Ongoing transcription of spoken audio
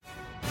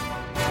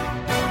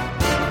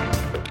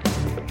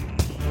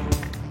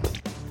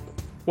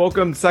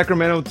Welcome,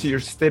 Sacramento, to your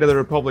State of the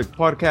Republic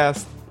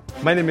podcast.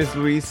 My name is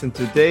Luis, and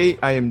today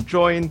I am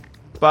joined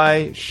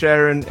by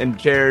Sharon and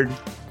Jared.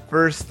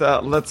 First,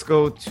 let's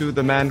go to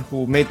the man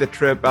who made the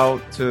trip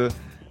out to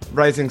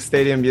Rising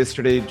Stadium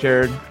yesterday.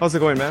 Jared, how's it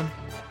going, man?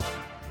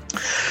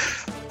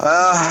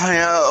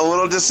 A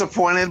little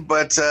disappointed,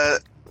 but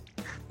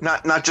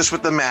not just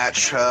with the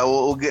match.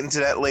 We'll get into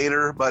that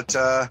later, but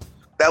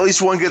at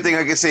least one good thing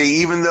I can say,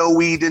 even though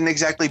we didn't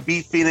exactly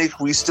beat Phoenix,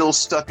 we still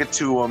stuck it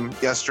to them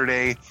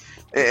yesterday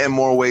in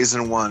more ways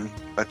than one.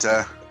 But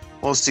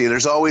we'll see.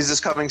 There's always this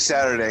coming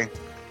Saturday.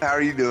 How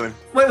are you doing?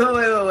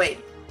 Wait.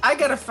 I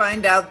got to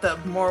find out the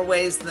more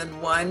ways than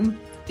one,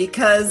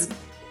 because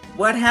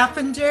what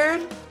happened,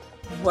 Jared?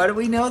 What do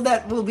we know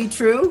that will be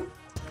true?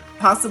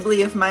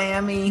 Possibly if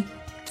Miami,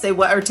 say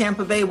what, or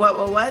Tampa Bay,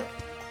 what?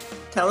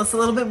 Tell us a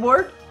little bit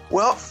more.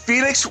 Well,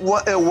 Phoenix,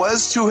 it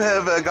was to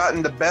have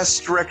gotten the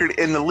best record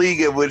in the league.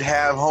 It would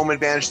have home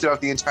advantage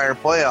throughout the entire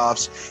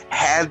playoffs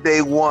had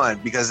they won,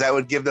 because that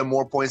would give them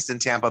more points than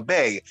Tampa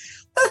Bay.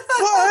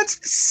 But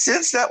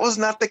since that was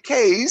not the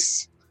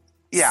case,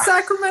 yeah.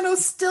 Sacramento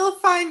still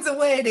finds a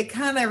way to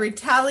kind of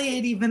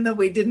retaliate even though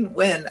we didn't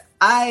win.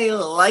 I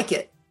like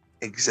it.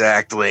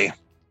 Exactly.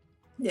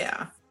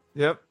 Yeah.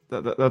 Yep.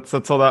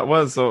 That's all that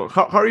was. So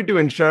how are you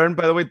doing, Sharon?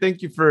 By the way,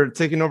 thank you for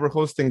taking over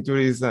hosting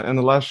duties in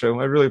the last show.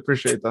 I really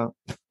appreciate that.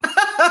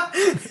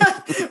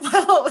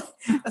 Well,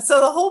 so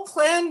the whole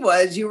plan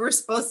was you were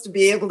supposed to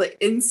be able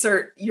to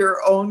insert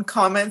your own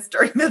comments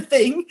during the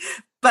thing,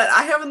 but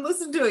I haven't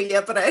listened to it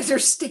yet, but I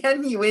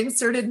understand you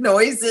inserted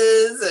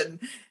noises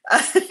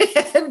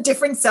and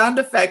different sound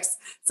effects.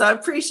 So I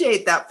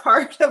appreciate that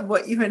part of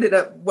what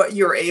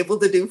you were able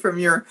to do from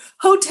your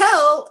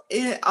hotel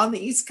on the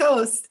East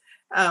Coast.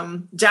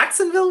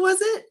 Jacksonville, was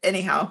it?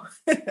 Anyhow,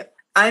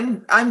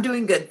 I'm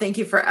doing good. Thank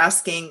you for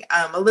asking.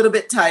 I'm a little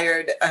bit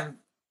tired.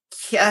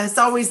 It's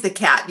always the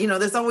cat. You know,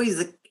 there's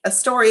always a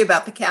story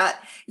about the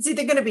cat. It's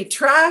either going to be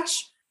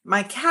trash,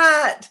 my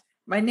cat,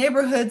 my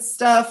neighborhood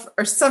stuff,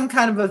 or some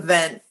kind of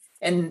event.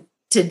 And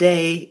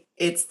today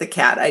it's the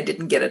cat. I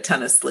didn't get a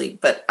ton of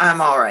sleep, but I'm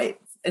all right.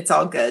 It's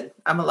all good.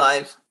 I'm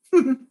alive.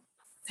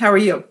 How are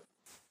you?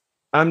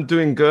 I'm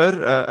doing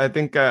good. I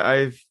think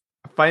I've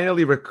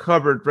finally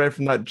recovered right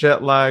from that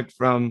jet lag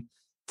from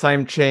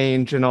time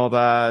change and all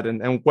that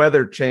and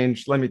weather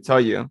change. Let me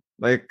tell you,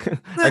 like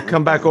I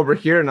come back over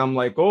here and I'm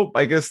like, oh,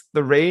 I guess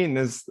the rain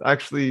is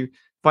actually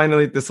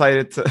finally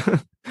decided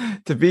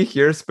to be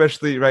here,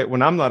 especially right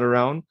when I'm not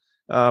around.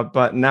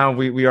 But now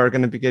we are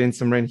going to be getting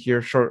some rain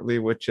here shortly,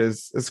 which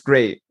is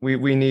great.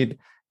 We need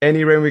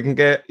any rain we can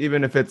get,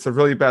 even if it's a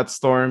really bad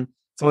storm.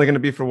 It's only going to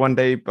be for one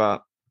day,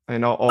 but I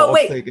know I'll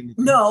take it.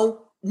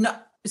 No.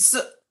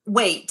 So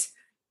wait.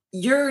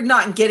 You're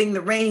not getting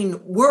the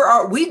rain.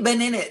 We've been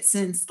in it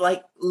since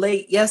like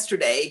late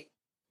yesterday.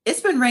 It's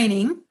been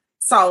raining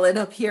solid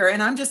up here,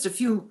 and I'm just a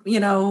few,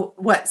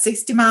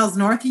 60 miles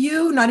north of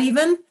you, not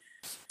even.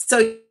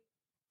 So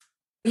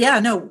yeah,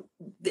 no,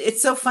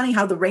 it's so funny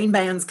how the rain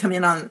bands come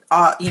in on,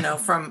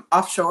 from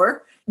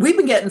offshore. We've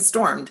been getting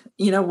stormed.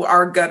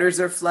 Our gutters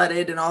are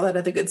flooded and all that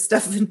other good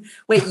stuff. And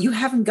wait, you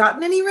haven't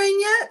gotten any rain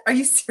yet? Are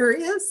you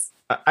serious?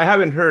 I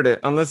haven't heard it,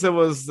 unless it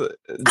was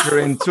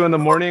during 2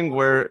 a.m.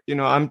 where,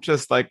 I'm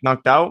just like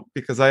knocked out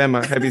because I am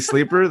a heavy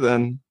sleeper.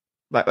 Then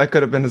that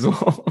could have been as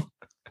well.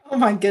 Oh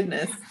my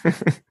goodness.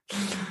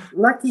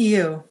 Lucky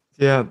you.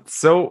 Yeah.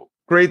 So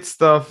great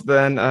stuff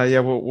then.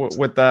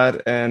 With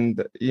that.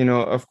 And,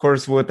 of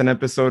course, with an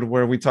episode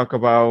where we talk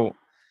about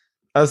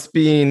us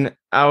being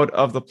out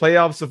of the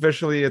playoffs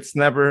officially, it's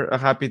never a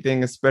happy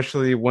thing,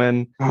 especially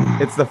when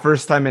it's the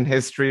first time in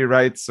history,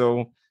 right?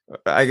 So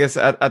I guess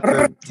at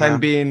the time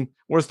being,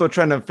 we're still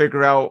trying to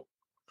figure out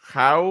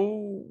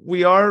how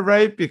we are,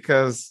 right?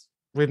 Because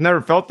we've never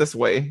felt this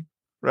way,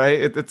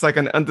 right? It's like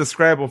an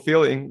undescribable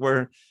feeling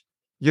where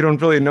you don't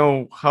really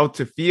know how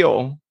to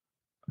feel.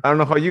 I don't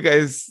know how you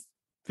guys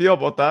feel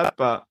about that,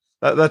 but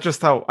that's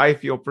just how I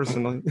feel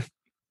personally.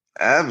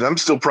 I'm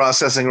still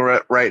processing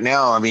right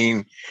now. I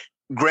mean,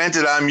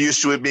 granted, I'm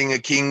used to it being a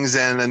Kings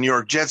and a New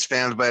York Jets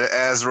fan, but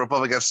as a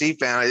Republic FC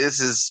fan, this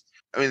is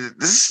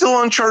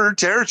still uncharted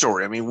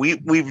territory. I mean,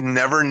 we've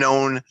never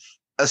known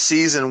a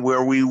season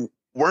where we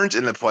weren't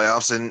in the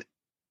playoffs, and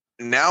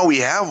now we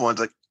have one.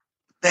 It's like,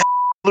 the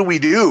hell do we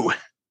do?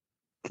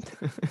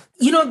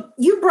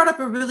 You brought up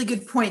a really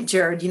good point,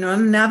 Jared.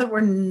 Now that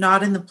we're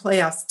not in the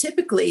playoffs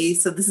typically,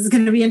 so this is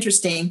going to be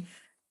interesting.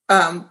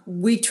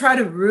 We try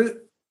to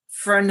root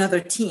for another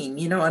team,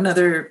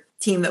 another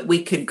team that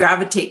we could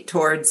gravitate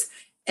towards.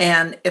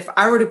 And if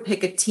I were to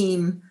pick a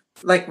team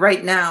like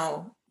right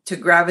now to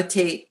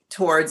gravitate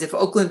towards, if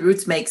Oakland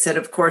Roots makes it,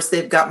 of course,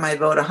 they've got my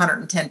vote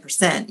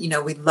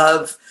 110%. We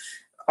love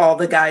all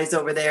the guys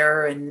over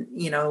there. And,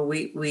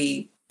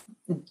 we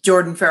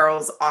Jordan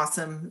Farrell's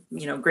awesome,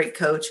 great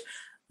coach.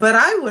 But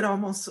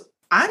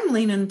I'm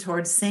leaning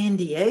towards San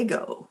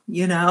Diego.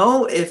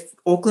 If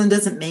Oakland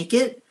doesn't make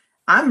it,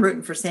 I'm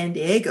rooting for San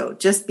Diego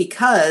just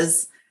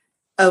because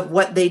of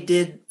what they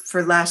did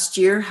for last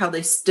year, how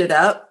they stood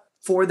up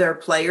for their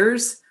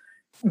players.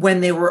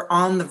 when they were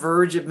on the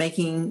verge of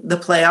making the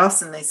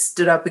playoffs and they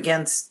stood up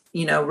against,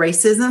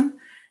 racism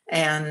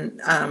and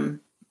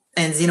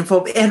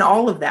xenophobia and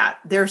all of that.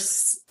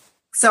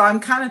 So I'm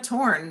kind of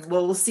torn.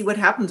 Well, we'll see what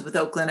happens with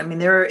Oakland. I mean,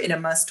 they're in a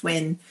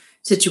must-win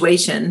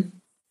situation.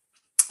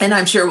 And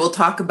I'm sure we'll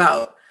talk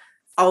about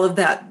all of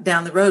that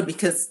down the road,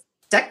 because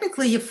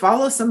technically you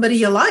follow somebody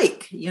you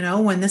like,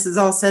 when this is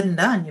all said and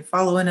done, you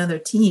follow another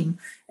team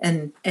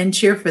and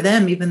cheer for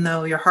them, even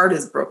though your heart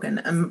is broken.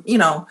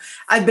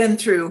 I've been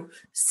through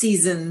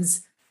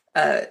seasons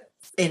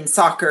in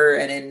soccer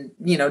and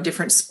in,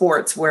 different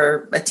sports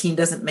where a team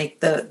doesn't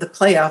make the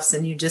playoffs,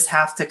 and you just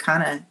have to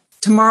kind of,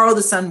 tomorrow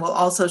the sun will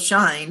also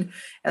shine,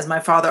 as my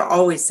father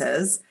always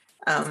says.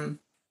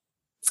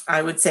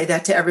 I would say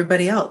that to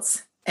everybody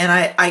else.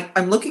 And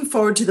I'm looking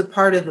forward to the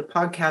part of the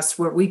podcast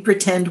where we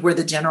pretend we're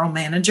the general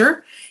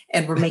manager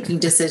and we're making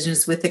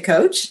decisions with the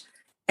coach,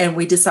 and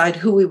we decide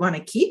who we want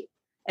to keep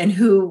and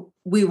who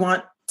we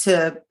want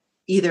to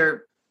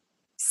either,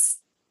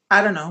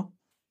 I don't know,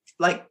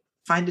 like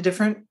find a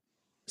different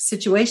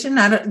situation.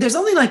 There's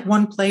only like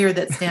one player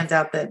that stands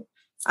out that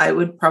I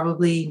would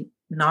probably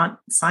not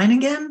sign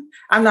again.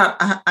 I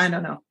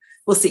don't know.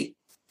 We'll see.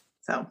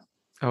 So.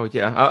 Oh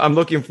yeah, I'm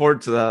looking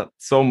forward to that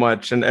so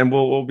much, and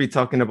we'll be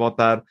talking about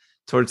that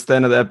towards the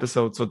end of the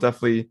episode. So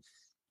definitely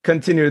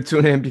continue to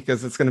tune in,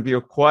 because it's going to be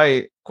a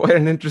quite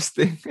an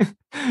interesting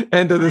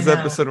end of this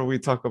episode where we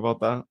talk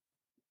about that.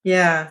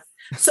 Yeah.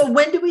 So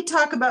when do we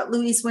talk about,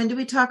 Luis? When do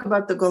we talk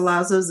about the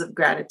golazos of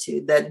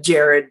gratitude that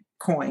Jared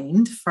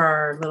coined for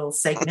our little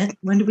segment?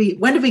 When do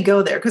we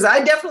go there? Because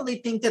I definitely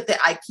think that the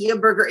IKEA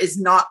burger is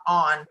not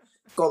on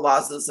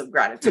golazos of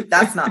gratitude.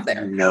 That's not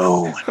there.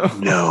 No.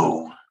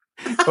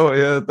 Oh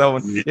yeah, that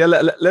one. Yeah,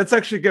 let's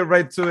actually get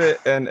right to it,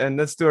 and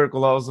let's do our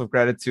golazos of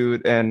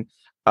gratitude. And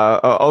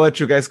I'll let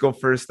you guys go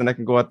first, and I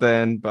can go at the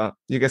end. But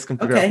you guys can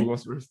figure out who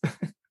goes first.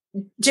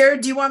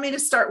 Jared, do you want me to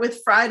start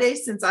with Friday,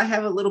 since I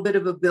have a little bit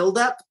of a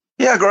build-up?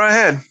 Yeah, go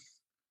ahead.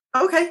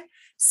 Okay,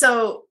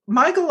 so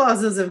my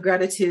golazos of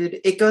gratitude,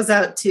 it goes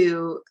out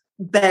to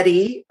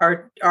Betty,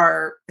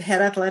 our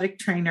head athletic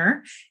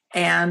trainer,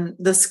 and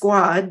the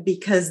squad,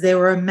 because they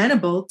were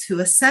amenable to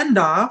a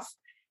send-off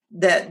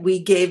that we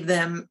gave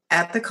them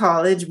at the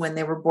college when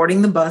they were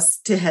boarding the bus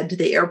to head to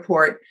the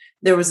airport.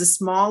 There was a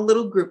small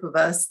little group of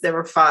us. There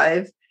were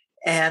 5,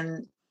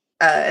 and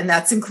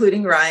that's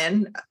including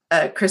Ryan,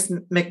 Chris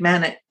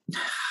McMahon.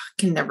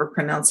 Can never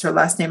pronounce her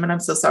last name, and I'm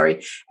so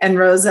sorry. And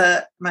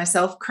Rosa,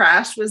 myself,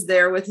 Crash was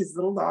there with his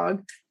little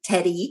dog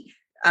Teddy.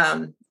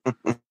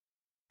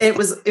 It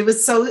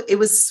was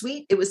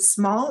sweet. It was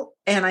small,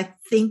 and I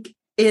think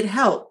it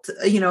helped,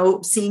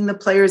 seeing the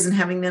players and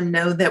having them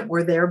know that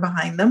we're there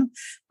behind them.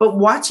 But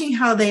watching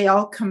how they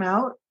all come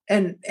out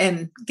and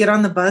get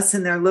on the bus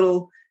in their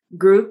little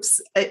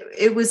groups,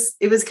 it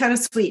was kind of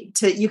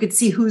sweet. You could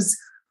see who's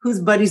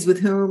buddies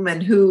with whom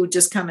and who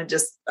just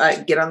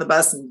get on the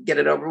bus and get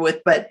it over with.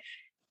 But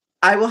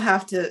I will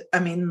have to,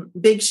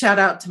 big shout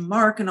out to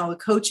Mark and all the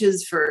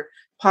coaches for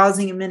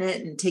pausing a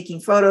minute and taking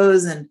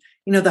photos, and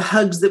the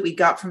hugs that we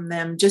got from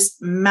them,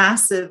 just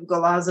massive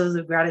golazos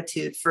of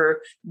gratitude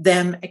for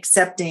them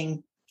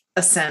accepting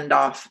a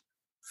send-off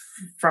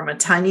from a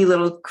tiny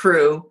little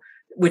crew,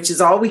 which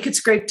is all we could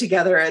scrape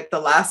together at the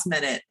last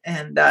minute.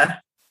 And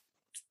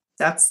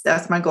that's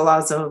my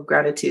golazo of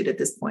gratitude at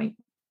this point.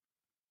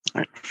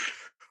 All right.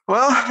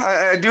 Well,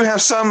 I do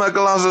have some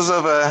golazos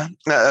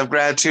of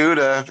gratitude.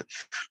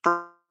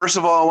 First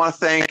of all, I want to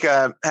thank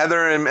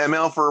Heather and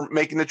Mel for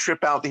making the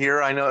trip out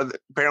here. I know that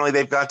apparently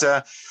they've got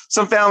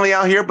some family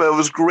out here, but it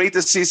was great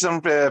to see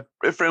some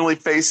friendly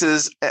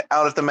faces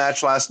out at the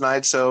match last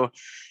night. So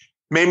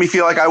made me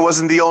feel like I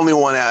wasn't the only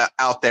one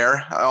out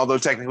there, although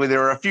technically there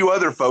were a few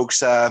other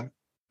folks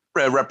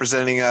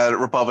representing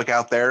Republic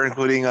out there,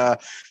 including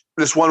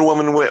this one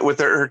woman with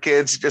her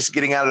kids just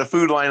getting out of the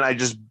food line. I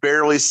just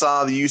barely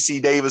saw the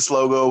UC Davis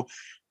logo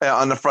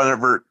on the front of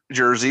her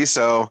jersey.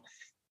 So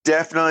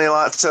definitely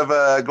lots of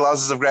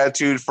golazos of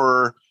gratitude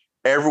for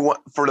everyone,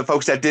 for the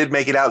folks that did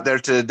make it out there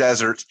to the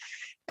desert.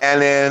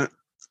 And then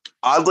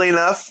oddly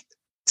enough,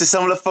 to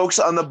some of the folks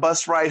on the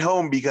bus ride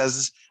home,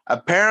 because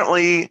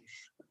apparently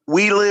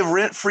we live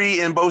rent-free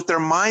in both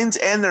their minds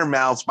and their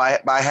mouths by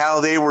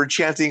how they were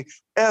chanting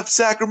F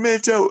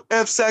Sacramento,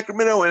 F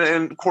Sacramento.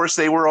 And of course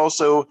they were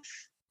also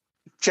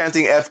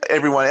chanting F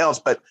everyone else.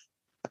 But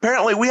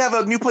apparently we have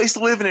a new place to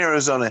live in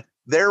Arizona.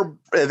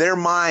 Their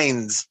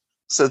minds.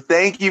 So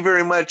thank you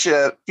very much,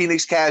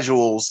 Phoenix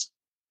Casuals.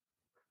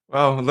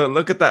 Wow,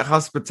 look at that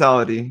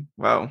hospitality.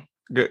 Wow,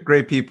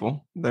 great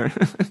people there.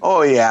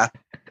 Oh, yeah.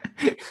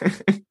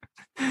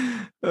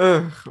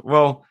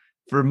 Well,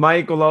 for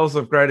my golazos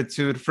of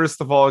gratitude,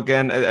 first of all,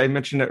 again, I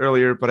mentioned it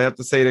earlier, but I have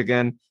to say it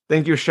again.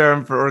 Thank you,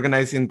 Sharon, for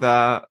organizing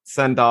the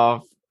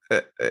send-off.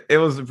 It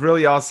was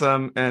really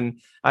awesome. And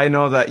I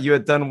know that you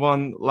had done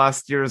one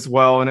last year as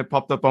well, and it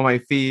popped up on my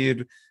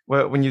feed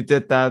when you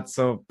did that.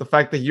 So the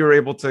fact that you were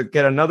able to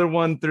get another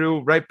one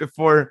through right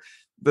before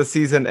the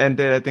season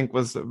ended, I think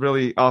was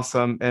really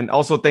awesome. And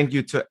also thank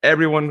you to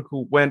everyone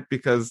who went,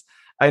 because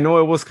I know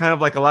it was kind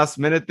of like a last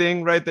minute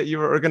thing, right, that you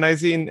were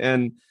organizing.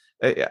 And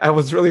I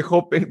was really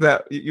hoping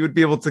that you would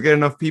be able to get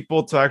enough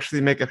people to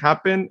actually make it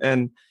happen.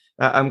 And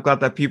I'm glad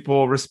that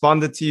people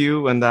responded to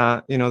you and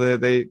that,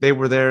 they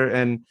were there.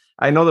 And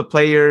I know the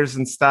players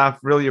and staff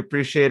really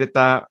appreciated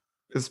that,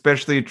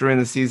 especially during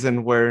the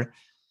season where,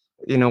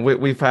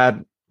 we've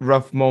had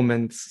rough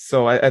moments.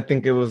 So I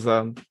think it was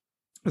a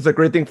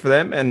great thing for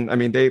them. And I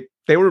mean,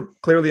 they were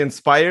clearly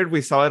inspired.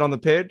 We saw it on the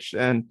pitch,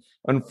 and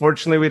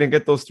unfortunately we didn't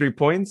get those 3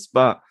 points,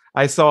 but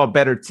I saw a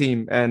better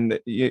team. And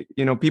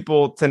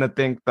people tend to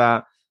think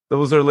that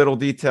those are little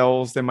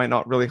details, they might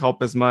not really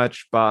help as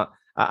much, but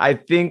I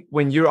think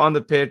when you're on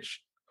the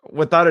pitch,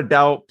 without a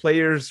doubt,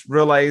 players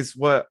realize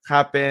what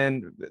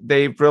happened.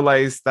 They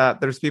realize that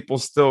there's people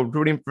still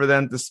rooting for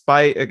them,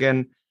 despite,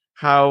 again,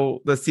 how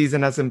the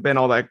season hasn't been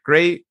all that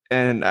great.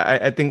 And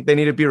I think they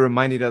need to be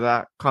reminded of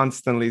that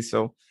constantly.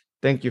 So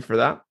thank you for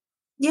that.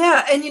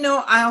 Yeah. And,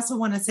 I also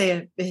want to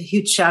say a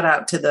huge shout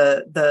out to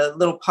the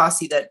little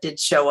posse that did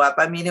show up.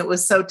 I mean, it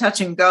was so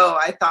touch and go.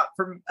 I thought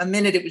for a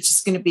minute it was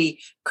just going to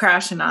be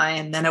Crash and I,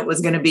 and then it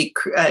was going to be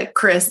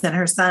Chris and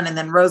her son. And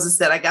then Rosa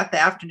said, I got the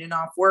afternoon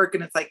off work.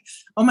 And it's like,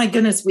 oh my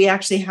goodness, we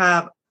actually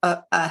have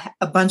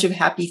a bunch of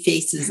happy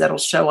faces that'll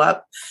show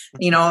up,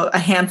 a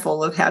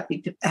handful of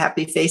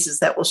happy faces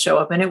that will show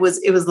up. And it was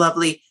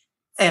lovely.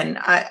 And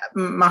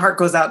my heart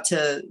goes out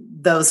to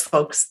those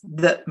folks,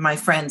 my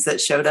friends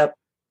that showed up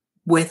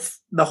with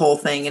the whole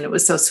thing. And it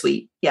was so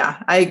sweet.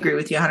 Yeah, I agree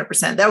with you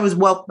 100%. That was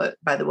well put,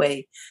 by the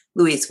way,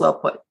 Luis, well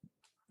put.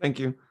 Thank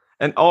you.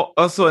 And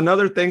also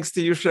another thanks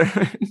to you,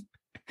 Sharon,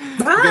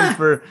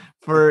 again,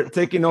 for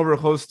taking over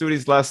host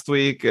duties last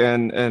week,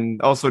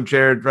 and also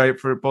Jared, right,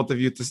 for both of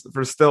you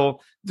for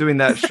still doing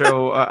that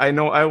show. I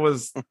know I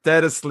was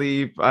dead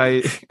asleep.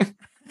 I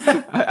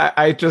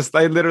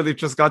literally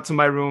just got to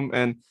my room,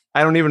 and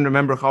I don't even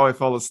remember how I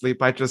fell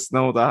asleep. I just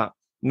know that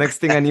next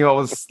thing I knew, I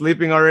was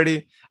sleeping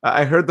already.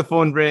 I heard the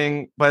phone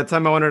ring. By the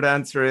time I wanted to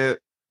answer it,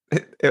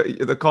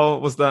 the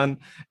call was done,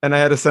 and I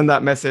had to send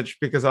that message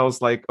because I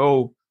was like,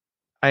 oh,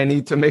 I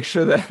need to make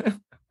sure that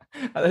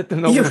I let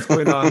them know what's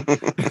going on.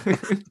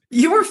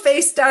 You were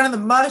face down in the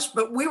mush,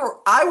 but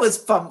I was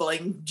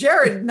fumbling.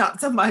 Jared, not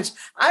so much.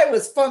 I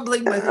was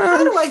fumbling with,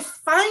 how do I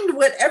find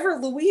whatever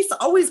Luis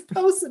always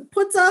posts and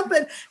puts up,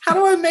 and how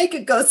do I make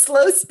it go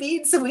slow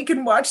speed so we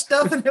can watch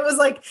stuff? And it was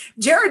like,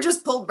 Jared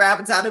just pulled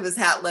rabbits out of his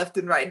hat left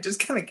and right, and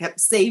just kind of kept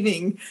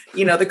saving,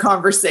 the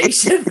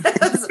conversation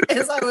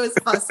as I was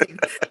fussing.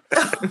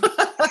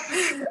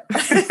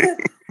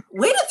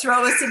 Way to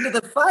throw us into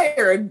the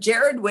fire. And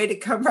Jared, way to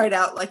come right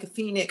out like a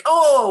phoenix.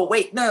 Oh,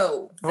 wait,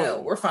 no,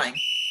 we're fine.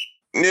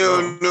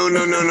 No.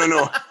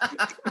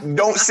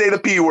 Don't say the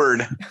P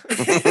word.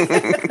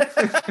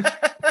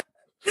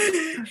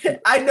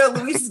 I know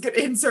Luis is going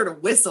to insert a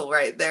whistle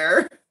right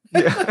there.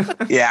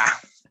 Yeah.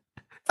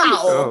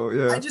 Foul. Oh,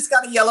 yeah. I just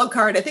got a yellow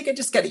card. I think I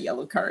just got a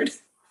yellow card.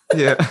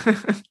 Yeah.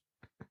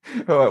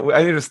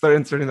 I need to start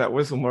inserting that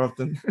whistle more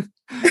often.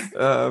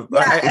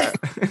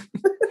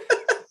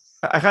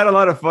 I had a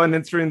lot of fun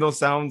inserting those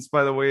sounds,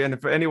 by the way. And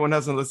if anyone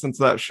hasn't listened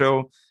to that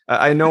show,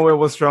 I know it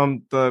was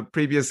from the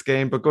previous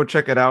game, but go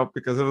check it out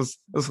because it was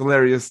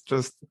hilarious.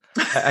 Just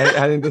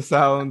adding the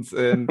sounds,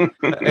 and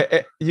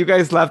you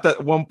guys laughed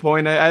at one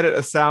point. I added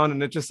a sound,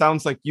 and it just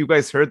sounds like you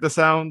guys heard the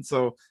sound.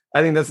 So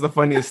I think that's the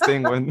funniest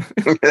thing when.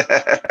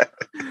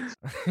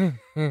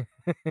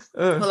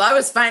 Well, I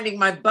was finding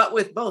my butt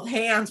with both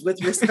hands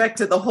with respect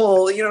to the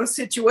whole,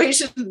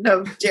 situation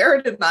of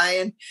Jared and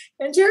I,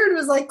 and Jared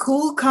was like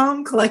cool,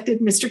 calm, collected,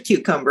 Mr.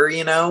 Cucumber,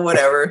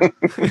 whatever.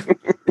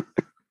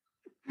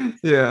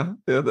 Yeah,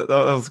 that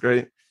was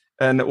great.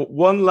 And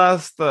one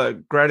last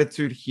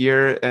gratitude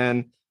here,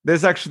 and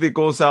this actually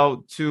goes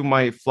out to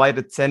my flight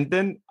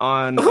attendant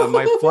on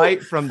my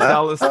flight from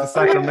Dallas to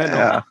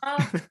Sacramento.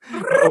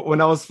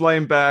 When I was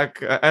flying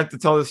back, I had to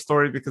tell this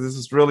story because this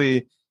is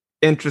really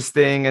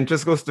interesting and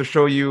just goes to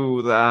show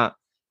you that,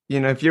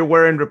 if you're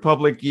wearing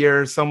Republic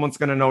gear, someone's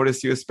going to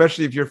notice you,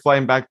 especially if you're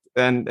flying back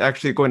and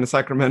actually going to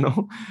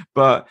Sacramento.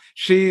 But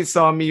she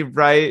saw me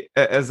right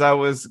as I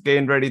was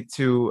getting ready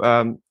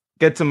to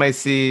get to my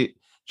seat.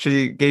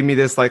 She gave me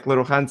this like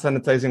little hand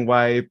sanitizing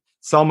wipe,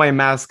 saw my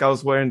mask. I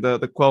was wearing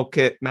the Quell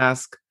Kit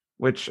mask,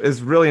 which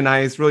is really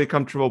nice, really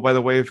comfortable, by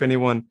the way, if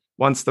anyone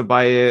wants to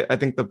buy it. I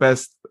think the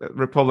best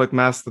Republic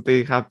mask that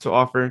they have to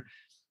offer.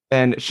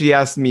 And she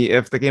asked me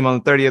if the game on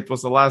the 30th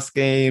was the last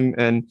game,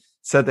 and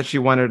said that she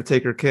wanted to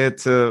take her kid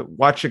to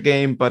watch a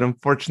game, but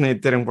unfortunately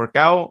it didn't work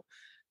out.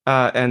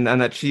 And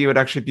that she would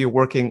actually be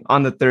working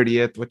on the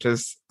 30th, which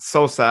is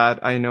so sad.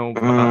 I know.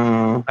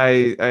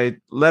 I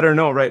let her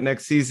know right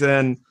next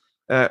season.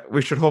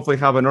 We should hopefully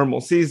have a normal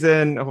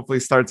season. Hopefully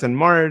it starts in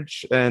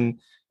March, and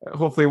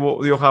hopefully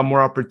you'll have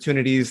more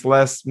opportunities,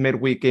 less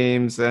midweek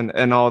games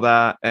and all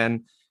that.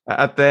 And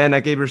at the end,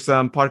 I gave her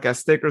some podcast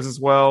stickers as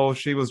well.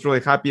 She was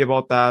really happy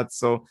about that.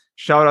 So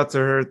shout out to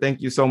her.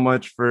 Thank you so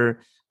much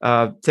for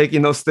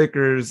taking those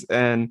stickers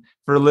and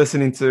for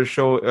listening to the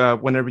show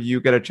whenever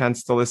you get a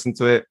chance to listen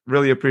to it.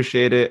 Really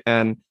appreciate it.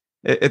 And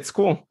it's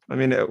cool. I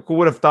mean, who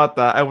would have thought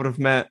that I would have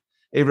met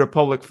a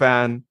Republic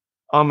fan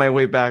on my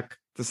way back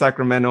to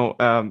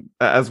Sacramento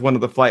as one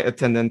of the flight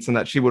attendants, and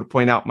that she would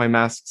point out my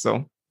mask.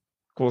 So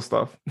cool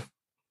stuff.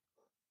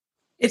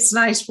 It's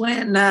nice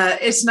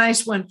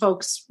when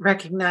folks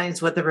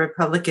recognize what the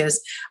Republic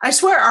is. I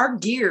swear our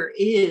gear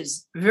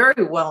is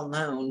very well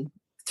known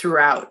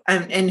throughout.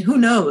 And who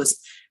knows,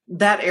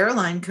 that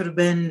airline could have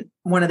been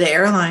one of the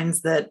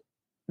airlines that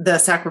the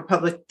Sac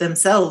Republic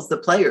themselves, the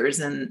players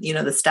and,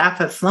 the staff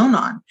have flown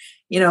on.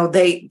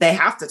 They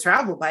have to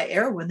travel by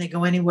air when they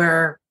go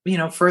anywhere,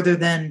 further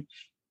than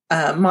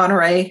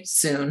Monterey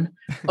soon,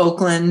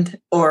 Oakland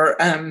or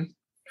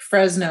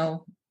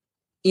Fresno.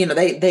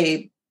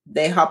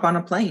 They hop on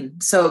a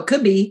plane. So it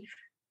could be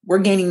we're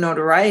gaining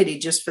notoriety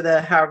just for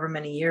the however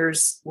many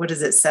years. What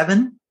is it,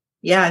 7?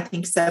 Yeah, I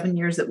think 7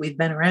 years that we've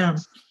been around.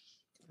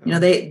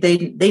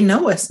 They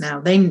know us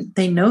now.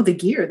 They know the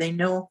gear. They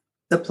know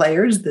the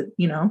players that,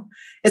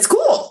 it's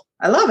cool.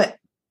 I love it.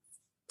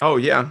 Oh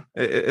yeah.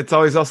 It's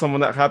always awesome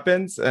when that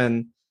happens.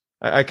 And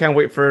I can't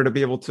wait for her to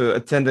be able to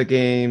attend a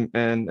game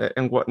and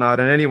whatnot,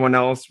 and anyone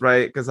else,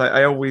 right? Because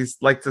I always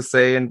like to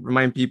say and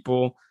remind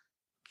people,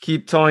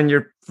 keep telling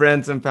your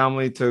friends and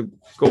family to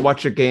go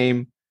watch a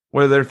game,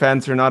 whether they're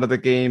fans or not of the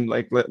game.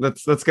 Like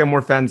let's get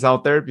more fans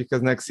out there,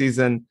 because next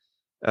season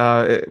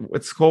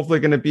it's hopefully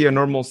going to be a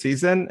normal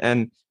season,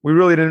 and we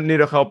really didn't need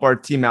to help our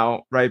team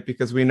out, right?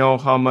 Because we know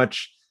how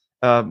much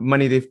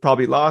money they've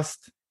probably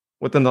lost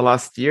within the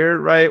last year,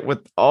 right?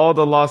 With all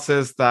the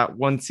losses that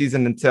one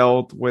season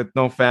entailed with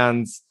no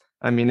fans.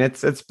 I mean,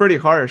 it's pretty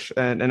harsh,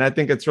 and I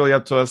think it's really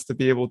up to us to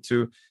be able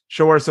to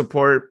show our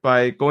support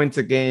by going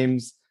to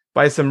games,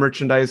 buy some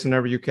merchandise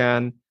whenever you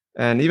can,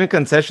 and even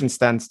concession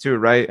stands too,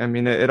 right? I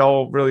mean, it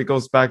all really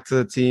goes back to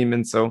the team,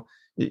 and so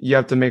you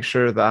have to make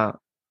sure that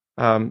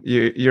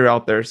you're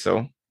out there.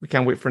 So we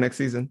can't wait for next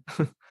season.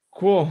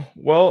 Cool.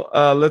 Well,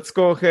 let's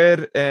go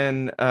ahead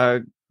and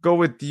go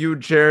with you,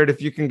 Jared.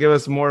 If you can give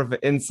us more of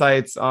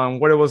insights on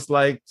what it was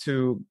like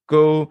to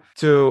go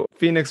to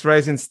Phoenix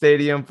Rising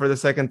Stadium for the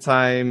second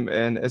time,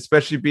 and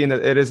especially being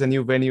that it is a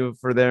new venue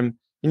for them.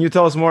 Can you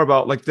tell us more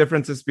about like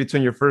differences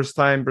between your first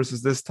time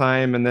versus this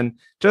time, and then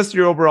just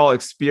your overall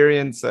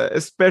experience,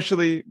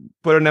 especially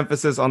put an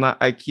emphasis on that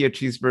IKEA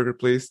cheeseburger,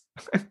 please?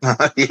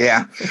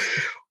 Yeah.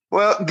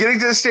 Well, getting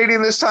to the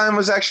stadium this time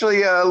was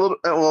actually a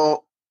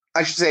little,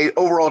 I should say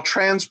overall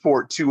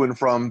transport to and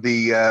from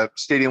the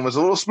stadium was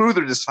a little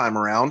smoother this time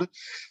around.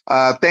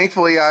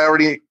 Thankfully, I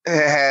already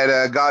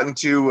had gotten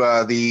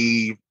to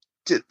the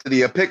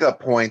pickup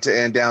point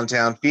in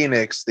downtown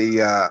Phoenix,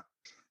 the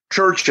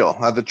Churchill,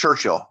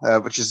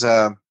 which is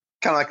kind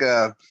of like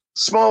a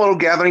small little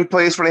gathering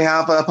place where they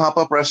have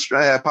pop-up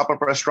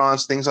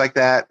restaurants, things like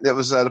that. That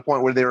was the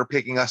point where they were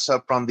picking us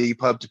up from the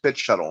pub to pitch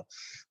shuttle.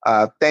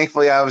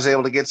 Thankfully, I was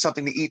able to get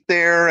something to eat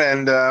there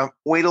and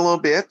wait a little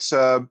bit.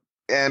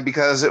 And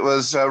because it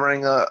was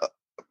running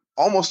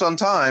almost on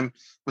time,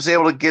 was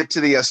able to get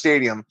to the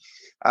stadium.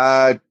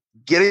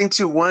 Getting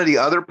to one of the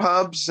other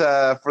pubs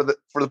for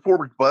the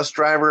poor bus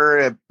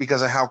driver,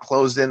 because of how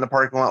closed in the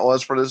parking lot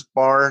was for this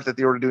bar that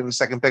they were doing the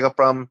second pickup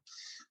from,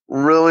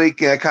 really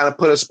kind of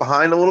put us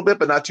behind a little bit,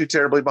 but not too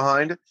terribly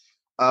behind.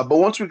 But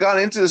once we got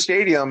into the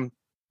stadium,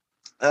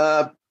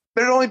 there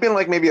had only been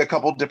like maybe a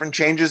couple different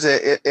changes,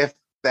 if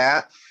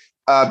that.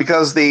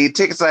 Because the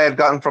tickets I had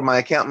gotten from my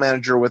account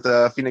manager with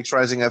Phoenix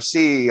Rising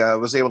FC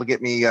was able to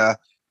get me a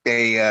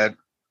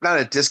not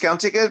a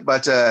discount ticket,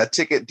 but a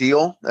ticket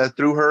deal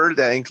through her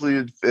that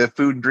included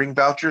food and drink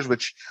vouchers,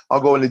 which I'll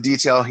go into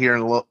detail here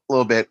in a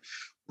little bit.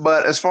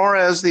 But as far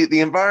as the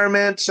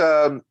environment,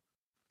 there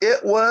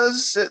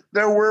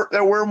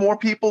were more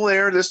people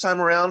there this time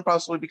around,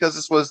 possibly because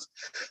this was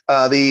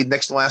the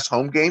next to last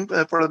home game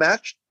for the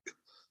match.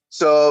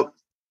 So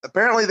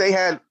apparently they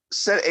had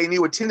set a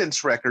new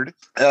attendance record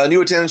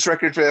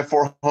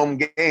for home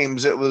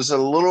games. It was a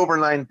little over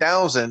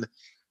 9,000,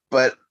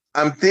 but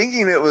I'm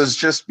thinking it was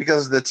just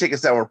because of the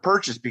tickets that were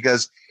purchased,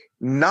 because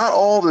not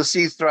all the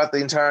seats throughout the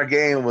entire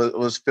game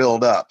was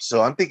filled up.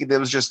 So I'm thinking there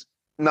was just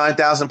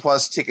 9,000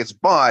 plus tickets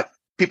bought.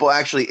 People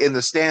actually in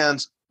the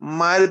stands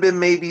might have been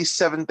maybe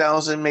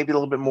 7,000, maybe a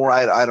little bit more.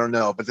 I don't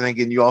know. But then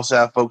again, you also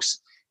have folks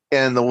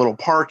in the little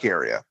park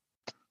area.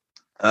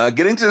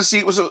 Getting to the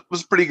seat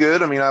was pretty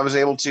good. I mean, I was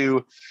able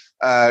to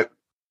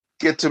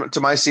get to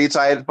my seats.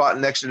 I had bought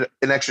an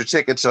extra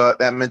ticket, so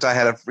that meant I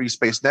had a free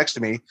space next to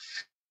me.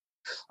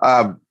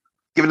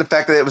 Given the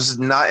fact that it was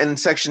not in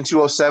section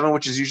 207,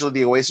 which is usually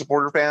the away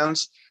supporter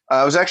fans,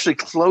 I was actually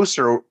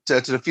closer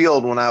to the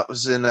field when I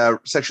was in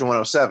section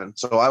 107.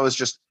 So I was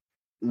just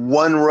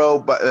one row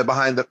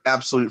behind the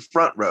absolute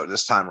front row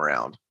this time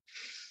around.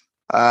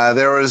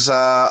 There was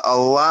a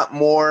lot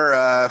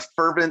more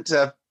fervent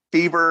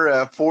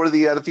fever for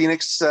the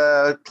Phoenix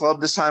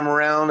club this time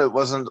around. It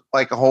wasn't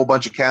like a whole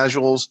bunch of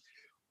casuals,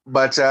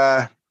 but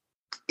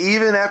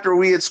even after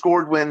we had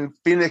scored, when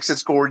Phoenix had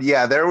scored,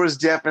 yeah, there was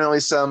definitely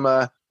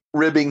some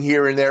ribbing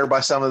here and there by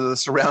some of the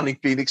surrounding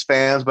Phoenix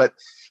fans, but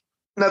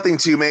nothing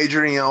too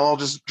major, all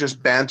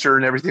just banter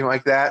and everything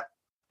like that.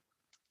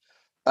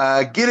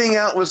 Getting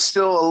out was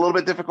still a little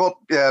bit difficult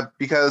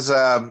because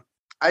I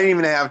didn't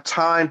even have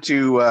time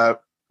to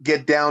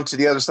get down to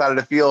the other side of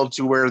the field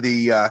to where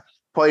the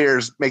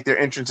players make their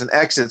entrance and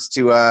exits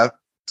to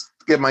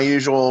get my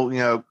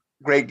usual,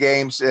 great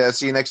games.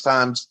 See you next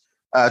time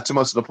to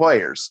most of the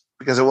players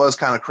because it was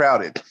kind of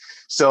crowded.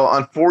 So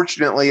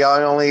unfortunately,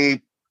 I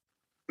only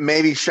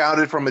maybe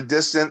shouted from a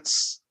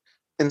distance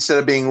instead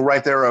of being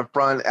right there up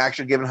front,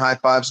 actually giving high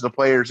fives to the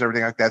players and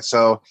everything like that.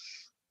 So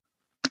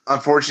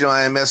unfortunately,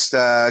 I missed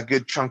a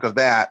good chunk of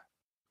that.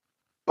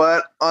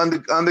 But on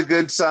the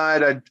good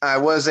side, I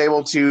was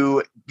able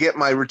to get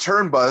my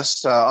return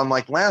bus,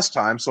 unlike last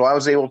time. So I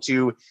was able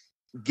to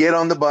get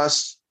on the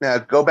bus,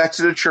 go back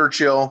to the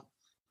Churchill,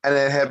 and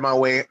then head my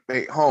way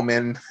home.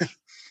 And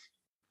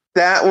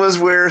that was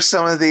where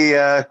some of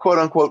the quote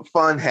unquote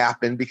fun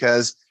happened,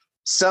 because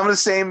some of the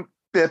same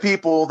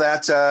people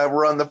that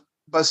were on the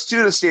bus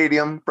to the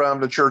stadium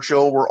from the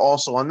Churchill were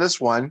also on this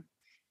one.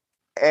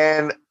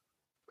 And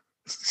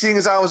seeing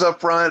as I was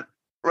up front,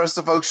 the rest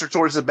of the folks are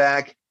towards the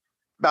back.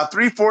 About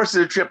 3/4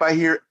 of the trip, I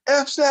hear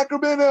F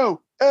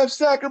Sacramento, F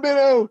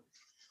Sacramento.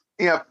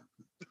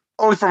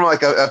 Only from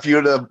like a few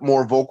of the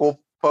more vocal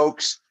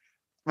folks.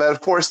 But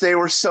of course, they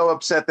were so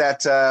upset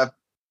that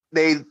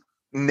they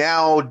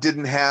now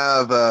didn't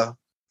have a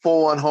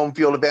full-on home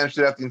field advantage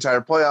throughout the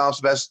entire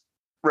playoffs, best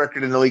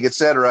record in the league,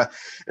 etc.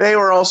 They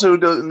were also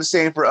doing the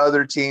same for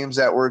other teams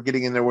that were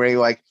getting in their way,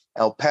 like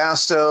El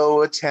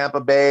Paso,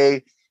 Tampa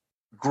Bay,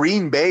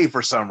 Green Bay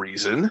for some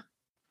reason.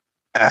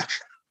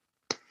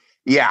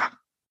 Yeah.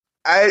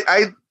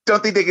 I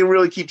don't think they can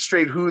really keep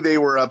straight who they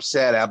were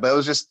upset at, but it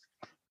was just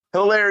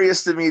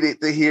hilarious to me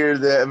to hear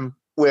them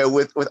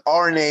with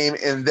our name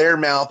in their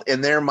mouth,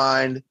 in their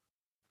mind,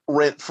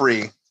 rent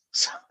free.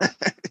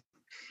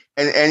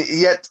 and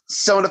yet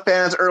some of the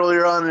fans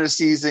earlier on in the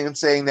season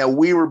saying that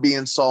we were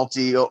being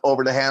salty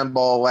over the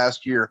handball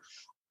last year.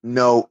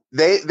 No,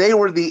 they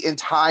were the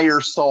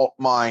entire salt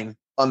mine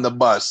on the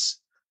bus.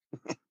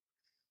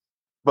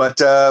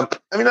 But other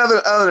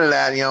than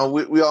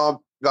that, we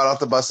all got off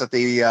the bus at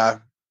the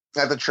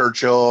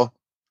Churchill.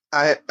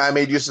 I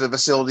made use of the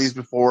facilities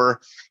before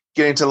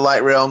getting to the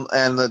light rail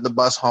and the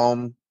bus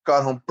home.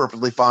 Got home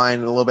perfectly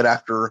fine a little bit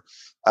after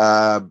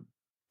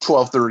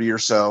 12:30 or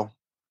so.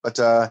 But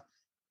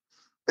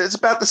it's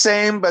about the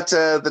same, but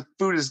the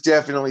food is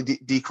definitely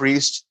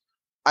decreased.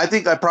 I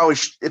think I probably,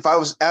 if I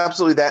was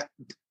absolutely that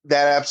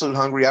absolute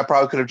hungry, I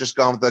probably could have just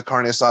gone with the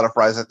carne asada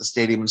fries at the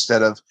stadium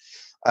instead of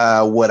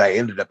what I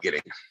ended up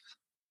getting.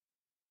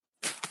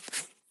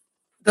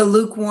 The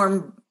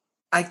lukewarm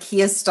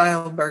IKEA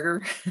style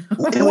burger.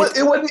 It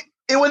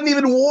wasn't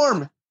even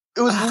warm.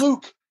 It was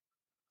Luke.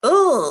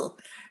 Oh,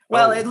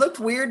 well, It looked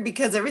weird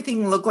because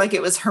everything looked like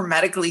it was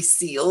hermetically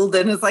sealed,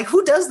 and it's like,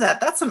 who does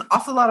that? That's an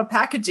awful lot of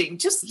packaging.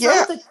 Just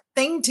throw the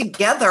thing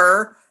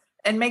together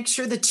and make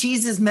sure the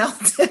cheese is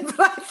melted. But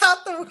I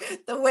thought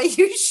the way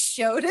you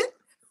showed it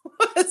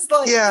was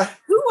like,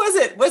 who was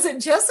it? Was it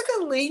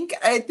Jessica Link?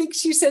 I think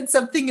she said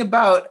something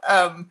about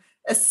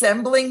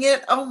assembling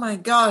it. Oh my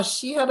gosh,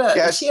 she had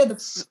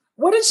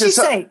what did she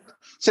say?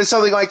 Said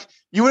something like,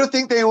 you would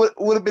think they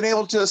would have been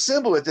able to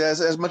assemble it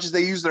as much as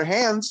they use their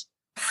hands.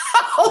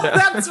 Oh,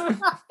 that's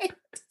right.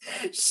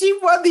 She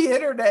won the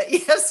internet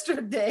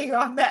yesterday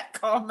on that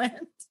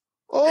comment.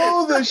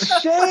 Oh, the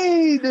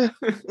shade.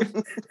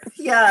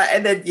 Yeah,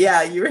 and then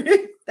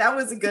that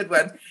was a good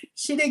one.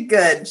 She did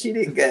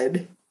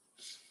good.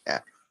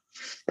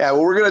 Yeah,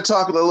 well, we're going to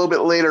talk a little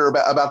bit later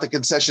about the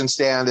concession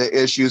stand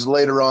issues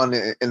later on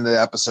in the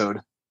episode.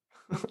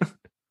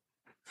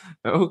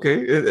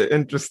 Okay,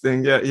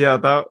 interesting. Yeah,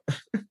 that.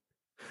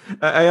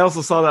 I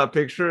also saw that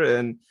picture,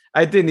 and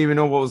I didn't even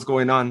know what was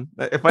going on.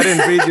 If I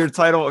didn't read your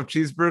title of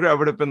cheeseburger, I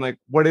would have been like,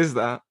 "What is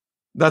that?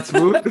 That's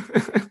food."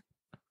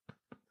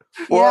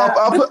 Well,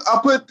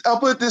 I'll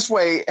put it this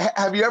way: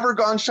 have you ever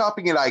gone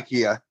shopping at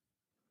IKEA?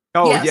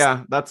 Oh yes.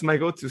 Yeah, that's my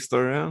go-to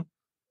store. Yeah.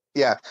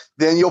 Yeah,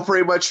 then you'll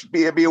pretty much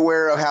be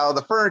aware of how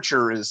the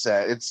furniture is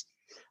set.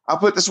 I'll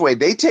put it this way: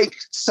 they take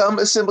some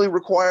assembly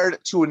required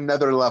to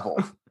another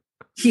level.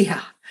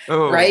 Yeah.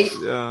 Oh, right.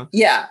 Yeah.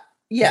 Yeah.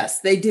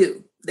 Yes, they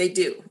do. They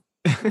do.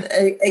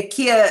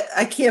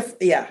 IKEA.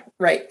 Yeah.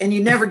 Right. And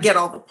you never get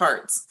all the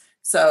parts.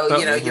 So,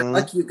 you're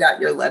lucky you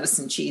got your lettuce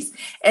and cheese.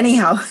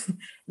 Anyhow,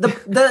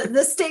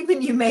 the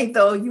statement you made,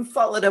 though, you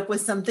followed up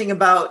with something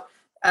about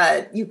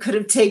you could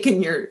have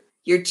taken your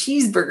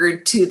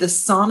cheeseburger to the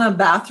sauna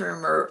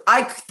bathroom, or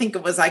I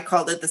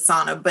called it the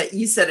sauna, but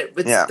you said it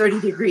was 30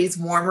 degrees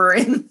warmer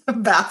in the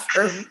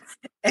bathroom.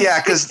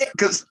 Yeah,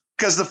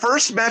 because the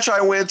first match I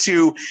went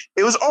to,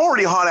 it was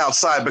already hot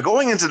outside, but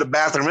going into the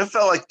bathroom, it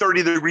felt like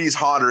 30 degrees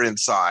hotter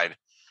inside.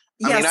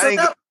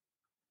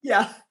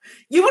 Yeah.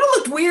 You would have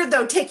looked weird,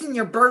 though, taking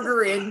your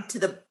burger into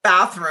the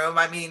bathroom.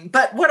 I mean,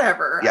 but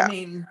whatever. Yeah. I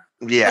mean,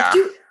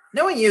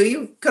 knowing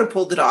you could have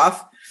pulled it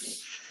off.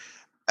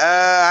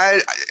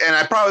 I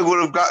probably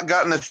would have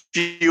gotten a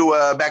few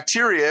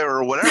bacteria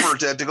or whatever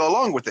to go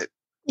along with it.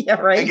 Yeah,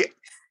 right.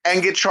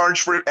 And get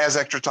charged for it as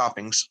extra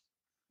toppings.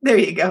 There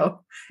you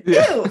go.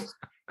 Yeah. Ew.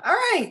 All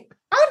right.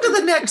 On to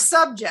the next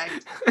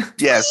subject.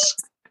 Yes.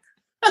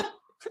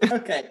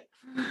 Okay.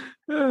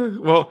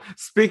 Well,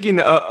 speaking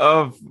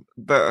of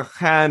the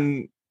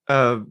Han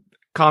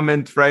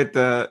comment, right,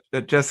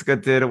 that Jessica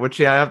did,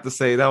 which I have to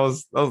say that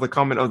was the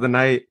comment of the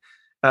night.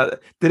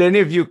 Did any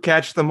of you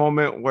catch the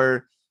moment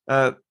where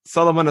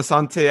Solomon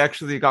Asante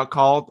actually got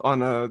called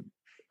on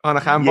a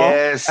handball?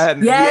 Yes.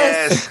 And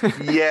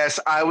Yes.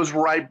 I was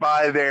right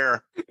by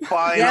there.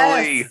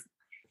 Finally.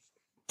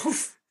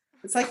 Yes.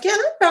 It's like, yeah,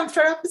 that bounced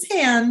right off his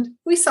hand.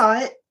 We saw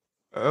it.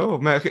 Oh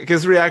man,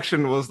 his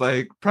reaction was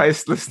like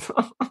priceless.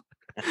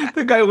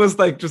 The guy was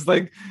like just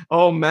like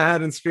all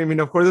mad and screaming.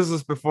 Of course, this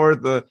was before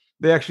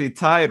they actually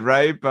tied,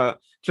 right? But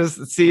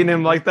just seeing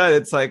him like that,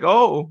 it's like,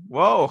 oh,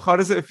 whoa, how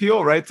does it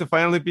feel, right, to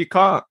finally be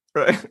caught,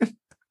 right?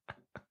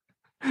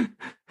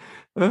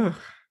 Yeah.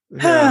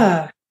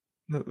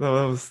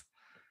 that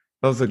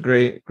was a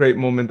great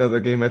moment of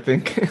the game, I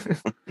think.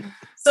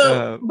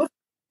 So,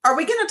 are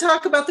we going to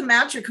talk about the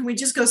match, or can we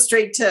just go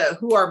straight to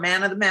who our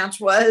man of the match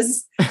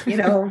was?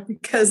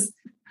 Because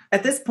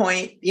at this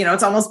point,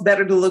 it's almost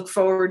better to look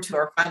forward to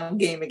our final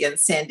game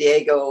against San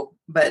Diego.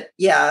 But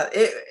yeah,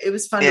 it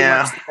was fun to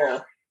watch the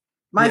goal.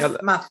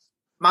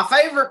 My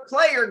favorite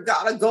player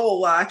got a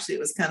goal. Well, actually,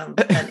 it was kind of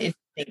an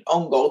interesting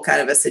own goal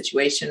kind of a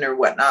situation or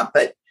whatnot.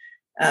 But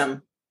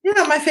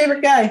my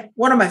favorite guy,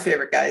 one of my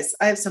favorite guys.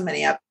 I have so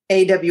many up.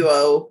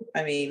 AWO.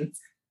 I mean.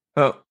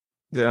 Oh,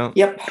 yeah.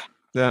 Yep.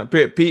 Yeah,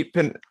 Pete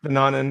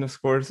Pananen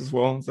scores as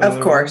well. Of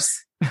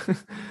course.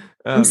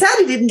 I'm sad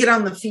he didn't get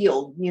on the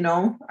field.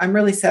 I'm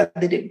really sad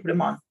they didn't put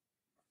him on.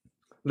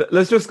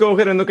 Let's just go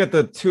ahead and look at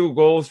the two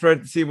goals, right,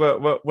 to see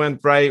what went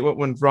right, what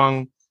went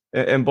wrong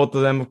in both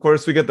of them. Of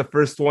course, we get the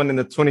first one in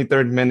the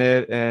 23rd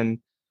minute, and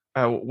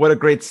what a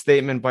great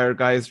statement by our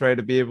guys, right,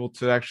 to be able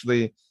to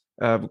actually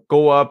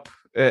go up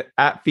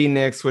at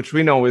Phoenix, which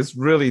we know is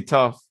really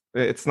tough.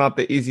 It's not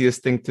the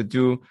easiest thing to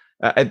do.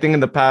 I think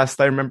in the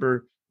past, I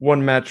remember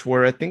one match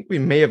where I think we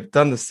may have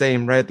done the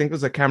same, right? I think it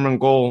was a Cameron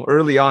goal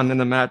early on in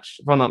the match,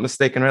 if I'm not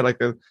mistaken, right? Like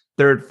the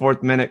 3rd,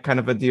 4th minute kind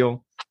of a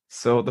deal.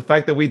 So the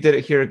fact that we did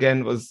it here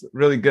again was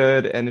really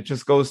good. And it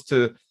just goes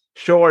to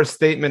show our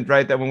statement,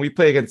 right? That when we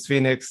play against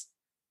Phoenix,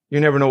 you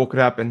never know what could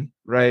happen,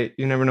 right?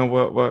 You never know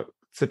what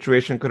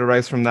situation could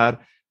arise from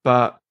that.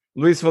 But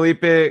Luis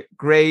Felipe,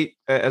 great.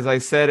 As I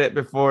said it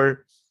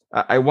before,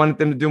 I wanted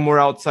them to do more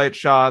outside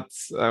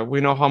shots. We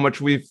know how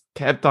much we've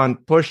kept on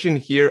pushing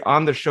here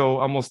on the show,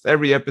 almost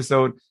every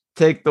episode.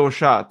 Take those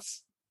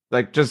shots.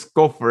 Like, just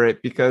go for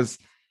it, because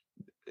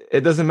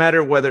it doesn't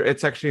matter whether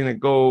it's actually going to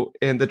go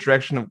in the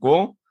direction of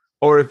goal,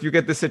 or if you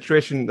get the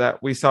situation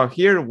that we saw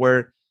here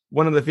where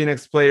one of the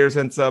Phoenix players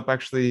ends up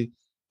actually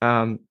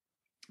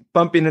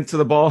bumping into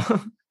the ball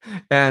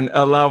and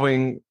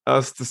allowing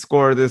us to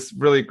score this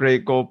really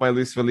great goal by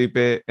Luis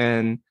Felipe.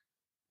 And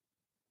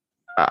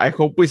I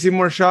hope we see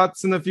more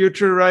shots in the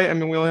future, right? I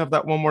mean, we only have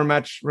that one more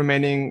match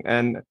remaining,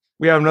 and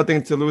we have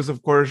nothing to lose,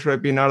 of course,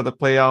 right? Being out of the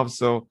playoffs.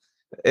 So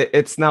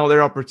it's now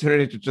their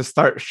opportunity to just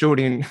start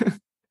shooting,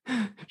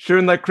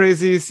 shooting like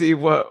crazy, see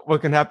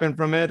what can happen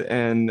from it.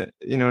 And,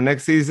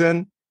 next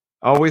season,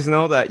 always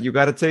know that you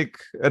got to take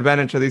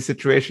advantage of these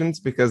situations,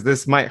 because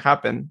this might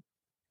happen.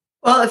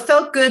 Well, it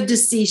felt good to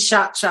see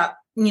shot,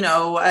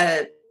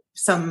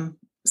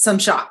 some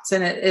shots,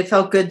 and it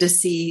felt good to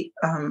see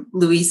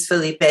Luis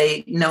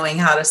Felipe knowing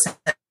how to send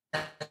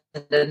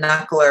a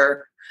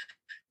knuckler,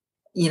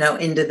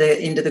 into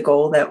the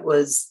goal that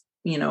was,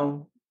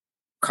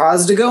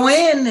 caused to go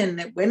in, and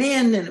it went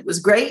in, and it was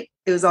great.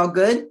 It was all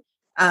good.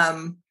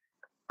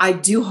 I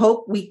do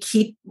hope we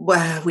keep.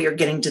 Well, we are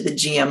getting to the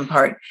GM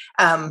part.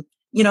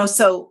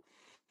 So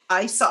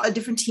I saw a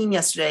different team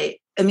yesterday.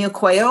 Emil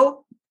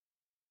Cuello.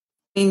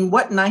 I mean,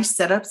 what nice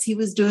setups he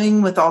was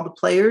doing with all the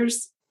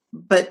players,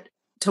 but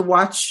to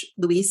watch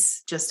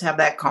Luis just have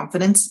that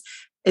confidence,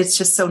 it's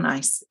just so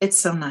nice. It's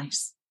so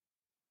nice.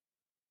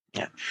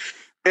 Yeah,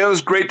 it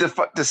was great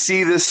to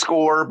see this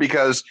score,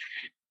 because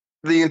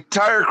the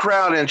entire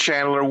crowd in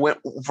Chandler went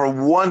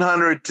from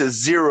 100 to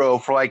 0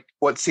 for like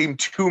what seemed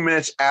 2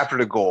 minutes after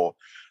the goal.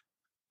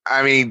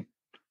 I mean,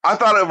 I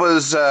thought it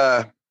was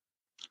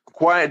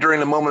quiet during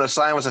the moment of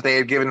silence that they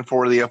had given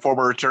for the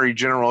former Attorney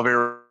General of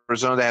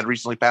Arizona that had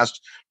recently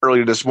passed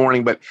earlier this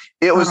morning, but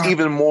it was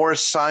even more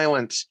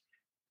silent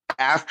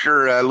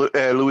after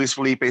Luis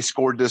Felipe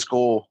scored this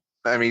goal.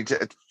 I mean,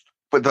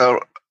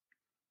 throughout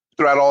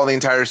all the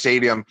entire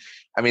stadium.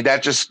 I mean,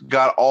 that just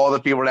got all the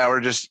people that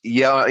were just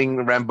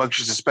yelling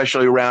rambunctious,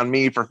 especially around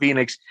me for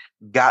Phoenix,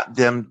 got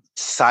them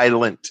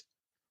silent.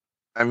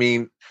 I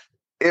mean,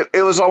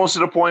 it was almost to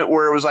the point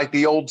where it was like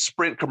the old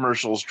Sprint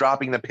commercials,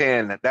 dropping the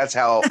pin. That's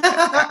how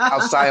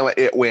silent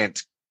it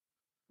went.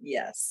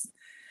 Yes.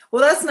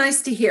 Well, that's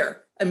nice to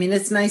hear. I mean,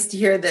 it's nice to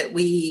hear that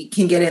we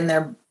can get in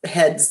their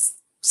heads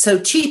so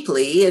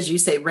cheaply, as you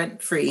say,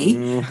 rent free,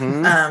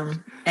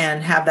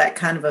 and have that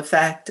kind of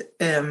effect.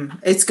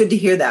 It's good to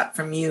hear that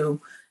from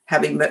you,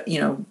 having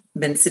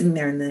been sitting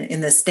there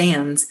in the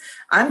stands.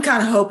 I'm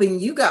kind of hoping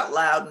you got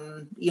loud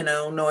and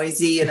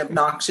noisy and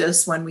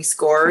obnoxious when we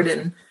scored,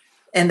 and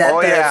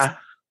that.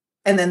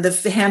 And then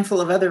the handful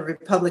of other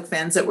Republic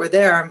fans that were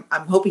there,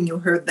 I'm hoping you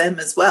heard them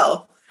as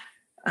well.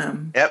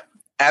 Yep,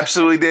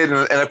 absolutely did.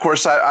 And of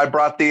course, I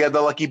brought the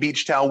Lucky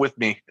Beach towel with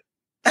me.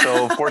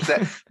 So, of course,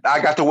 that I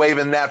got to wave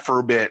in that for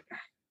a bit.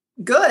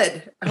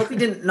 Good. I hope you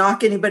didn't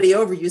knock anybody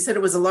over. You said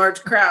it was a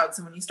large crowd.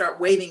 So when you start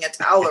waving a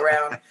towel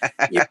around,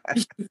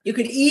 you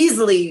could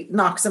easily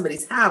knock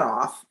somebody's hat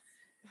off.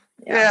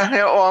 Yeah.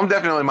 Well, I'm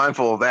definitely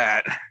mindful of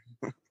that.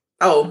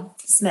 Oh,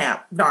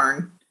 snap.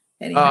 Darn.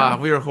 Anyhow.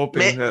 We were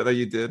hoping that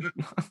you did.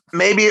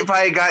 Maybe if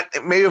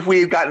we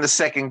had gotten the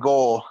second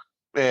goal,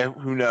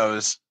 who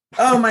knows?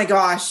 Oh my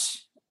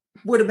gosh.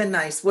 Would have been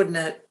nice, wouldn't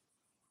it?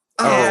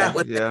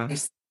 Oh, yeah.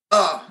 Nice.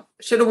 Oh,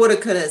 shoulda, woulda,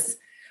 coulda.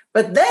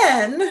 But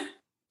then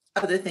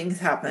other things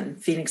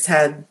happened. Phoenix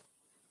had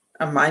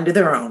a mind of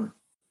their own.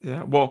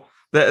 Yeah, well,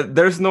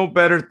 there's no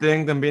better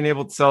thing than being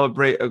able to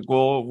celebrate a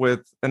goal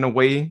with an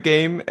away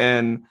game.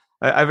 And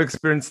I've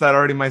experienced that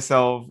already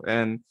myself.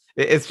 And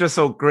it's just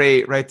so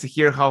great, right, to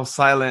hear how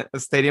silent a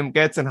stadium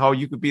gets and how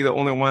you could be the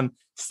only one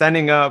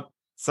standing up,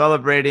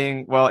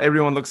 celebrating while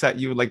everyone looks at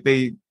you like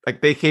they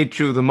hate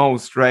you the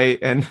most, right?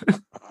 And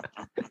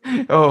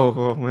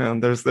oh man,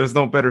 there's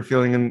no better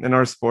feeling in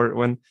our sport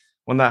when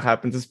that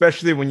happens,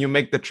 especially when you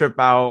make the trip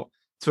out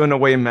to an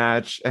away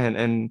match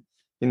and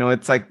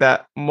it's like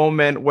that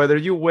moment, whether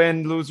you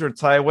win, lose, or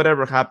tie,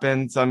 whatever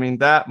happens. I mean,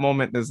 that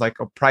moment is like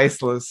a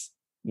priceless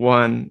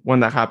one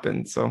when that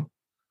happens. So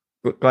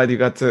glad you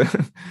got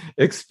to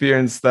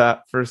experience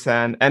that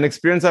firsthand and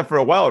experience that for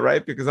a while,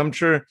 right? Because I'm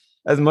sure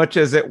as much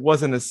as it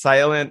wasn't as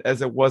silent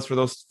as it was for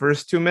those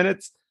first 2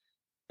 minutes,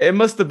 it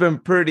must have been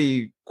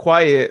pretty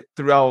quiet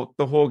throughout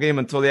the whole game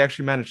until they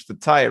actually managed to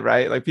tie,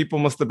 right? Like people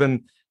must have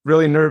been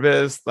really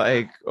nervous,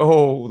 like,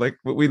 oh, like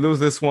we lose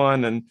this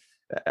one. And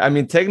I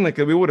mean,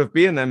 technically we would have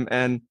beaten them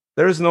and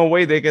there's no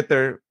way they get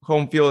their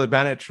home field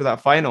advantage for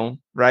that final,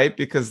 right?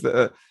 Because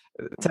the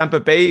Tampa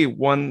Bay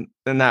won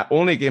in that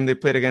only game they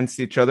played against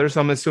each other. So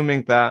I'm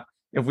assuming that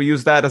if we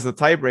use that as a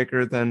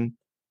tiebreaker, then,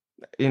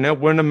 it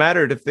wouldn't have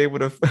mattered if they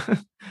would have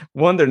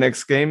won their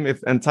next game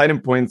and tied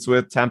in points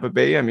with Tampa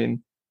Bay. I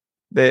mean,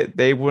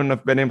 they wouldn't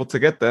have been able to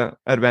get the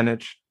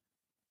advantage.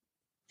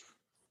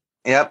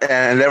 Yep,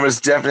 and there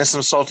was definitely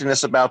some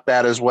saltiness about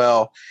that as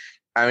well.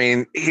 I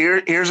mean,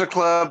 here's a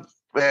club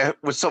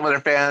with some of their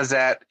fans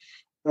that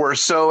were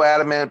so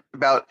adamant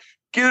about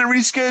get it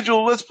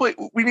rescheduled. Let's play.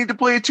 We need to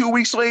play it 2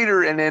 weeks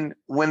later. And then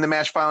when the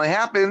match finally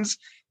happens,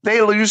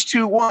 they lose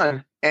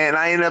 2-1. And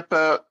I end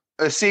up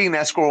seeing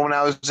that score when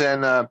I was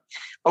in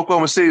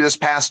Oklahoma City this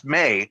past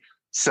May.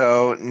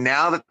 So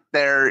now that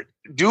they're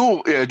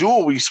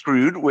dually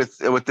screwed with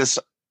this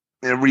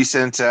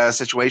recent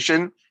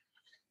situation,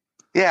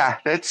 yeah,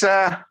 that's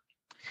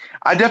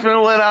I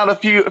definitely let out a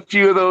few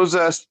of those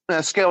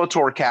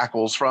Skeletor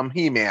cackles from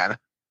He-Man.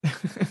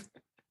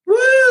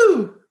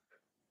 Woo!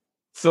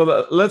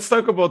 So let's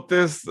talk about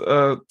this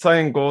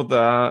tying goal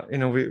that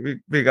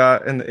we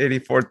got in the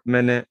 84th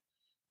minute.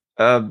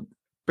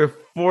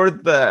 Before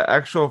the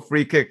actual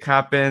free kick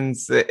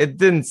happens, it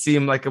didn't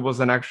seem like it was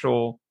an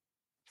actual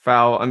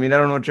foul. I mean, I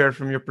don't know, Jared,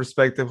 from your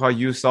perspective, how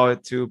you saw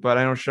it too, but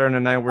I know Sharon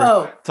and I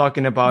were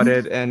talking about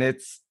it, and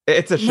it's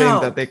a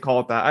shame that they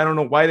called that. I don't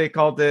know why they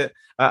called it.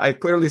 I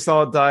clearly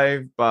saw a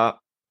dive, but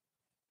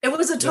it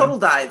was a total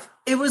dive.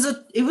 It was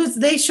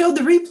they showed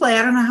the replay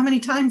I don't know how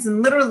many times,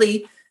 and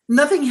literally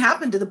nothing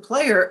happened to the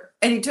player,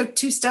 and he took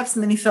 2 steps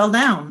and then he fell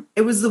down.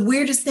 It was the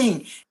weirdest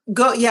thing.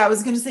 I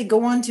was going to say,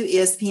 go on to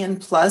ESPN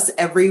Plus,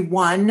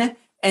 everyone,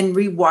 and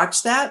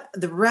rewatch that.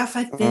 The ref,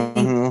 I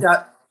think,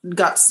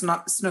 got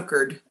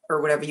snookered,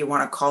 or whatever you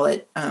want to call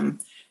it.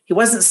 He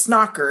wasn't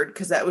snockered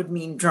because that would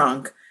mean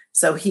drunk.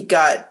 So he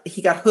got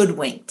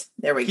hoodwinked.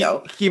 There we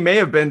go. He may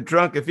have been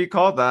drunk if he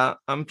called that.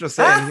 I'm just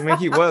saying.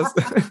 He was.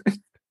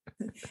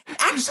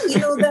 Actually,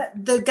 that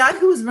the guy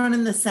who was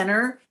running the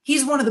center,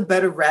 he's one of the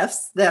better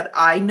refs that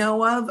I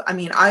know of. I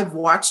mean, I've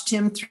watched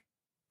him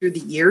through the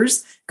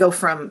years go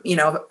from,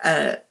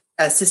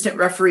 assistant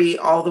referee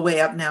all the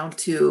way up now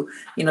to,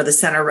 the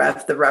center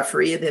ref, the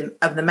referee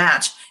of the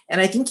match.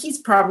 And I think he's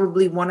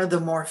probably one of the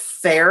more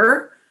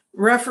fair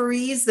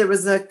referees. There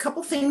was a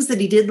couple things that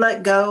he did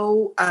let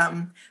go,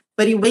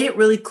 but he made it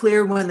really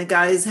clear when the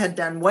guys had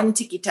done 1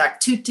 ticky-tack,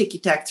 2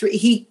 ticky-tack, 3.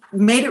 He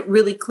made it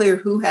really clear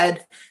who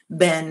had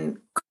been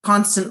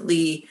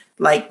constantly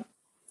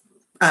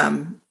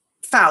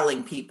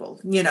fouling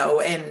people,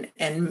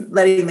 and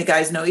letting the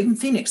guys know, even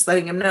Phoenix,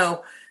 letting them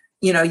know,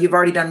 you've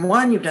already done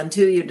 1, you've done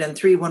 2, you've done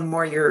 3, 1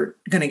 more, you're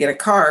going to get a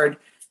card.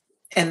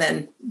 And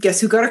then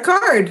guess who got a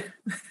card?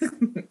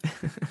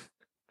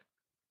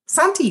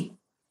 Santi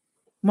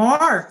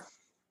Mar.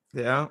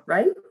 Yeah.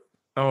 Right?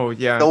 Oh,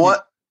 yeah.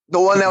 The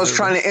one that was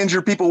trying to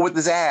injure people with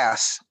his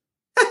ass.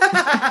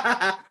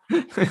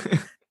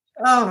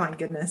 Oh, my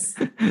goodness.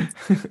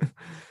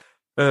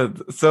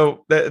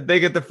 So they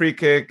get the free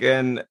kick,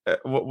 and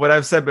what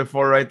I've said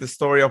before, right? The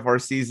story of our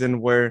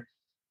season where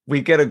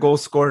we get a goal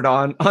scored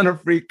on a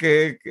free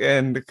kick,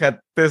 and had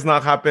this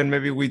not happen,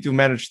 maybe we do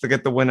manage to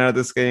get the win out of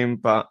this game.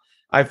 But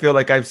I feel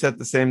like I've said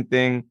the same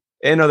thing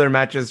in other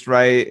matches,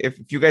 right?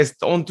 If you guys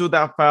don't do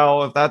that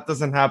foul, if that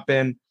doesn't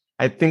happen,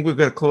 I think we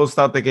could have closed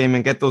out the game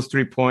and get those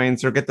 3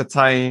 points or get the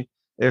tie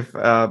if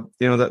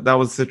that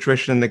was the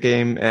situation in the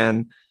game,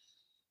 and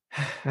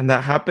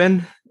that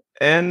happened.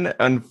 And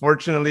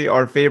unfortunately,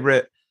 our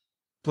favorite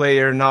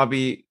player,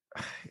 Nabi,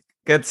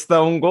 gets the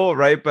own goal,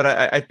 right? But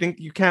I think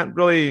you can't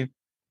really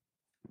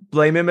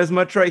blame him as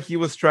much, right? He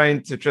was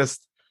trying to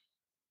just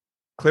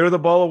clear the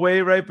ball away,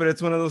 right? But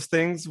it's one of those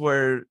things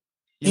where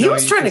he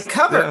was trying to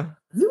cover. Yeah.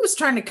 He was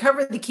trying to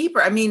cover the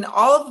keeper. I mean,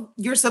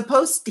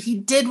 he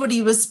did what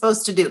he was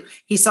supposed to do.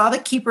 He saw the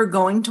keeper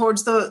going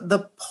towards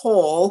the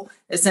pole,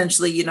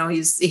 essentially.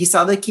 He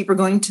saw the keeper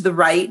going to the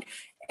right,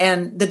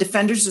 and the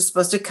defenders are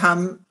supposed to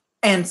come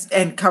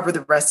and cover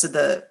the rest of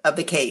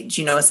the cage,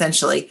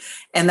 essentially.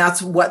 And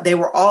that's what they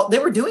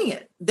were doing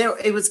it.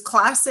 It was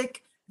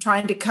classic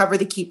trying to cover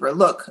the keeper.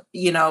 Look,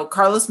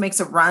 Carlos makes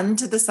a run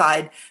to the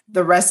side.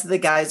 The rest of the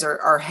guys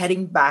are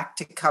heading back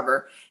to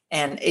cover,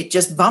 and it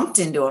just bumped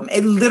into him.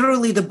 It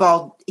literally, the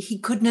ball, he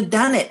couldn't have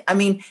done it. I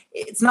mean,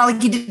 it's not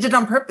like he did it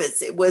on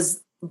purpose. It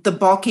was, the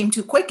ball came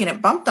too quick and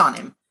it bumped on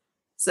him.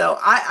 So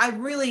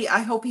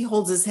I hope he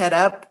holds his head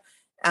up.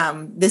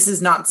 This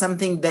is not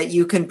something that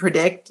you can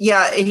predict.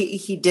 Yeah,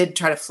 he did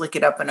try to flick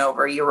it up and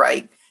over. You're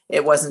right.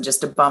 It wasn't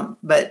just a bump,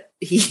 but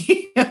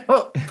he,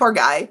 poor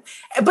guy.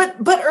 But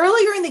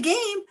earlier in the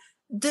game,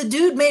 the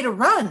dude made a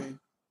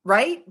run,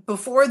 right?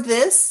 Before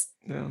this,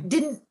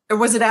 or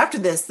was it after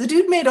this? The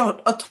dude made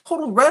a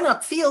total run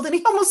up field, and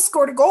he almost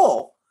scored a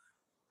goal.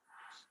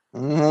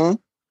 Mm-hmm.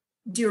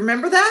 Do you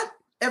remember that,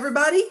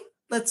 everybody?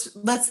 Let's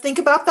think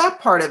about that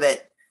part of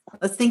it.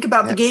 Let's think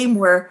about the game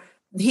where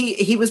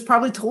he was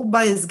probably told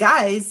by his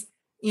guys,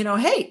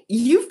 hey,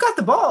 you've got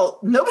the ball.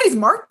 Nobody's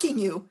marking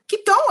you.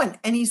 Keep going.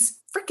 And he's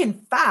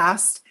freaking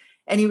fast.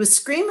 And he was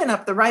screaming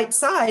up the right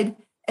side.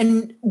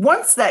 And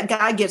once that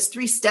guy gets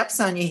 3 steps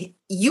on you,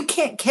 you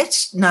can't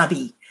catch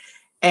Nabi.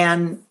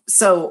 And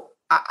so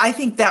I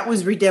think that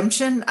was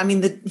redemption. I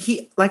mean,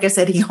 like I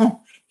said,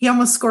 he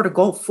almost scored a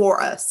goal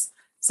for us.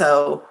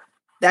 So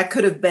that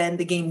could have been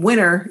the game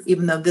winner,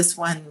 even though this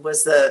one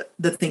was the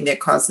thing that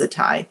caused the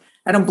tie.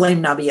 I don't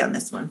blame Nabi on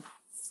this one.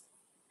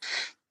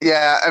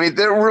 Yeah, I mean,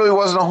 there really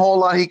wasn't a whole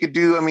lot he could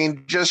do. I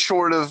mean, just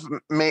short of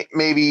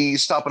maybe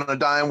stopping a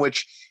dime,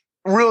 which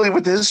really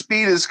with his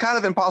speed is kind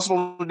of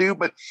impossible to do.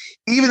 But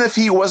even if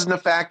he wasn't a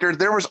factor,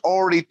 there was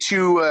already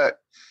two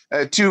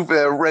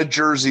red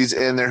jerseys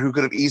in there who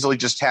could have easily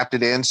just tapped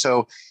it in.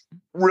 So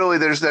really,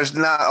 there's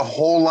not a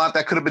whole lot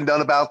that could have been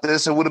done about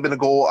this. It would have been a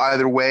goal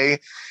either way.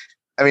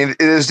 I mean,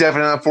 it is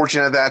definitely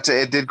unfortunate that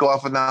it did go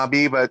off with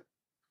Nabi, but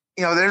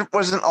there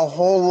wasn't a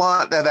whole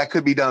lot that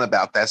could be done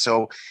about that.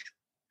 So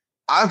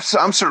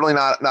I'm certainly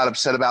not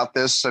upset about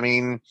this. I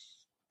mean,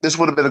 this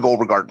would have been a goal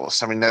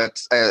regardless. I mean,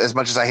 that's as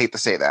much as I hate to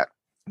say that.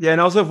 Yeah, and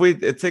also if we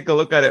take a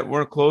look at it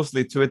more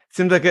closely to it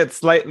seems like it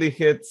slightly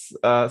hits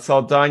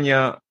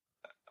Saldana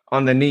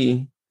on the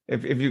knee.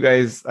 If you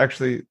guys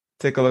actually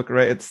take a look,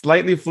 right, it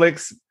slightly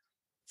flicks.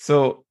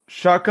 So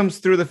shot comes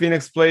through the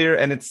Phoenix player,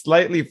 and it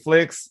slightly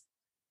flicks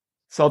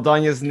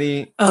Saldana's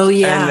knee. Oh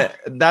yeah,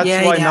 and that's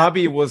why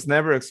Nabi was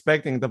never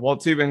expecting the ball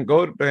to even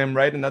go to him,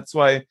 right? And that's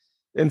why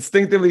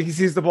instinctively he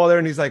sees the ball there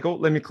and he's like, oh,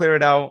 let me clear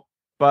it out.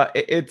 But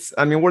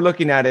I mean, we're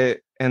looking at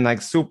it in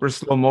like super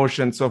slow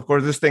motion. So of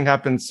course this thing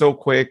happened so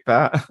quick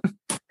that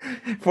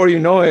before you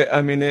know it,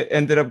 I mean, it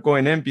ended up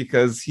going in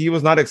because he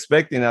was not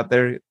expecting that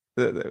there.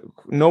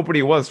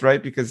 Nobody was,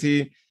 right? Because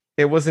it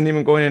wasn't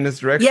even going in his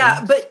direction.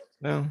 Yeah, but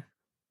no.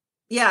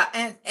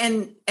 Yeah,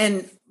 and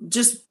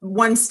just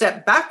one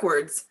step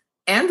backwards,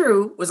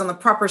 Andrew was on the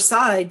proper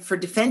side for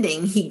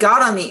defending. He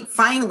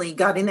finally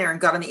got in there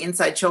and got on the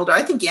inside shoulder.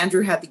 I think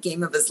Andrew had the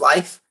game of his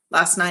life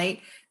last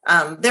night.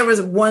 There was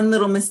one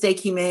little mistake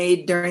he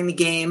made during the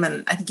game,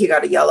 and I think he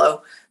got a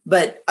yellow.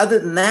 But other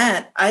than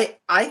that,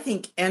 I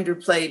think Andrew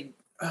played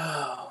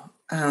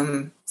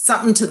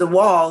something to the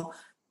wall.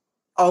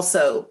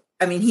 Also,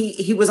 I mean,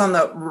 he was on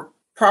the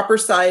proper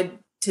side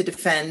to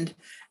defend,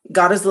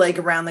 got his leg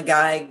around the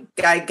guy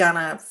kind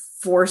of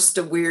forced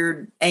a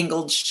weird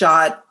angled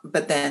shot,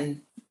 but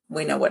then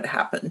we know what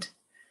happened.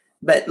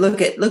 But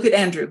look at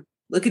Andrew.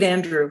 Look at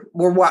Andrew.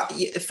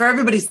 For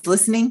everybody's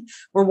listening,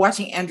 we're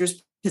watching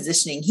Andrew's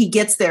positioning. He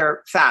gets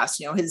there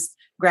fast. His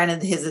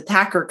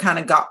attacker kind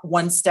of got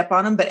one step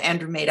on him, but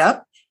Andrew made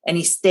up and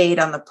he stayed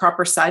on the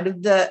proper side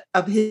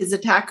of his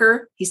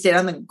attacker. He stayed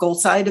on the goal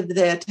side of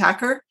the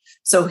attacker.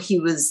 So he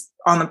was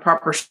on the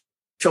proper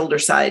shoulder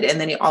side.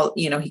 And then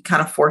he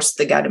kind of forced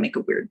the guy to make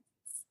a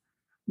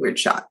weird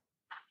shot.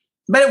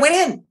 But it went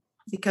in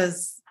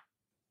because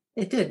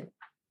it did.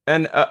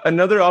 And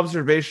another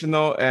observation,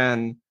 though,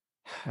 and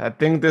I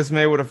think this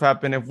would have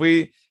happened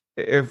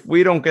if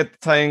we don't get the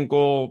tying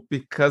goal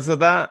because of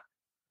that.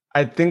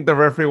 I think the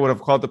referee would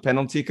have called the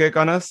penalty kick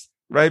on us.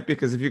 right?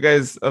 Because if you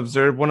guys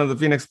observe, one of the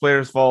Phoenix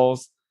players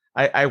falls.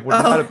 I would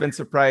not have been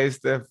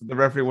surprised if the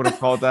referee would have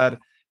called that.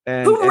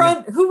 And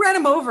who ran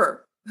him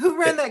over? Who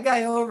ran that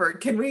guy over?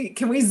 Can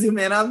we zoom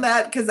in on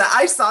that? Because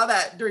I saw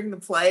that during the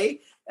play,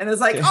 and it was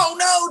like, oh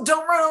no,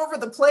 don't run over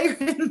the player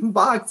in the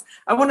box.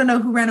 I want to know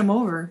who ran him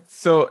over.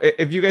 So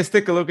if you guys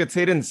take a look at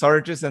Hayden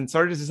Sargis, and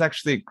Sargis is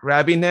actually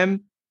grabbing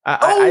him.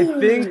 I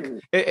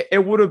think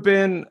it would have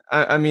been.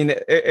 I mean,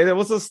 it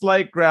was a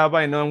slight grab,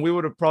 I know, and we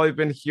would have probably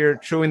been here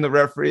chewing the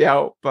referee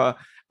out, but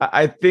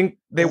I think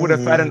they would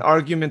have had an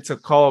argument to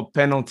call a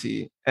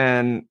penalty,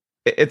 and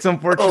it's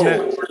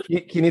unfortunate.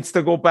 He needs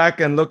to go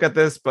back and look at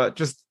this, but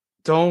just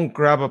don't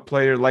grab a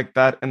player like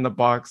that in the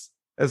box,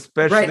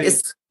 especially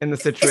in the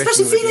situation.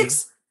 Especially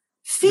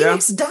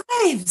Phoenix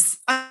dives.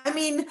 I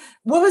mean,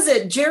 what was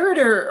it, Jared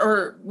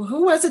or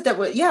who was it that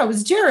was? Yeah, it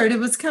was Jared. It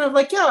was kind of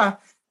like, yeah.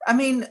 I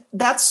mean,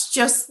 that's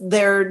just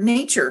their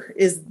nature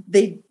is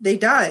they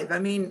dive. I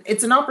mean,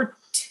 it's an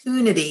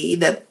opportunity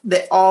that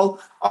all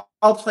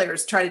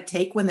players try to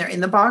take when they're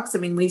in the box. I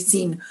mean, we've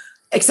seen,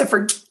 except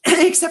for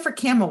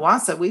Cam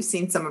Iwasa, we've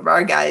seen some of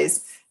our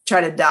guys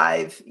try to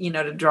dive,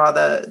 to draw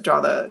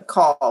the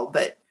call.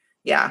 But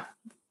yeah,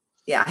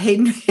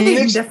 Hayden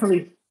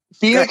definitely.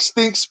 Phoenix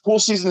thinks pool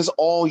season is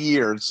all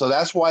year, so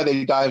that's why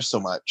they dive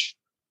so much.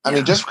 I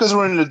mean, just because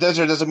we're in the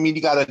desert doesn't mean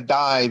you got to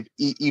dive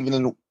even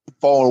in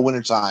fall or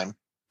winter time.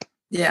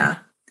 Yeah.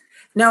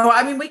 No,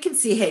 I mean, we can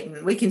see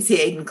Hayden. We can see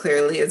Aiden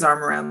clearly, his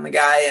arm around the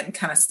guy and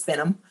kind of spin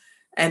him.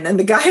 And then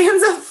the guy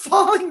ends up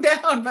falling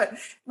down. But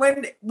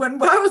when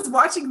I was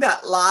watching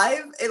that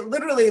live, it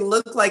literally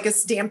looked like a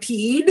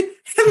stampede.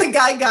 And the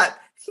guy got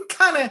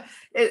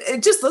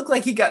it just looked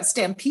like he got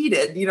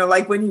stampeded.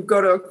 Like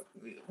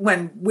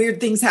when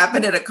weird things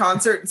happen at a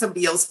concert and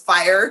somebody yells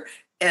fire,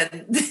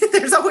 and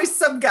there's always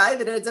some guy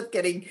that ends up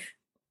getting,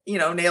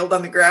 nailed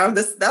on the ground.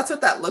 That's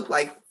what that looked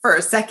like for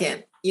a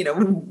second,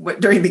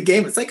 during the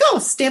game. It's like, oh,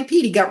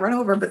 stampede, he got run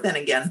over. But then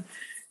again,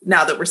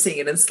 now that we're seeing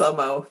it in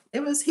slow-mo, he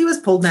was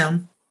pulled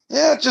down.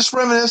 Yeah, just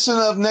reminiscent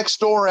of next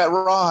door at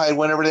Rawhide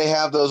whenever they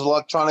have those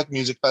electronic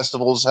music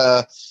festivals.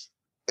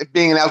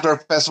 Being an outdoor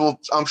festival,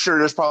 I'm sure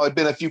there's probably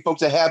been a few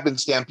folks that have been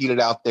stampeded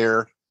out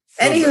there.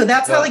 Anywho,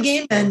 that's how the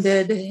game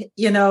ended.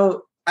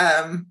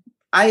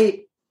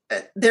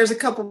 There's a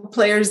couple of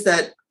players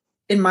that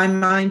in my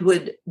mind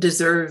would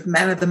deserve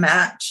man of the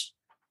match.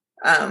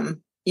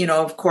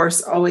 Of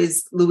course,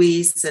 always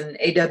Luis and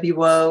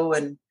AWO,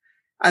 and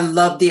I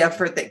love the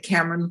effort that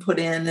Cameron put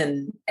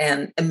in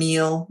and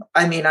Emil.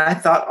 I mean, I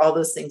thought all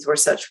those things were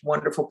such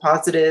wonderful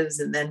positives.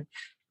 And then,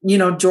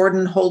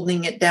 Jordan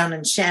holding it down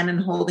and Shannon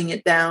holding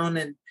it down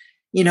and,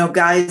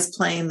 guys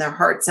playing their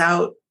hearts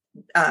out.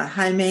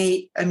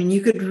 Jaime, I mean,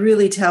 you could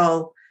really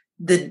tell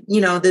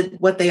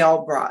what they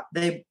all brought.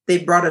 They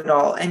brought it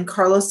all. And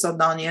Carlos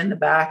Saldana in the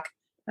back.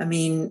 I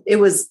mean, it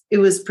was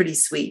pretty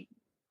sweet.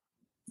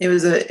 It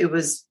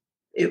was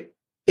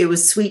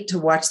sweet to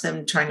watch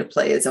them trying to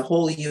play as a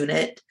whole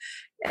unit.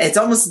 It's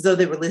almost as though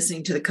they were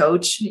listening to the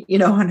coach,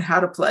 on how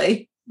to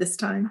play this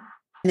time.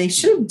 And they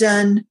should have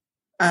done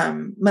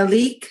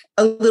Malik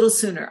a little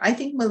sooner. I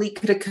think Malik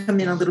could have come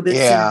in a little bit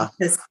sooner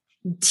because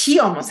he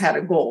almost had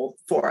a goal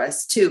for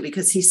us too,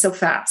 because he's so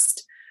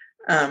fast.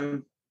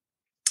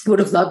 Would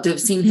have loved to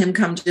have seen him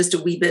come just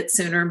a wee bit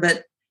sooner,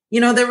 but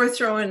they were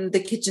throwing the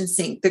kitchen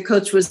sink. The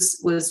coach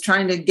was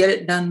trying to get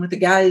it done with the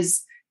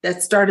guys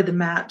that started the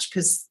match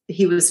because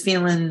he was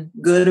feeling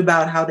good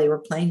about how they were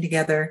playing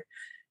together.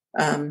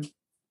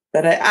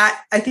 But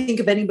I think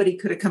if anybody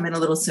could have come in a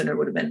little sooner, it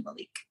would have been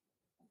Malik.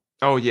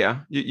 Oh,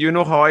 yeah. You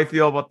know how I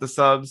feel about the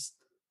subs.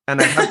 And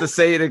I have to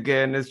say it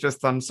again. It's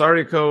just, I'm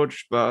sorry,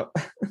 coach, but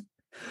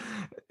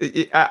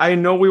I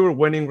know we were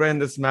winning right in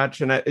this match.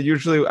 And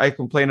usually I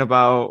complain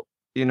about,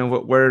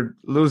 what we're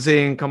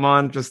losing. Come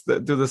on, just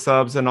do the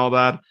subs and all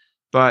that.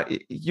 But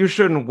you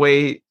shouldn't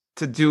wait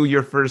to do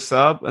your first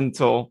sub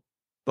until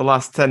the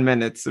last 10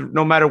 minutes,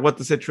 no matter what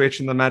the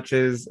situation the match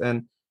is.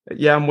 And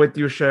yeah, I'm with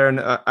you, Sharon.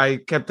 I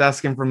kept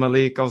asking for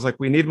Malik. I was like,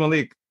 we need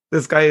Malik.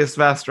 This guy is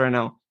fast right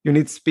now. You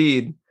need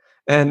speed.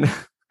 And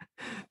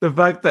the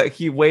fact that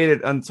he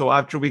waited until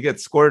after we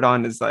get scored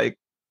on is like,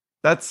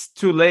 that's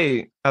too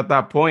late at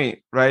that point,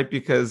 right?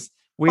 Because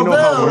we know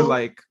how we're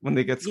like when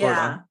they get scored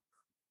on.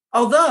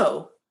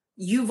 Although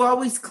you've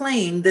always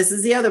claimed, this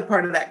is the other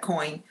part of that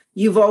coin,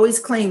 you've always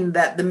claimed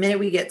that the minute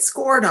we get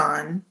scored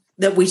on,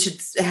 that we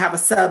should have a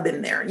sub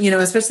in there,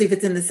 especially if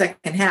it's in the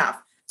second half.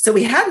 So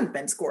we hadn't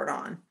been scored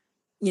on.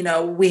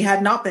 We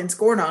had not been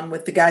scored on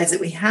with the guys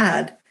that we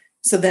had.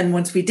 So then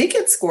once we did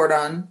get scored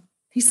on,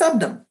 he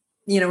subbed them.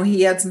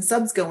 He had some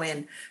subs go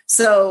in.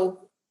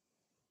 So,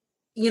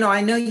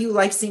 I know you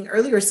like seeing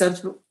earlier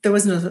subs, but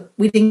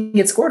we didn't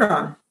get scored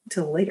on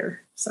until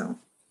later. So.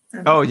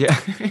 Oh, yeah.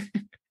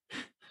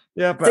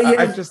 Yeah, but so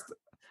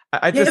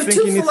I just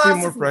think he needs to be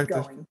more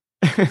proactive.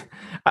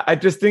 I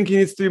just think he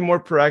needs to be more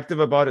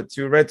proactive about it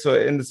too, right? So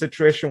in the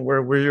situation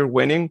where you're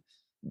winning,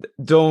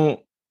 don't,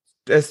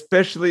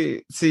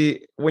 especially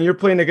see when you're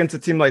playing against a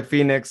team like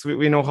Phoenix,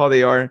 we know how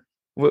they are.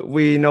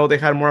 We know they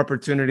had more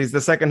opportunities.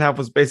 The second half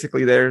was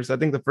basically theirs. I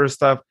think the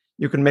first half,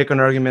 you can make an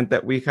argument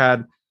that we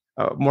had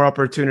more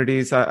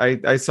opportunities.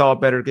 I saw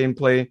better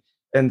gameplay.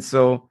 And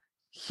so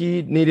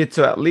he needed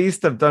to at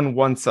least have done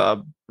one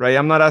sub, right?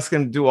 I'm not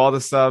asking him to do all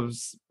the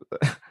subs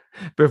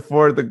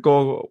before the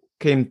goal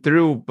came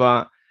through,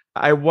 but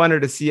I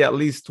wanted to see at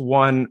least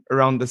one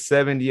around the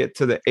 70th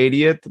to the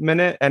 80th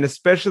minute. And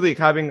especially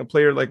having a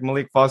player like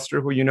Malik Foster,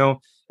 who,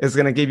 is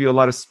going to give you a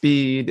lot of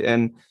speed.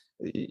 And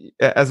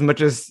as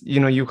much as,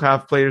 you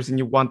have players and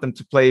you want them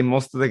to play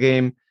most of the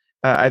game,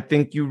 I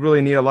think you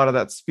really need a lot of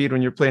that speed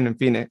when you're playing in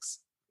Phoenix,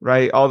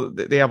 right?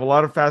 They have a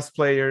lot of fast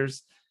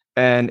players.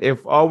 And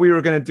if all we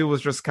were going to do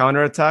was just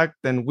counterattack,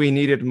 then we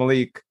needed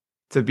Malik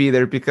to be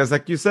there because,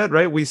 like you said,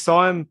 right, we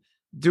saw him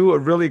do a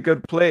really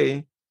good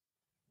play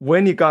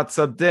when he got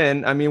subbed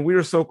in. I mean, we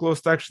were so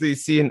close to actually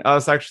seeing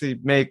us actually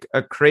make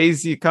a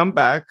crazy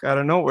comeback out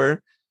of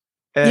nowhere.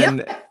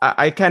 And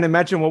I can't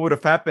imagine what would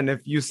have happened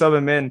if you sub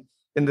him in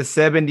the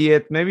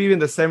 70th, maybe even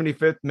the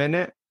 75th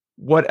minute,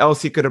 what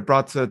else he could have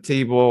brought to the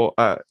table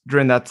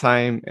during that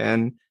time.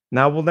 And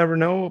now we'll never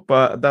know,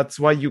 but that's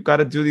why you got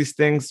to do these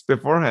things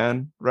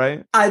beforehand,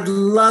 right? I'd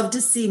love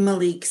to see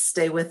Malik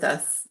stay with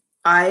us.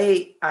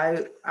 I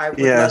would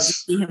love to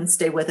see him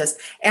stay with us.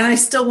 And I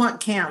still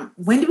want Cam.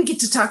 When do we get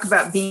to talk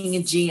about being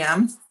a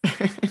GM?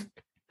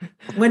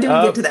 When do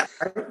we get to that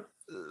part?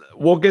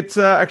 We'll get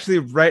to actually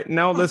right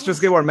now. Let's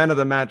just get our man of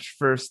the match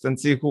first and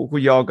see who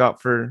y'all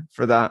got for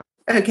that.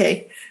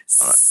 Okay.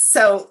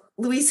 So,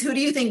 Luis, who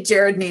do you think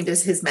Jared named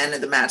as his man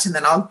of the match? And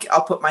then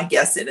I'll put my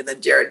guess in and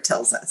then Jared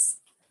tells us.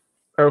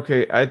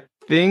 Okay, I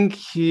think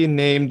he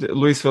named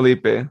Luis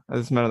Felipe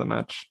as man of the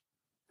match.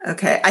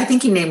 Okay, I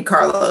think he named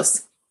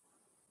Carlos,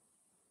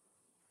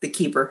 the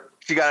keeper.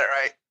 She got it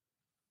right.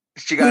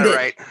 She got it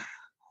right.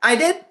 I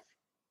did?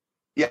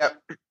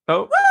 Yep.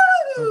 Oh.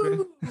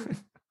 Woo! Okay.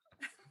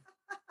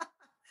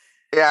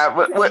 Yeah,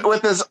 but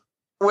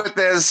with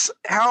this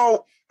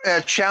how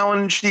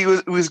challenged he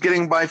was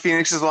getting by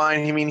Phoenix's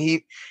line. I mean,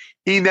 he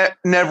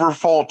never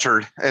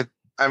faltered.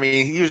 I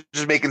mean, he was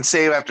just making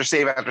save after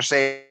save after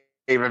save.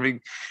 I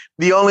mean,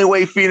 the only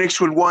way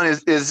Phoenix would win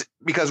is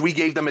because we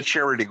gave them a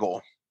charity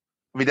goal.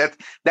 I mean,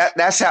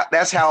 that's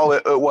how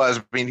it was.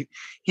 I mean,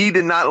 he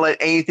did not let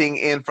anything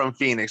in from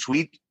Phoenix.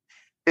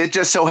 It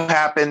just so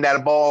happened that a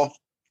ball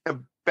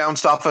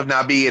bounced off of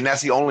Nabi, and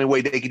that's the only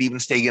way they could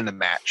even stay in the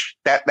match.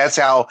 That's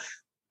how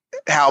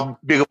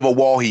big of a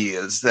wall he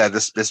is.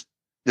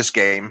 This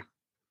game.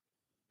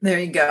 There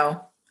you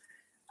go.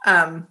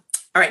 All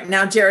right,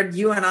 now Jared,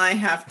 you and I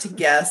have to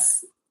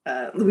guess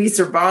Luis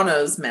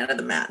Urbano's man of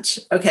the match.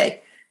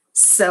 Okay,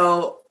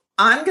 so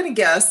I'm going to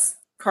guess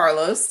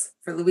Carlos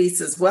for Luis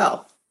as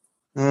well.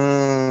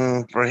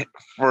 For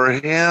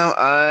him,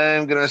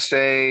 I'm going to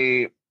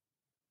say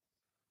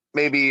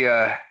maybe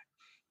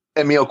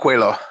Emil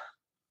Coelho.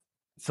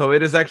 So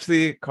it is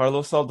actually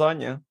Carlos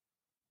Saldana.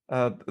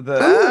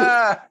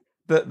 The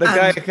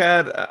guy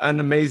had an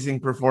amazing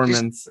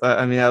performance.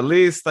 I mean, at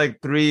least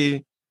like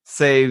 3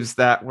 saves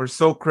that were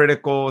so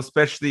critical,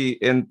 especially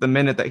in the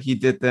minute that he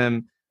did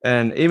them.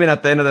 And even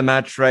at the end of the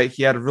match, right,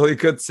 he had a really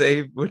good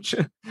save, which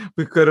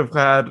we could have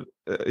had,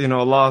 a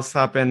loss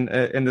happen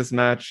in this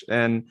match.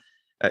 And,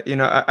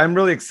 I'm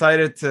really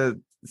excited to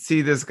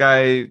see this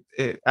guy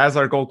as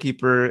our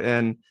goalkeeper.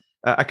 And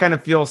I kind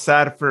of feel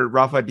sad for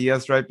Rafa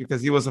Diaz, right,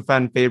 because he was a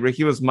fan favorite.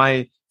 He was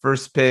my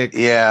first pick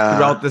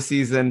throughout the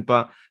season.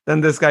 But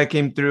then this guy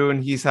came through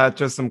and he's had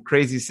just some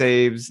crazy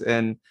saves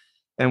and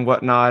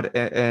whatnot.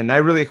 And I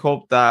really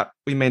hope that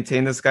we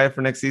maintain this guy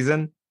for next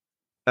season.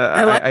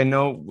 I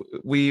know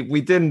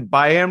we didn't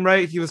buy him,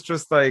 right? He was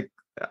just like,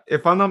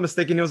 if I'm not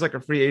mistaken, he was like a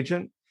free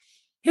agent.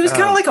 He was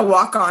kind of like a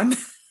walk-on.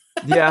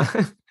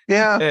 Yeah.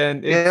 Yeah.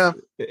 And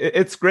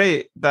it's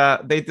great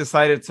that they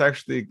decided to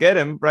actually get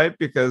him, right?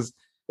 Because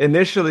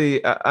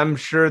initially, I'm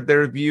sure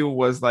their view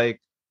was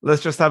like,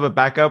 let's just have a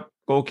backup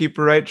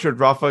goalkeeper, right? Should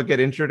Rafa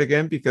get injured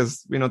again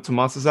because,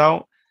 Tomas is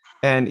out.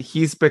 And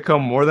he's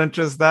become more than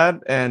just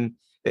that. And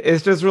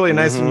it's just really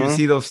nice when you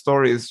see those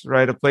stories,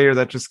 right? A player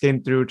that just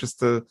came through just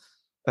to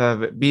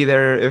be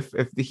there if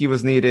he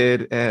was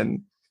needed.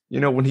 And,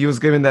 when he was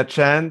given that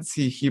chance,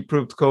 he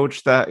proved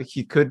coach that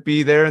he could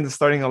be there in the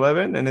starting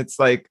 11. And it's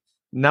like,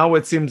 now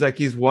it seems like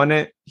he's won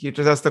it. He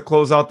just has to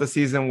close out the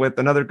season with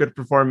another good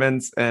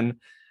performance. And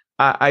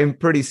I'm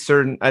pretty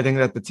certain, I think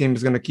that the team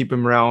is going to keep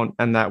him around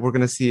and that we're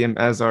going to see him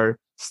as our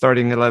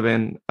starting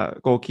 11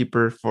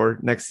 goalkeeper for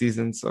next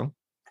season. So.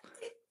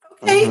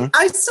 Okay,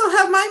 I still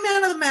have my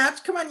man of the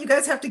match. Come on, you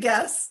guys have to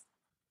guess.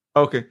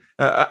 Okay,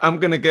 I'm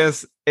going to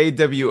guess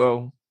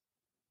AWO.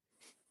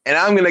 And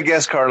I'm going to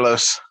guess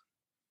Carlos.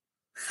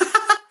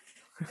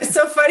 It's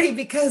so funny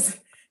because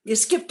you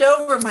skipped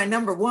over my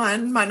number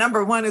one. My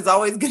number one is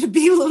always going to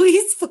be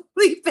Luis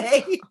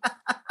Felipe.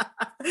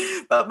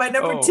 But my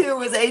number 2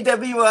 was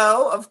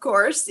AWO, of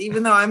course,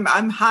 even though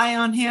I'm high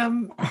on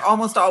him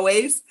almost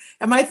always.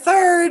 And my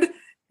third,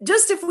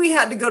 just if we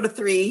had to go to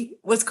 3,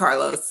 was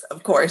Carlos,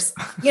 of course.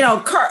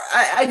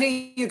 I knew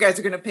you guys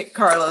are going to pick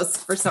Carlos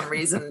for some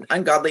reason,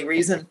 ungodly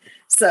reason.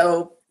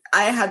 So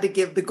I had to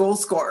give the goal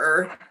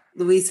scorer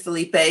Luis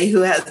Felipe,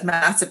 who has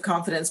massive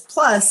confidence.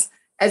 Plus,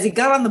 as he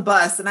got on the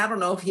bus, and I don't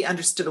know if he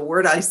understood a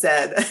word I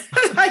said,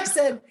 I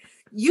said,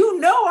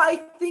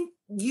 I think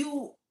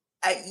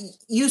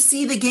you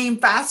see the game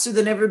faster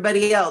than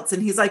everybody else.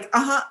 And he's like,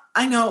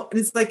 I know. And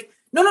it's like,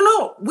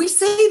 no, we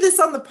say this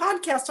on the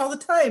podcast all the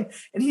time.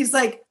 And he's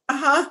like,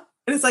 and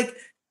it's like,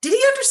 did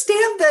he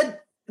understand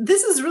that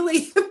this is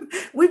really,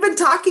 we've been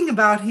talking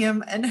about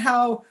him and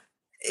how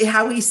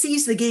he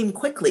sees the game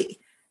quickly.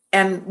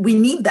 And we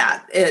need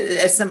that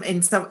as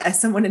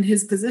someone in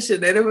his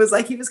position. And it was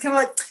like, he was kind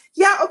of like,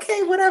 yeah,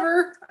 okay,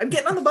 whatever. I'm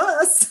getting on the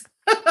bus.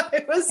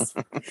 It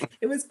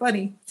was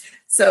funny.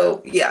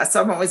 So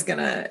I'm always going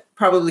to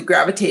probably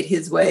gravitate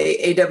his way.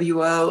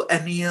 AWO,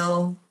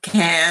 Anil,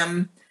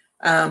 Cam,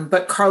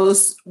 but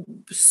Carlos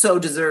so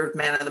deserved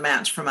man of the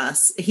match from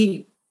us.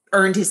 He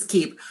earned his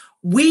keep.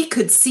 We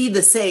could see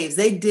the saves.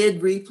 They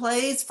did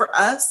replays for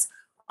us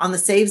on the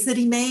saves that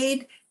he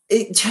made.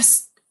 It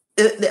just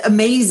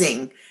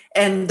amazing.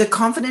 And the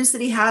confidence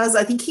that he has,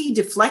 I think he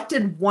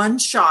deflected one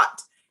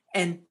shot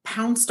and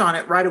pounced on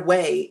it right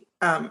away,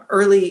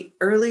 early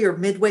or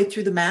midway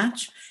through the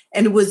match.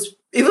 And it was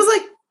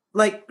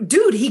like,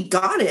 dude, he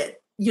got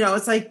it.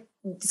 It's like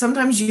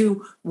sometimes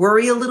you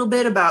worry a little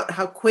bit about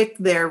how quick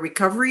their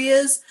recovery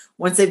is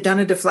once they've done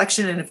a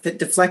deflection. And if it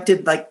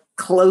deflected like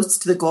close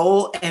to the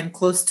goal and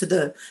close to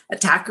the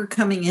attacker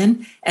coming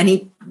in,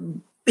 and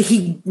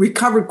he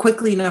recovered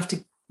quickly enough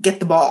to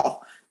get the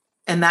ball.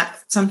 And that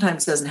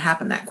sometimes doesn't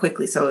happen that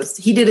quickly. So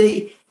he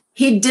made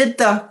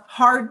the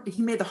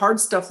hard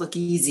stuff look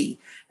easy.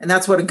 And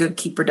that's what a good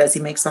keeper does. He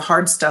makes the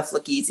hard stuff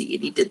look easy.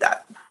 And he did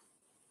that.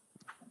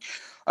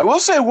 I will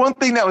say one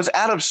thing that was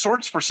out of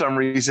sorts for some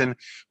reason.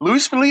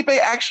 Luis Felipe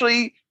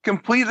actually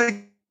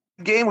completed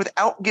the game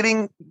without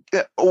getting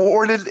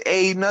awarded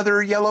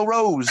another yellow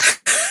rose.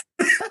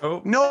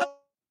 No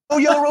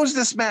yellow rose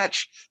this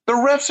match. The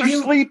refs are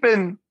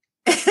sleeping.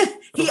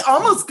 He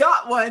almost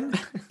got one.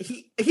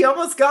 He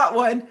almost got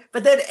one,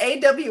 but then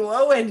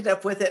AWO ended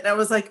up with it. And I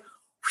was like,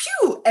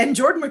 phew. And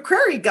Jordan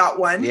McCrary got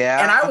one.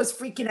 Yeah. And I was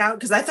freaking out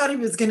because I thought he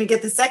was going to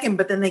get the second,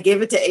 but then they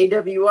gave it to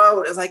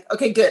AWO. It was like,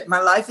 okay, good. My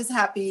life is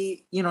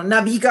happy.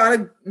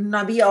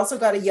 Nabi also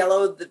got a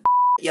yellow.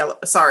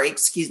 Sorry,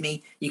 excuse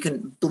me. You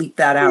can bleep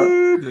that out.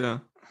 Yeah.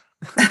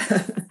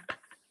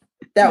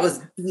 That was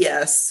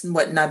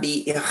what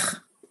Nabi.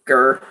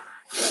 Grr.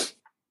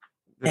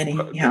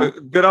 Anyhow.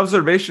 Good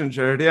observation,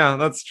 Jared. Yeah,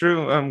 that's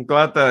true. I'm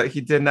glad that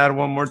he didn't add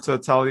one more to a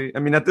tally. I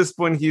mean, at this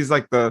point, he's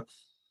the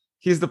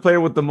player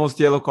with the most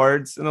yellow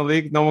cards in the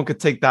league. No one could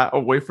take that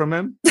away from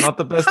him. Not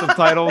the best of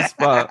titles,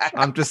 but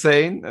I'm just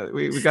saying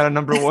we got a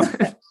number one.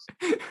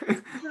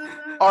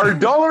 Our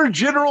Dollar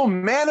General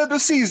man of the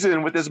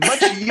season with as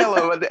much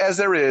yellow as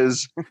there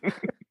is.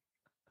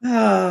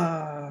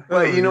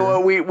 But you know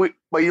what?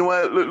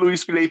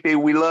 Luis Felipe,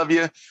 we love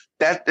you.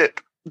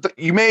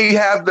 You may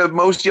have the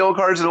most yellow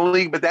cards in the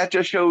league, but that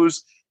just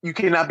shows you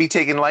cannot be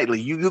taken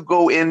lightly. You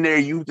go in there,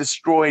 you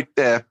destroy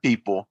the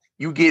people.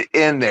 You get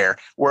in there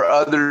where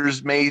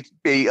others may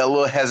be a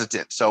little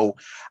hesitant. So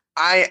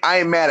I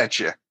am mad at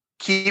you.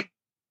 Keep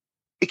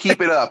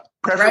it up,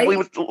 preferably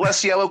with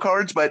less yellow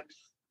cards, but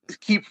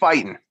keep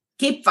fighting.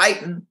 Keep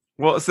fighting.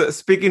 Well, so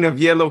speaking of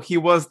yellow, he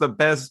was the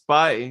best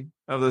buy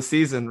of the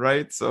season,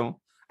 right? So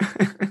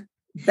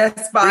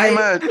Best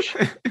Buy. Pretty much.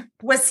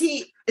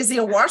 Is he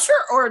a washer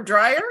or a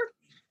dryer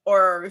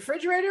or a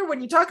refrigerator?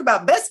 When you talk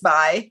about Best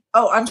Buy,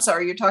 I'm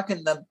sorry, you're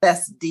talking the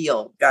best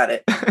deal. Got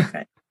it.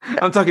 Okay.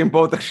 I'm talking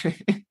both,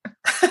 actually.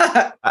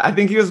 I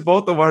think he was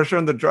both the washer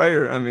and the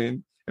dryer. I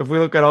mean, if we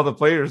look at all the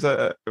players,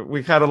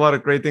 we had a lot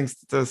of great things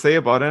to say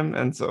about him.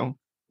 And so,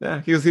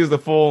 yeah, he was the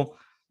full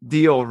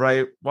deal,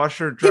 right?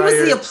 Washer, dryer.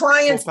 He was the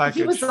appliance.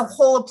 He was the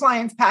whole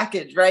appliance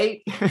package,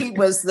 right? He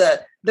was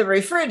the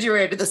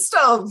refrigerator, the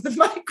stove, the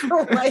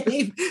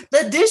microwave,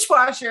 the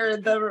dishwasher,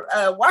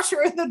 the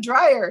washer and the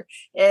dryer,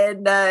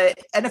 and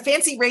a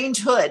fancy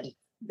range hood.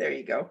 There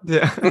you go.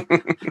 Yeah.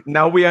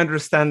 Now we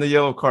understand the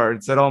yellow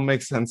cards. That all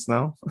makes sense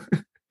now.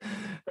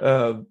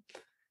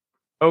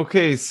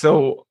 Okay,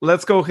 so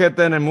let's go ahead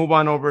then and move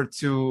on over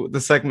to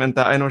the segment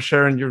that I know,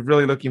 Sharon, you're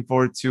really looking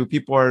forward to.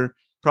 People are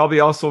probably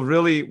also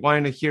really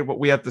wanting to hear what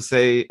we have to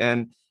say.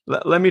 And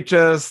let me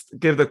just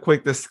give the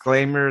quick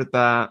disclaimer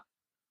that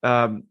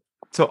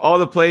to all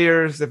the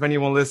players, if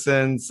anyone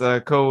listens,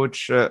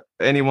 coach,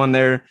 anyone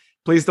there,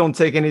 please don't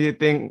take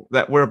anything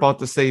that we're about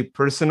to say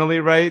personally,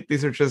 right?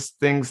 These are just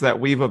things that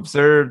we've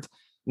observed.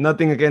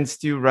 Nothing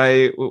against you,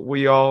 right?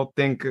 We all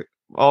think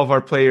all of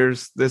our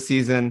players this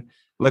season,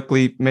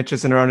 luckily Mitch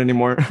isn't around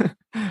anymore,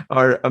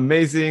 are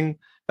amazing.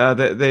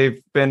 That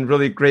they've been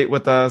really great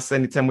with us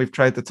anytime we've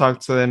tried to talk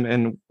to them.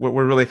 And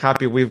we're really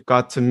happy we've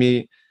got to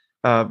meet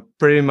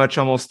pretty much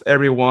almost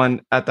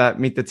everyone at that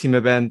Meet the Team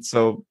event.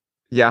 So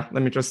yeah,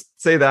 let me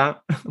just say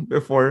that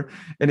before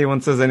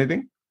anyone says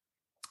anything.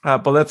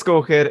 But let's go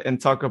ahead and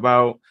talk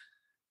about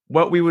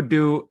what we would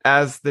do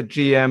as the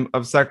GM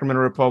of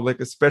Sacramento Republic,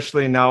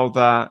 especially now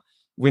that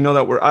we know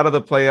that we're out of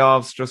the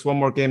playoffs. Just one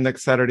more game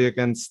next Saturday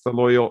against the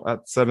Loyal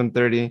at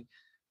 7:30.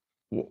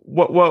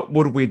 what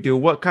would we do?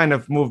 What kind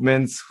of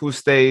movements? Who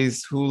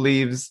stays? Who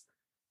leaves?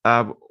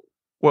 Uh,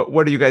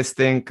 what do you guys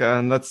think?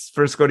 And let's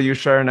first go to you,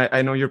 Sharon.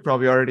 I know you're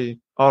probably already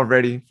all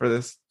ready for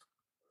this.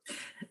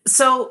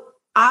 So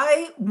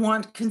I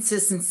want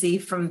consistency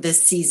from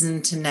this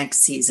season to next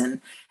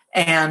season.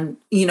 And,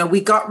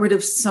 we got rid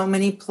of so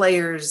many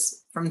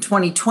players from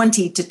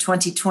 2020 to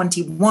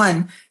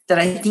 2021 that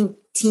I think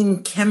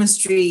team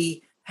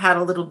chemistry had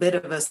a little bit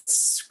of a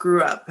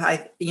screw up.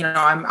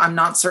 I'm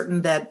not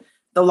certain that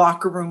the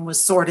locker room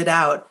was sorted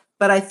out,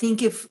 but I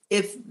think if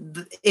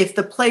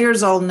the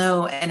players all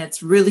know and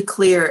it's really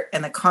clear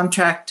and the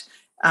contract,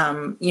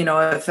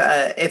 if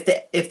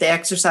they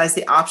exercise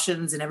the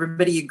options and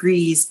everybody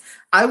agrees,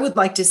 I would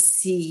like to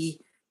see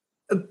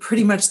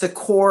pretty much the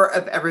core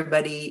of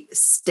everybody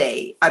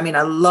stay. I mean,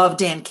 I love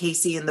Dan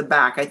Casey in the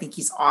back. I think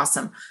he's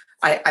awesome.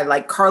 I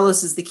like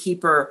Carlos as the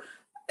keeper.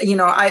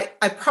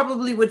 I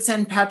probably would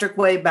send Patrick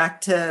Way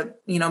back to,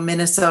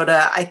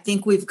 Minnesota. I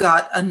think we've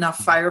got enough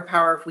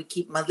firepower if we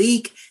keep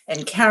Malik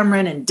and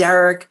Cameron and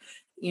Derek.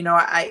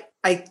 I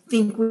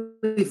think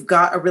we've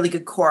got a really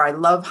good core. I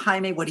love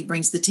Jaime, what he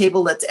brings to the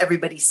table, lets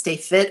everybody stay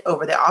fit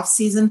over the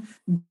offseason.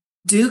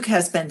 Duke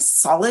has been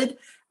solid.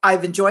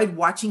 I've enjoyed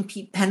watching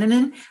Pete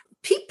Pennanen.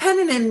 Pete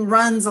Pennanen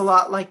runs a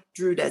lot like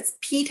Drew does.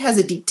 Pete has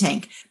a deep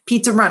tank.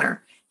 Pete's a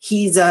runner.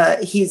 He's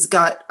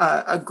got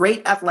a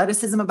great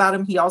athleticism about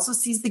him. He also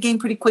sees the game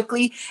pretty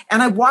quickly.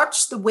 And I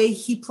watched the way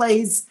he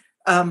plays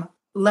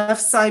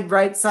left side,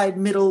 right side,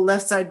 middle,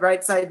 left side,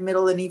 right side,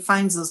 middle, and he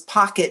finds those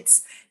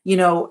pockets,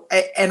 and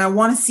I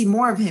want to see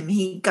more of him.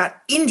 He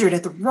got injured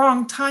at the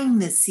wrong time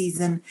this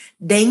season.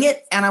 Dang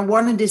it. And I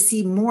wanted to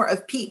see more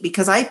of Pete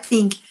because I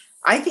think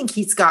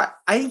he's got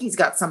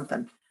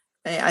something.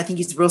 I think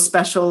he's real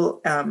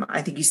special.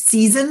 I think he's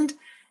seasoned.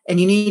 And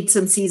you need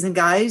some seasoned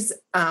guys.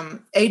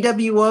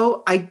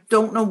 AWO, I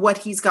don't know what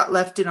he's got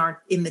left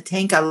in the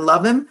tank. I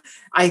love him.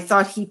 I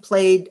thought he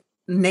played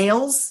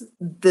nails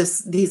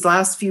these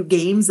last few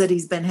games that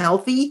he's been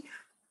healthy.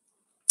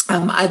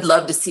 I'd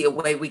love to see a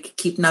way we could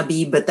keep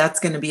Nabi, but that's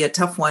going to be a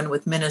tough one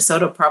with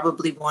Minnesota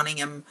probably wanting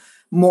him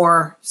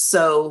more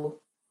so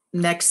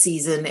next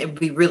season. It would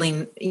be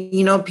really,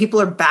 people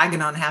are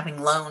bagging on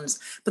having loans,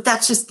 but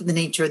that's just the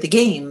nature of the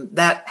game.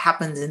 That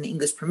happens in the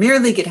English Premier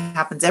League. It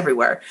happens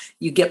everywhere.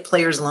 You get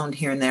players loaned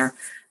here and there.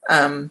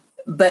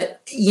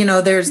 But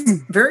there's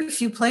very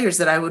few players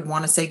that I would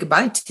want to say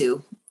goodbye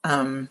to.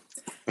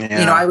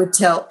 I would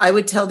tell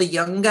the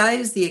young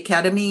guys, the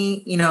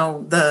academy,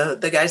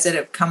 the guys that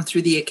have come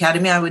through the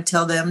academy, I would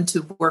tell them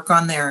to work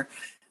on their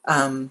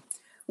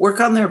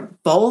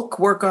bulk,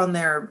 work on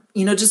their,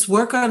 just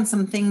work on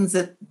some things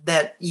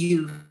that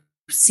you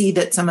see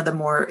that some of the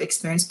more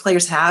experienced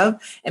players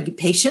have and be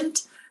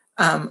patient.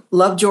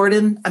 Love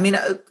Jordan. I mean,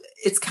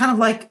 it's kind of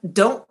like,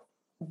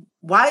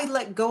 why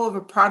let go of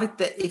a product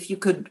that if you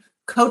could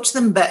coach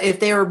them, but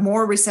if they are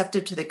more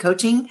receptive to the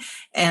coaching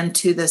and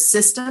to the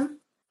system,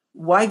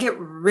 why get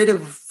rid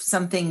of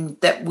something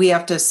that we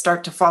have to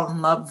start to fall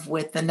in love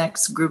with the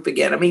next group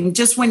again? I mean,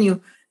 just when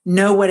you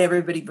know what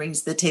everybody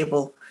brings to the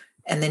table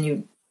and then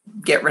you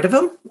get rid of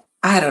them.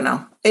 I don't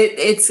know.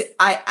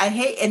 I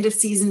hate end of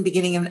season,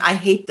 beginning of, I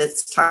hate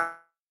this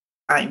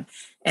time.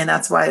 And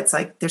that's why it's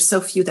like, there's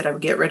so few that I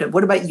would get rid of.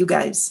 What about you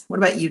guys? What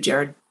about you,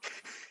 Jared?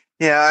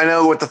 Yeah, I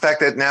know with the fact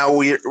that now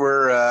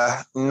we're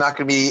not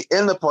going to be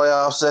in the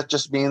playoffs, that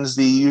just means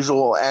the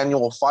usual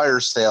annual fire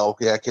sale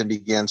can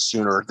begin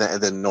sooner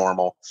than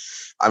normal.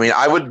 I mean,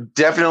 I would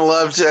definitely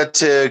love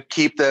to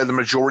keep the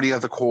majority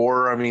of the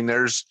core. I mean,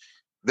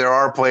 there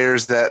are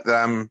players that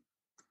I'm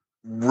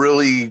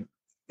really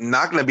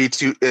not going to be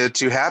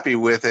too happy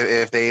with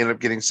if they end up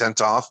getting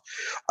sent off.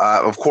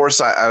 Of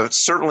course, I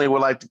certainly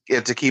would like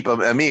to keep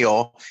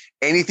Emil.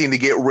 Anything to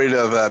get rid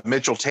of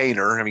Mitchell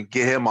Tainer. I mean,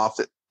 get him off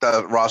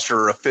the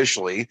roster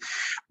officially.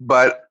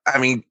 But I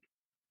mean,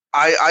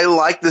 I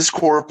like this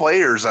core of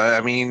players.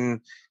 I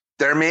mean,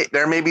 there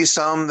may be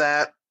some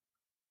that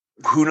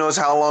who knows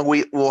how long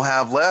we will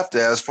have left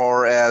as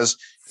far as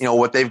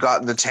what they've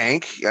got in the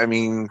tank. I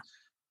mean,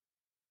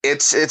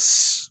 it's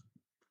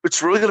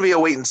really going to be a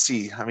wait and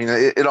see. I mean,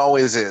 it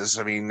always is.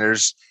 I mean,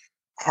 there's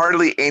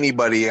hardly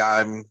anybody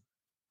I'm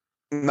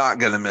not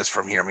going to miss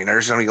from here. I mean,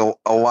 there's going to be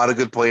a lot of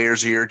good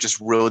players here. It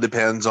just really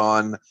depends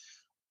on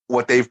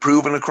what they've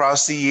proven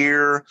across the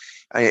year,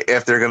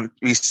 if they're going to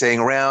be staying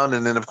around.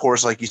 And then, of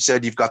course, like you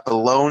said, you've got the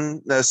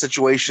loan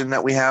situation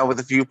that we have with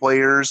a few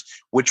players,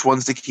 which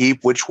ones to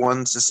keep, which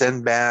ones to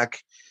send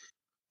back.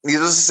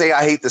 Needless to say,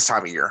 I hate this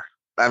time of year.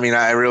 I mean,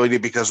 I really do,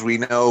 because we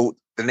know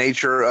the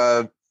nature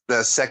of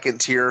the second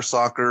tier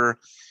soccer.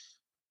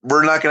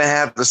 We're not going to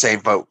have the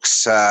same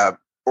folks,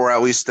 or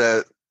at least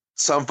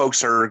some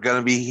folks are going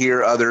to be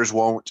here, others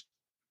won't.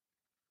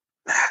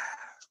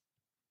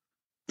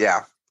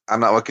 Yeah, I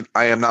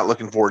am not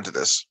looking forward to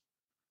this.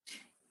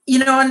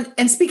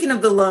 And speaking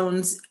of the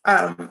loans,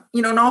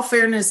 in all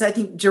fairness, I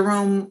think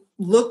Jerome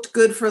looked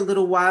good for a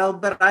little while,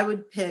 but I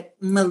would pick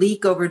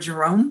Malik over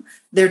Jerome.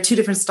 They're two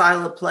different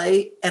style of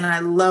play, and I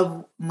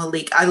love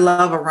Malik. I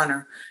love a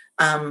runner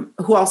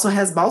who also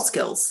has ball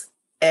skills.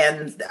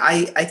 And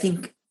I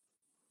think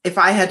if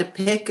I had to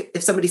pick,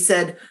 if somebody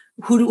said,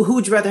 who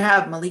would you rather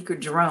have, Malik or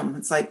Jerome?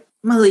 It's like,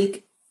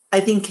 Malik. I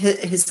think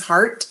his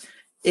heart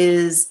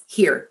is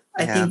here.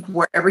 I think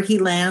wherever he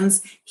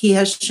lands, he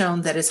has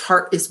shown that his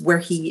heart is where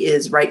he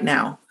is right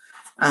now.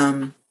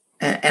 And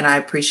I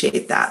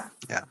appreciate that.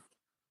 Yeah.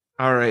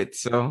 All right.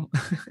 So,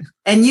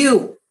 and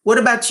you, what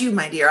about you,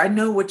 my dear? I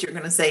know what you're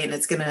going to say, and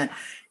it's going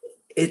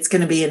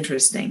to be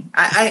interesting.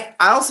 I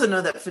also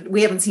know that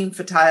we haven't seen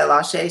Fatai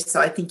Alashe, so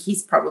I think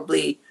he's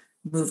probably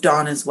moved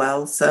on as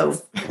well.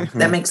 So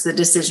that makes the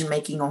decision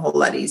making a whole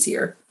lot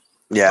easier.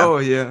 Yeah. Oh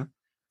yeah.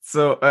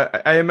 So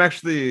I am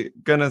actually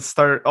gonna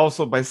start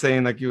also by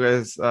saying, like you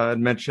guys had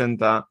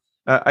mentioned, I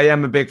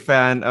am a big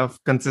fan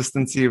of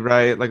consistency,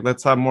 right? Like,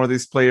 let's have more of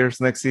these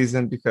players next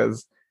season,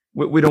 because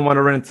we don't want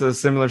to run into a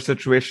similar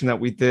situation that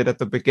we did at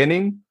the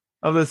beginning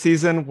of the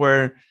season,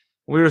 where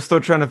we were still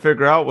trying to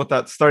figure out what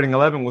that starting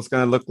 11 was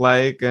going to look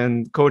like,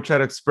 and coach had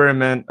to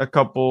experiment a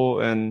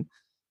couple, and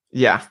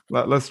yeah,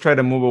 let's try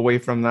to move away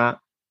from that.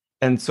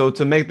 And so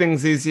to make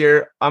things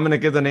easier, I'm going to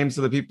give the names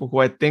of the people who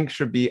I think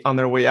should be on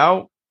their way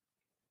out.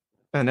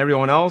 And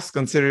everyone else,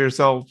 consider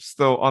yourself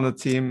still on the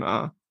team,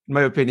 in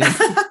my opinion.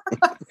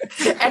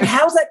 And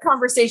how's that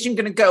conversation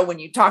going to go when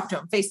you talk to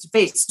him face to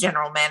face,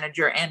 general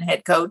manager and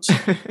head coach?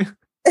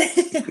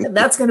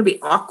 That's going to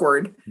be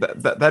awkward.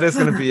 That is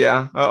going to be,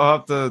 yeah. I'll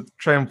have to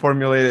try and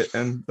formulate it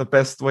in the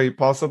best way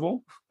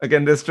possible.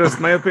 Again, this is just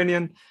my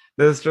opinion.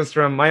 This is just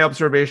from my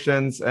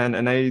observations,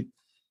 and I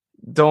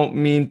don't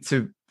mean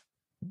to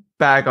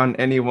bag on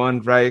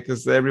anyone, right?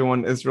 Because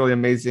everyone is really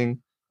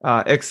amazing.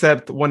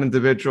 Except one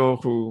individual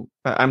who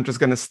I'm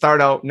just going to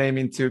start out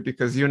naming too,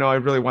 because I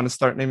really want to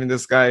start naming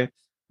this guy,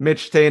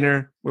 Mitch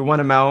Tainer. We want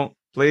him out.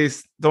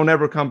 Please don't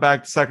ever come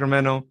back to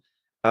Sacramento.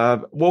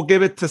 We'll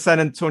give it to San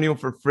Antonio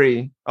for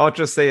free. I'll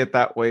just say it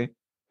that way.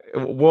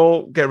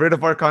 We'll get rid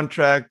of our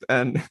contract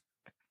and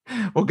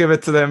we'll give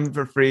it to them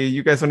for free.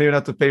 You guys don't even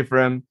have to pay for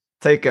him.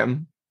 Take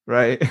him,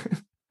 right?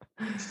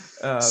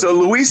 So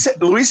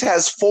Luis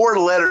has 4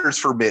 letters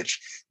for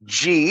Mitch.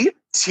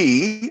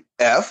 GTFO.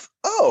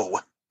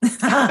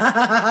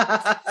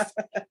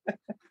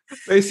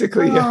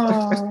 Basically,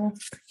 yeah.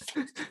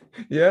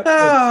 Yeah,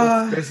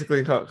 that's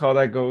basically how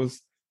that goes.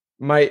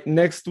 My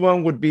next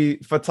one would be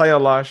Fatai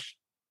Alash.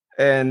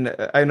 And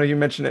I know you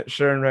mentioned it,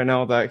 Sharon, right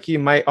now, that he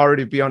might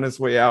already be on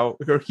his way out,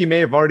 or he may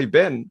have already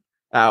been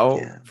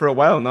out for a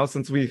while now,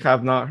 since we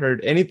have not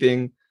heard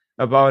anything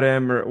about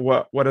him or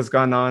what has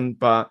gone on.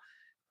 But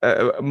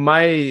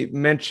my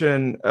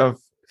mention of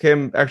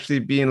him actually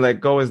being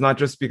let go is not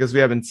just because we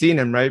haven't seen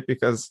him, right?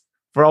 Because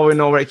for all we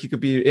know, right, he could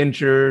be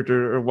injured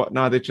or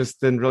whatnot. They just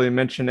didn't really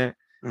mention it.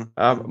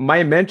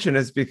 My mention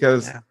is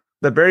because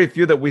the very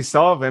few that we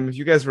saw of him, if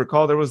you guys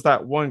recall, there was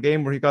that one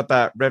game where he got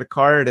that red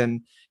card,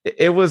 and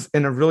it was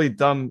in a really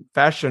dumb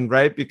fashion,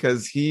 right?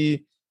 Because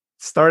he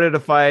started a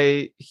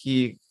fight.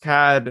 He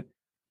had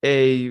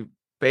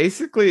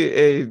basically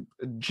a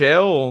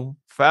jail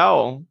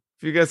foul,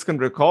 if you guys can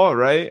recall,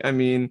 right? I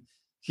mean,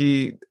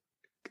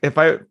 if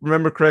I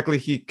remember correctly,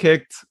 he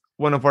kicked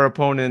one of our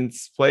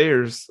opponent's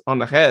players on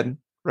the head,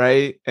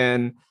 right?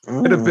 And it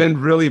would have been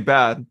really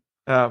bad.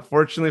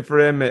 Fortunately for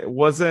him, it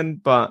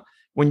wasn't. But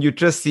when you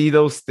just see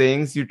those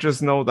things, you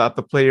just know that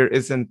the player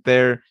isn't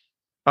there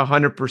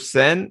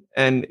 100%,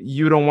 and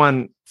you don't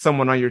want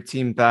someone on your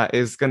team that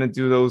is going to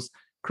do those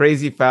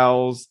crazy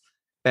fouls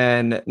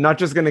and not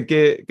just going to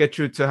get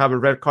you to have a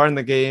red card in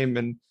the game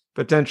and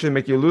potentially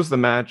make you lose the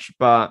match,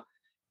 but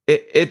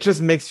it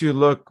just makes you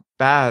look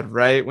bad,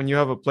 right? When you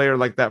have a player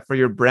like that for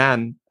your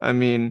brand. I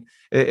mean,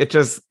 it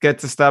just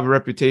gets to stab a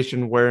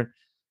reputation where,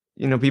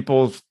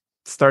 people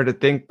start to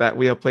think that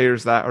we have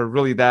players that are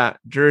really that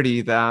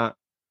dirty that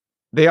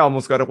they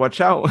almost got to watch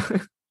out.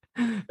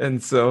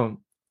 And so,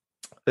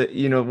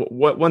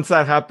 once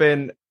that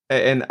happened,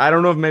 and I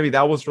don't know if maybe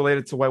that was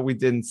related to why we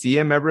didn't see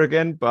him ever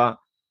again, but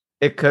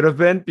it could have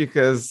been,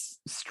 because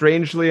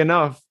strangely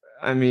enough,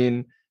 I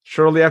mean,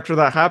 shortly after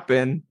that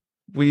happened,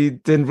 we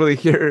didn't really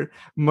hear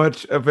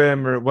much of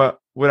him or what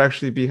would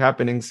actually be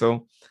happening.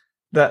 So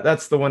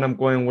that's the one I'm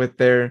going with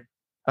there.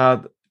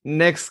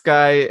 Next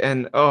guy,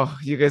 and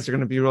you guys are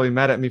going to be really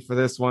mad at me for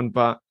this one,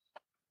 but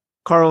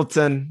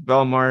Carlton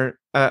Belmar,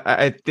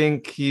 I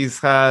think he's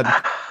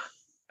had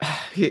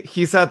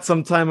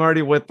some time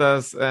already with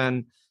us,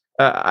 and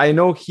I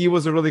know he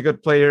was a really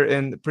good player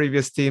in the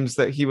previous teams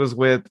that he was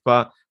with,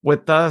 but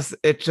with us,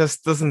 it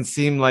just doesn't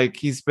seem like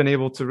he's been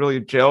able to really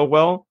gel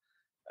well,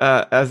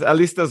 at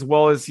least as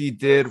well as he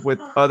did with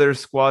other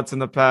squads in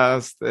the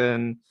past.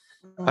 And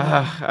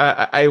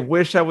I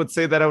wish I would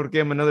say that I would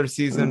give him another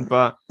season,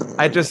 but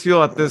I just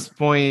feel at this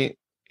point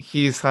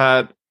he's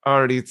had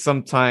already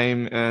some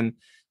time, and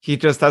he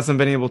just hasn't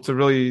been able to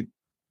really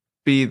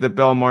be the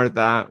Belmar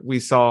that we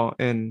saw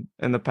in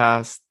the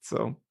past.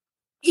 So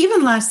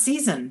even last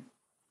season,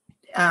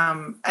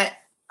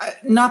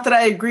 not that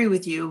I agree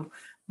with you,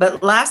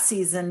 but last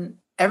season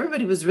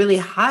everybody was really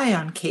high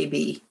on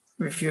KB.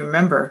 If you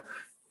remember,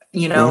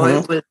 it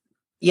was,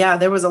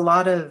 there was a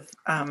lot of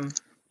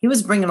he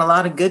was bringing a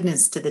lot of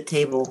goodness to the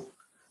table.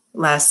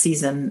 last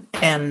season.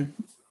 And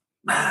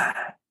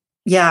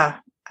yeah,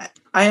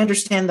 I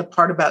understand the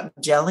part about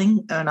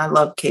gelling, and I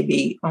love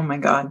KB. Oh my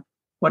God,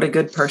 what a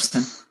good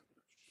person.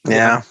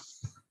 Yeah.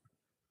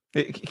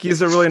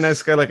 He's a really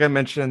nice guy. Like I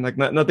mentioned, like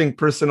nothing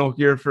personal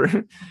here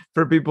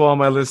for people on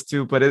my list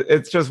too, but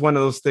it's just one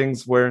of those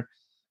things where,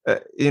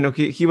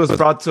 he was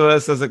brought to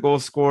us as a goal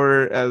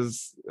scorer,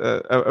 as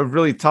a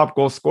really top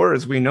goal scorer,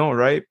 as we know,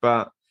 right?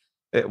 But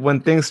when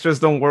things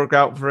just don't work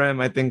out for him,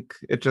 I think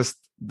it just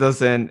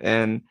doesn't.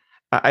 And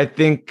I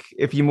think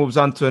if he moves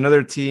on to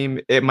another team,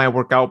 it might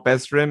work out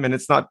best for him. And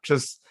it's not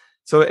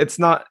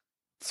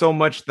so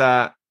much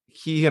that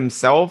he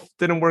himself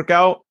didn't work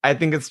out. I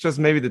think it's just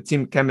maybe the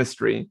team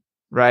chemistry,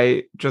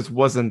 right? Just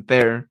wasn't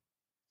there.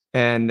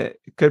 And it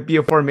could be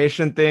a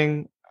formation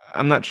thing.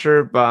 I'm not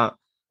sure, but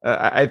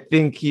I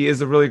think he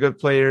is a really good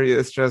player.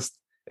 It's just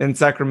in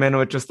Sacramento,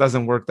 it just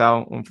doesn't work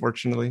out,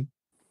 unfortunately.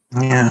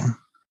 Yeah.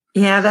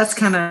 Yeah, that's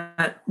kind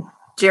of,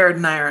 Jared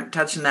and I aren't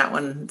touching that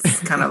one.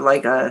 It's kind of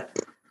like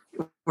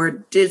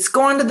it's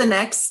going to the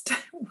next.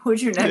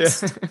 Who's your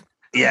next?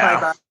 Yeah.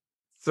 Bye-bye.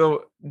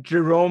 So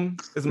Jerome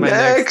is my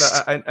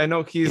next. I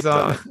know he's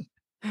on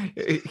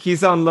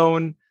he's on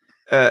loan,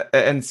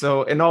 and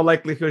so in all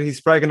likelihood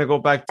he's probably gonna go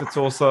back to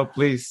Tulsa.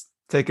 Please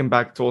take him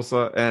back,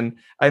 Tulsa. And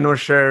I know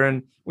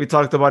Sharon, we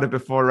talked about it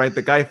before, right?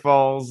 The guy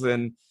falls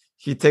and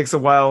he takes a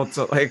while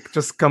to like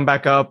just come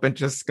back up and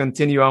just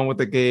continue on with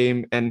the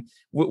game. And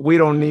we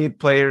don't need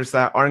players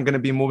that aren't going to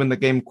be moving the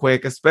game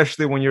quick,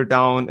 especially when you're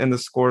down in the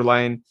score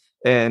line.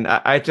 And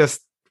I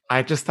just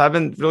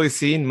haven't really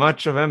seen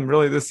much of him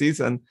really this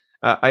season.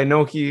 I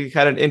know he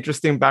had an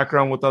interesting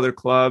background with other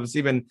clubs,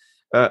 even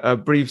a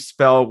brief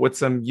spell with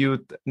some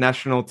youth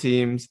national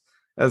teams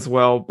as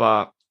well.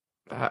 But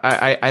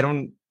I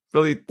don't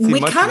really see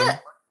much of him.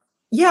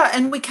 Yeah,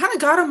 and we kind of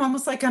got him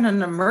almost like on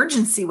an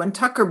emergency when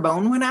Tucker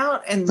Bone went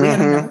out and we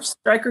had another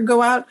striker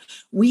go out.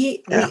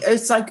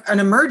 It's like an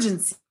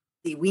emergency.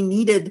 We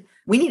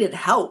needed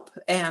help,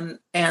 and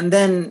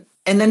then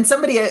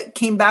somebody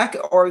came back,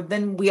 or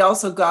then we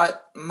also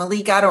got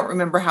Malik. I don't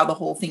remember how the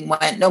whole thing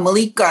went. No,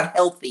 Malik got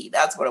healthy.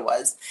 That's what it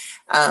was.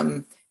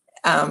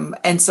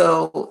 And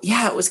so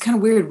yeah, it was kind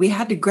of weird. We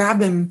had to grab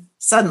him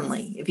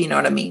suddenly, if you know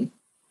what I mean.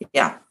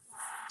 Yeah.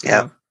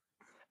 Yeah.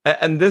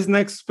 And this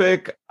next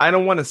pick, I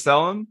don't want to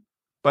sell him,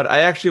 but I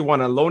actually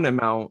want to loan him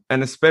out.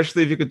 And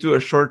especially if you could do a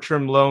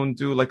short-term loan,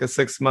 do like a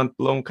 6-month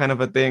loan kind of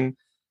a thing,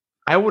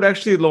 I would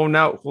actually loan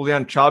out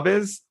Julian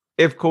Chavez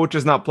if coach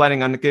is not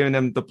planning on giving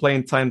him the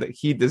playing time that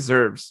he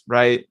deserves,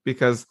 right?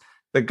 Because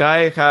the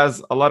guy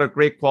has a lot of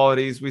great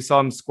qualities. We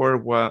saw him score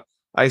what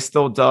I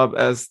still dub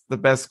as the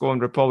best goal in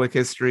Republic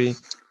history.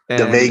 And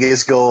the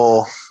Vegas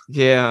goal.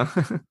 Yeah.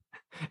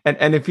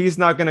 and if he's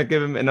not going to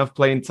give him enough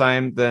playing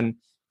time, then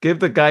give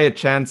the guy a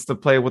chance to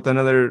play with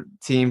another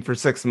team for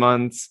 6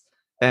 months.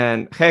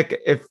 And heck,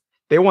 if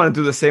they want to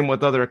do the same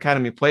with other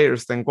academy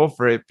players, then go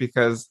for it,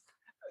 because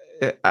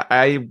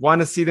I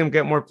want to see them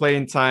get more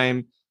playing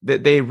time.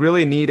 That they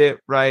really need it,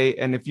 right?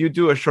 And if you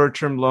do a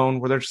short-term loan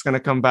where they're just going to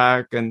come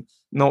back and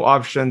no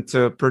option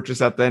to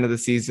purchase at the end of the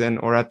season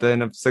or at the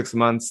end of 6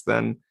 months,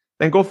 then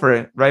go for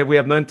it, right? We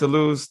have nothing to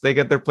lose. They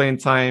get their playing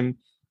time,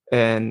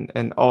 and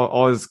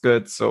all is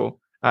good. So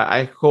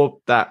I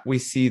hope that we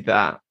see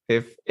that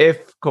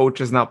if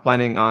coach is not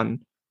planning on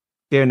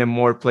giving him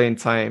more playing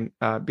time,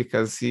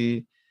 because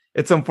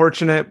it's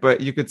unfortunate, but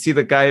you could see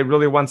the guy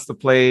really wants to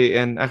play.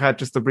 And I had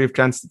just a brief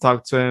chance to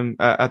talk to him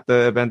at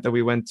the event that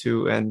we went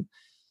to, and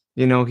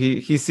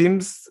he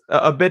seems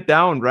a bit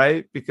down,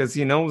 right? Because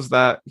he knows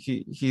that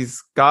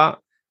he's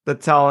got the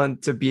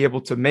talent to be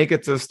able to make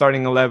it to the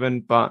starting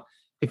 11, but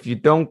if you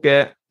don't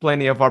get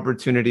plenty of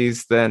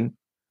opportunities, then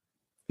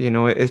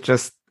it's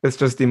just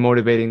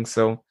demotivating.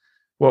 So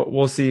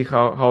we'll see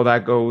how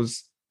that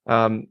goes.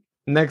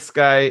 Next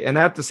guy, and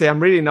I have to say,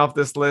 I'm reading off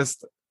this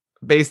list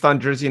based on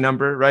jersey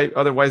number, right?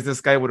 Otherwise,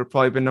 this guy would have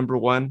probably been number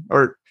one,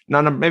 or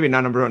maybe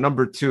not number one,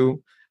 number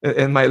two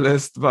in my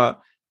list. But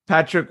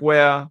Patrick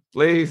Weah,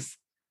 please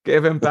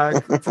give him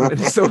back to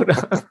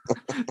Minnesota.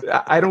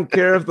 I don't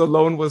care if the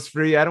loan was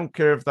free. I don't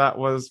care if that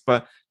was,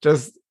 but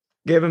just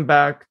give him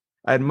back.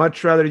 I'd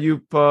much rather you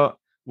put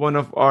one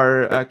of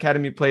our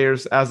academy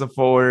players as a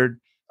forward,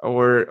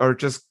 or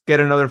just get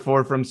another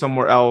forward from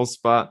somewhere else.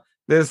 But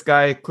this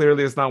guy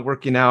clearly is not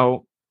working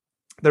out.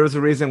 There was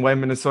a reason why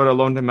Minnesota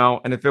loaned him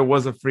out. And if it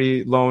was a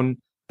free loan,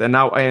 then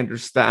now I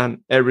understand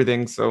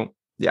everything. So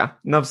yeah,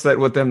 enough said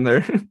with him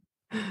there.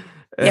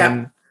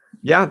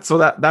 So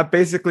that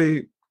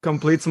basically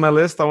completes my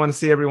list. I want to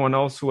see everyone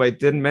else who I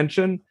didn't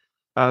mention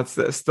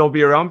still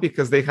be around,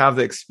 because they have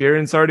the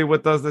experience already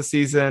with us this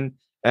season,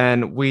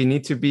 and we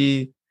need to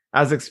be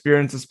as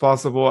experienced as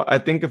possible. I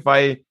think if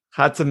I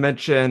had to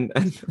mention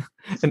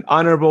an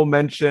honorable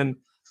mention,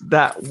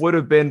 that would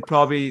have been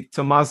probably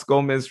Tomas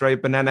Gomez,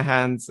 right? Banana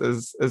hands,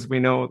 as we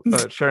know,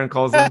 Sharon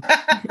calls him.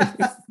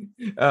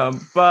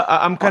 But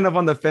I'm kind of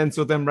on the fence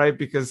with him, right?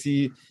 Because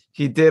he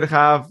did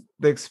have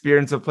the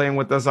experience of playing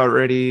with us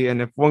already.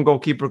 And if one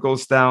goalkeeper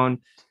goes down,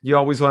 you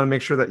always want to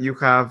make sure that you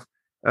have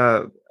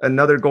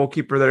another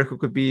goalkeeper there who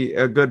could be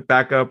a good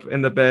backup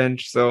in the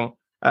bench. So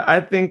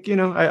I think,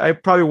 I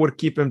probably would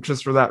keep him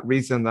just for that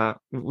reason, that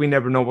we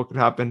never know what could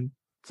happen.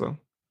 So,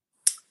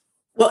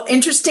 well,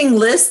 interesting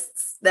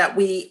lists that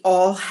we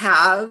all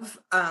have,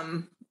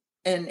 and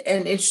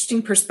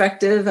interesting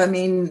perspective. I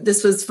mean,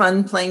 this was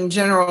fun playing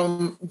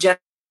general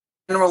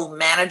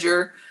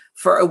manager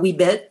for a wee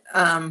bit.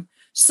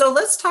 So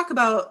let's talk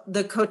about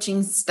the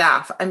coaching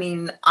staff. I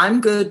mean, I'm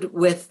good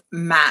with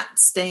Matt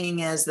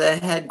staying as the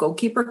head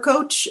goalkeeper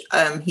coach.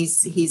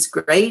 He's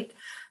great.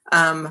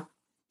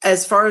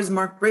 As far as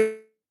Mark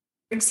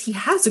Briggs, he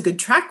has a good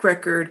track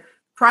record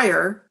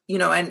prior,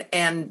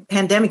 and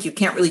pandemic, you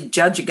can't really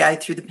judge a guy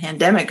through the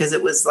pandemic because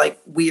it was like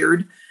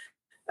weird.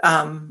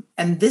 And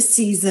this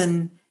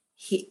season,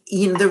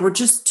 there were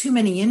just too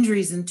many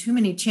injuries and too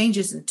many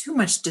changes and too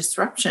much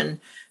disruption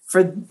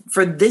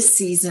for this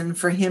season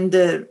for him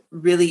to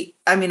really,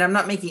 I mean, I'm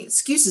not making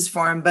excuses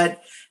for him,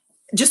 but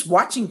just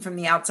watching from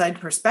the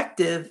outside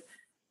perspective,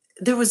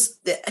 there was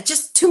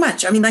just too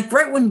much. I mean, like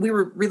right when we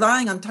were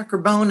relying on Tucker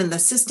Bone and the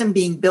system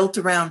being built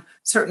around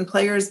certain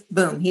players,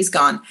 boom, he's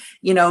gone.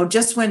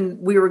 Just when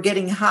we were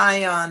getting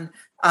high on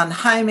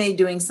Jaime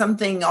doing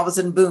something, all of a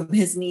sudden, boom,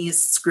 his knee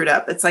is screwed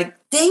up. It's like,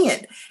 dang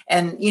it.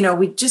 And,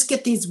 we just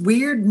get these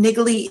weird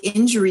niggly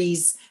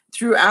injuries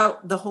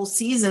throughout the whole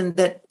season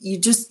that you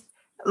just,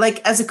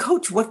 like, as a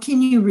coach, what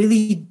can you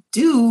really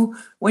do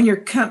when you're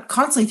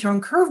constantly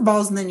throwing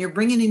curveballs and then you're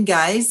bringing in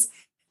guys,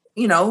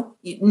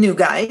 new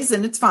guys,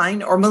 and it's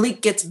fine. Or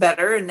Malik gets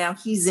better and now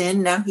he's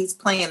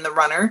playing the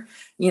runner.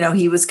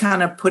 He was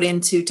kind of put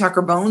into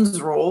Tucker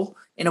Bone's role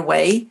in a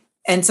way.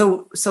 And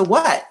so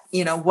what?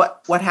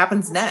 What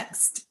happens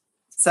next?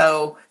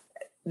 So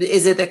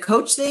is it a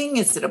coach thing?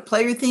 Is it a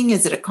player thing?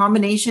 Is it a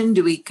combination?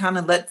 Do we kind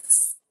of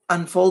let's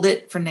unfold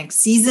it for next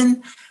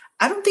season?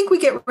 I don't think we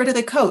get rid of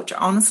the coach.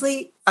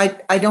 Honestly,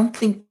 I don't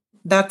think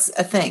that's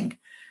a thing.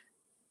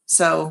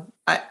 So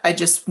I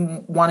just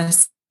want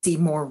to see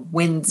more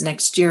wins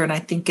next year. And I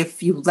think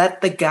if you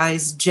let the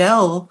guys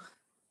gel,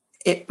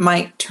 it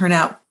might turn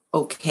out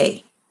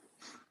okay.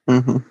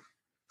 Mm-hmm.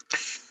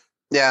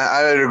 Yeah,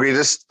 I would agree.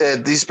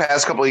 These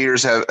past couple of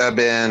years have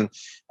been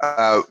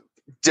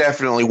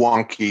definitely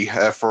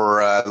wonky,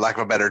 for lack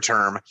of a better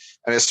term.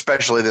 I mean,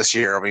 especially this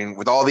year. I mean,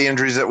 with all the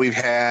injuries that we've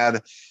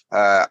had,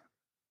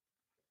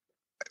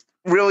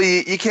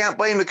 really, you can't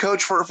blame the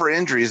coach for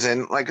injuries.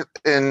 And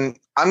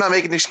I'm not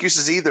making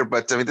excuses either.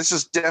 But I mean, this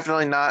is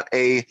definitely not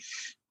a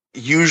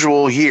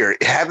usual year.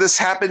 Had this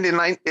happened in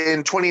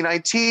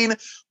 2019,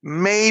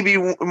 maybe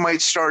we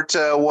might start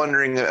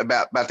wondering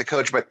about the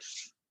coach. But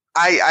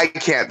I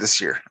can't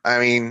this year. I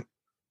mean,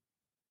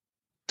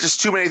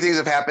 just too many things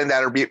have happened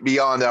that are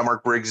beyond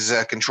Mark Briggs'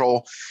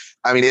 control.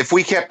 I mean, if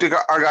we kept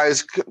our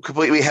guys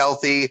completely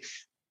healthy,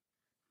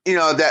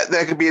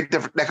 that could be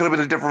that could have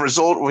been a different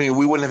result. I mean,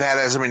 we wouldn't have had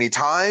as many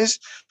ties,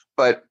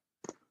 but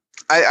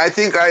I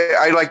think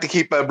I'd like to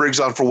keep Briggs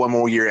on for one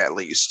more year at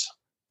least.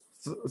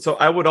 So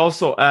I would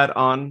also add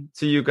on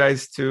to you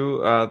guys too,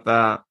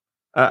 that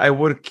I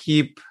would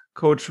keep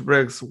Coach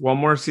Briggs one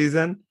more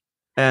season.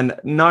 And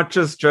not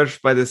just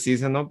judged by the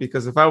season, though,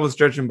 because if I was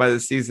judging by the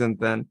season,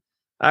 then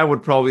I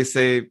would probably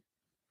say,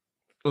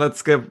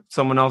 let's give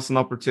someone else an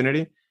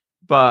opportunity.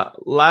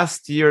 But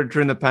last year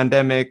during the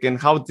pandemic and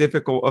how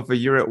difficult of a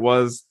year it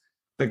was,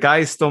 the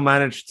guys still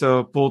managed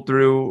to pull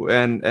through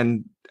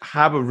and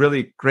have a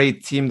really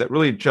great team that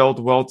really gelled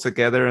well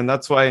together. And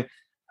that's why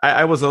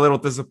I was a little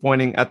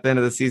disappointing at the end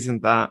of the season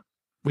that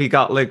we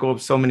got let go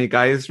of so many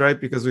guys, right?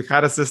 Because we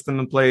had a system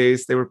in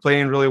place. They were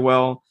playing really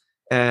well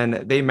and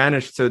they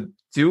managed to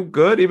do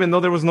good, even though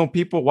there was no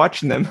people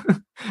watching them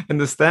in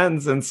the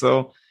stands. And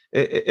so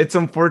it's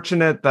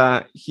unfortunate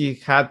that he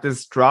had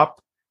this drop,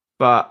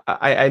 but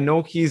I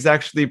know he's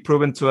actually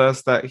proven to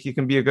us that he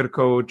can be a good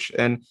coach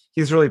and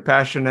he's really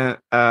passionate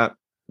at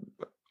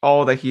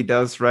all that he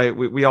does, right?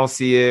 We all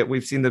see it.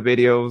 We've seen the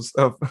videos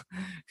of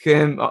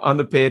him on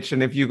the pitch.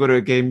 And if you go to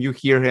a game, you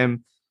hear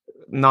him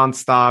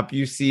nonstop,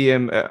 you see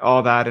him,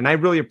 all that. And I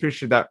really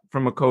appreciate that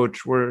from a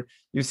coach, where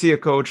you see a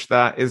coach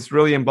that is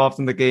really involved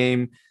in the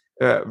game,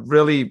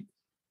 really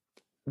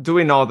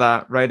doing all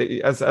that, right?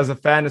 As a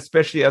fan,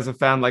 especially as a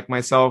fan like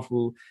myself,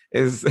 who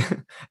is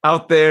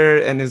out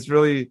there and is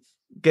really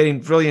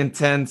getting really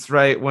intense,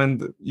 right?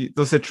 When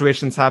those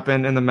situations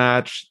happen in the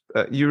match,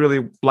 you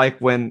really like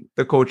when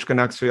the coach can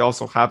actually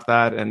also have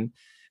that, and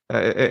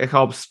it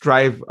helps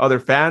drive other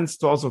fans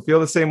to also feel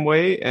the same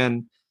way.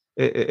 And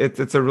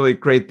it's a really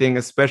great thing,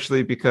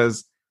 especially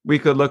because we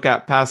could look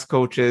at past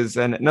coaches,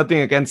 and nothing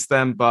against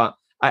them, but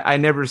I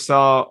never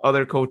saw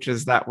other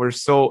coaches that were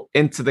so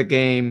into the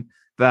game,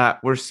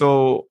 that were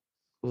so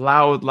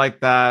loud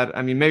like that.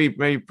 I mean,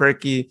 maybe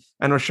Perky.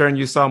 I know, Sharon,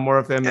 you saw more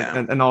of him, yeah,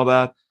 and all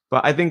that.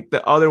 But I think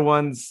the other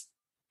ones,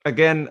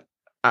 again,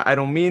 I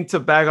don't mean to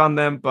bag on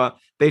them, but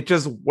they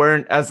just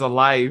weren't as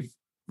alive,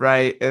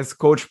 right, as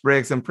Coach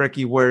Briggs and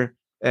Perky were.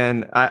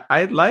 And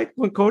I like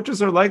when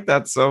coaches are like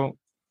that. So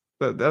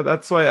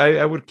that's why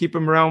I would keep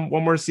him around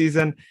one more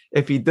season.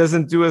 If he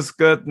doesn't do as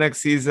good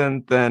next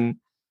season, then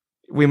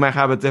we might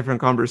have a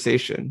different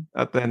conversation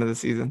at the end of the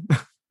season.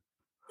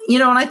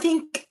 And I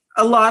think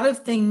a lot of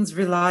things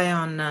rely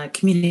on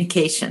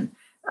communication.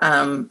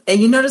 And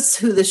you notice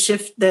who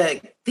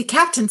the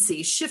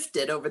captaincy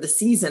shifted over the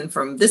season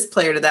from this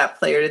player to that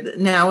player.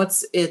 Now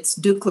it's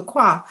Duke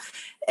Lacroix.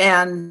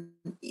 And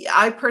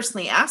I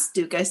personally asked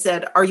Duke, I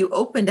said, are you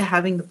open to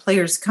having the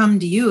players come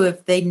to you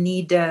if they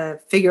need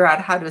to figure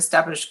out how to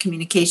establish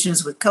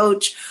communications with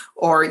coach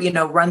or,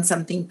 run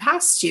something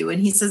past you?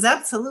 And he says,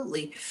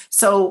 absolutely.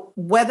 So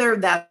whether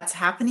that's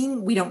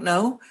happening, we don't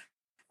know.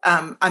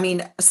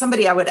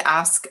 Somebody I would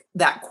ask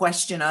that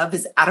question of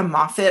is Adam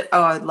Moffat.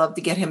 Oh, I'd love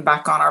to get him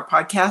back on our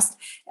podcast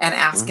and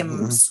ask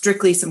him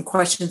strictly some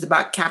questions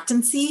about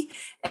captaincy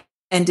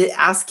and to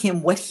ask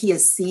him what he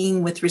is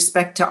seeing with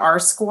respect to our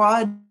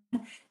squad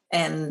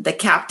and the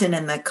captain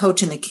and the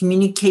coach and the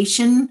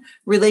communication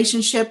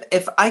relationship.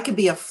 If I could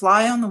be a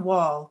fly on the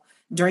wall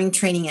during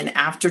training and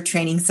after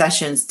training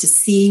sessions to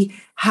see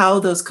how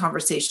those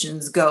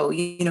conversations go,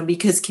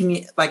 because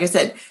like I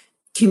said,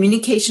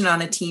 communication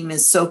on a team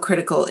is so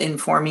critical in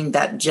forming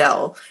that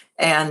gel.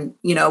 And,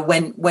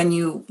 when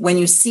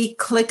you see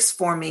cliques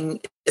forming,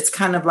 it's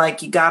kind of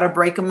like you got to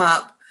break them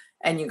up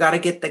and you got to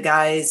get the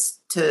guys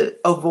to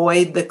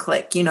avoid the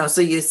clique,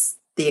 so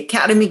the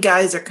academy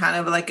guys are kind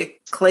of like a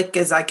clique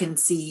as I can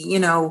see,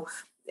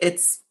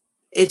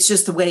 it's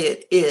just the way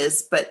it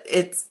is, but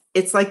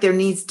it's like there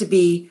needs to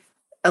be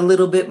a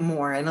little bit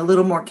more and a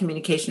little more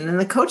communication. And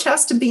the coach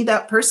has to be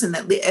that person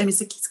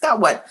he's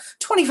got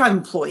 25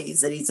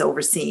 employees that he's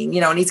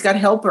overseeing, and he's got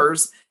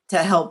helpers to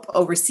help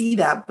oversee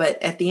that.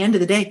 But at the end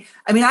of the day,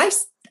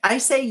 I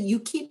say you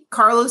keep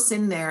Carlos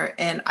in there,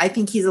 and I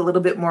think he's a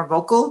little bit more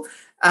vocal.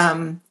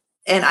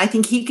 And I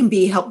think he can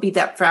help be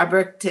that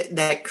fabric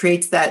that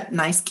creates that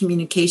nice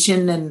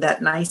communication and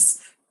that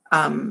nice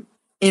that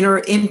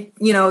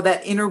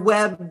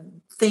interweb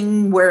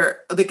thing where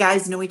the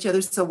guys know each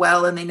other so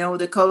well and they know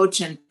the coach,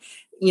 and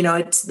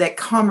it's that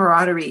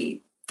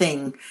camaraderie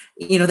thing.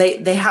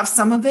 They have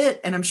some of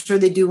it, and I'm sure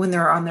they do when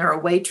they're on their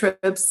away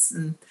trips.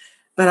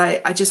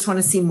 But I just want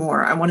to see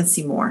more. I want to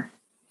see more.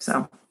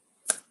 So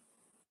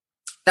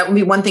that would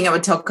be one thing I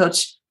would tell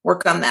Coach: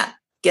 work on that,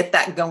 get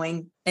that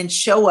going, and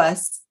show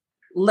us.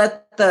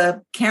 Let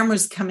the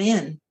cameras come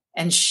in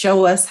and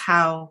show us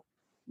how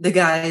the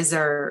guys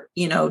are,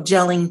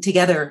 gelling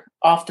together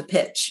off the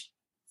pitch.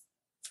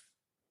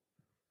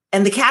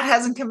 And the cat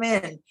hasn't come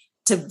in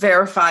to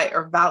verify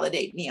or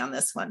validate me on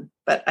this one,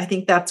 but I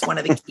think that's one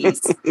of the keys.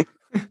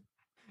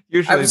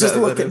 Usually I was just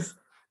looking.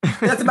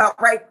 That's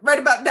about right. Right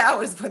about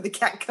now is when the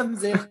cat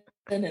comes in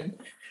and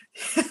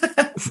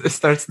it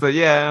starts to,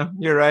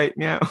 you're right.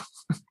 Yeah.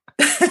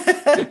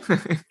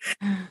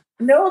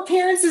 No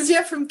appearances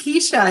yet from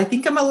Keisha. I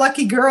think I'm a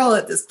lucky girl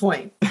at this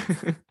point.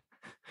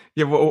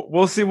 Yeah,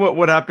 we'll see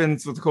what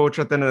happens with Coach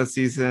at the end of the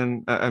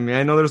season.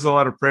 I know there's a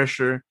lot of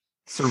pressure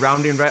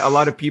surrounding, right? A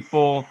lot of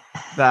people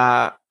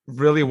that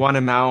really want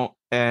him out.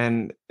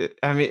 And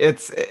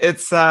it's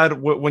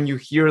sad when you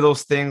hear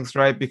those things,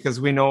 right? Because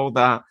we know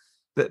that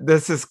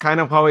this is kind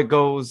of how it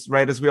goes,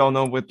 right? As we all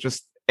know, with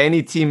just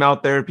any team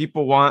out there,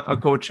 people want a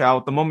coach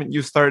out. The moment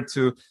you start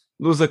to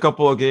lose a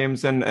couple of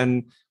games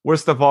and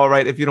worst of all,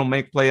 right, if you don't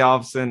make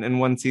playoffs in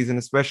one season,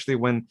 especially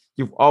when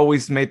you've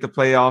always made the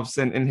playoffs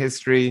in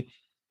history,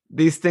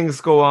 these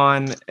things go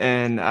on.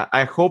 And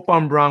I hope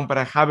I'm wrong, but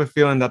I have a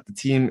feeling that the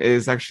team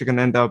is actually going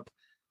to end up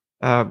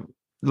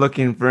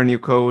looking for a new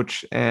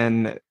coach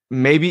and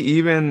maybe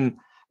even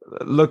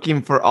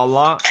looking for a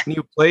lot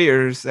new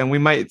players. And we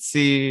might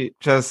see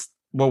just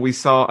what we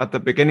saw at the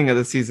beginning of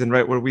the season,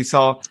 right, where we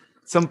saw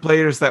some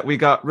players that we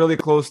got really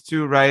close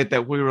to, right,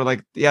 that we were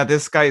like, yeah,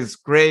 this guy is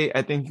great.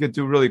 I think he could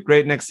do really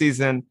great next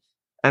season.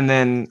 And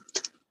then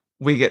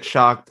we get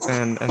shocked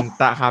and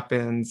that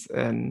happens.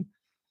 And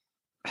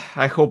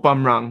I hope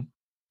I'm wrong.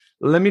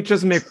 Let me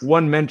just make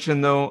one mention,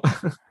 though,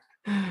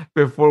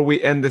 before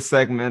we end the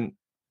segment,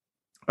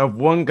 of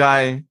one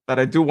guy that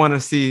I do want to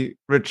see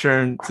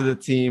return to the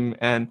team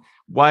and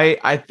why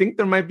I think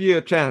there might be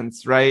a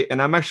chance, right?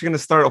 And I'm actually going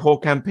to start a whole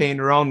campaign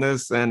around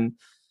this, and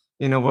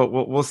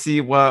we'll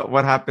see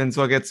what happens,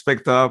 what gets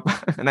picked up.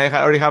 And I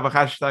already have a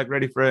hashtag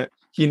ready for it.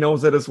 He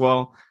knows it as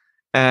well.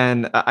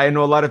 And I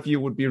know a lot of you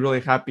would be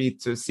really happy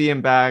to see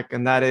him back.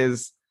 And that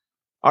is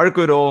our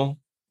good old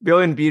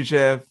Bilian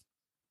Bijev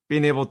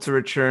being able to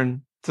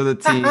return to the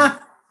team.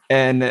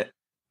 And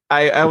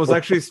I was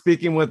actually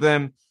speaking with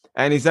him,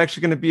 and he's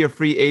actually going to be a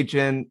free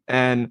agent.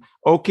 And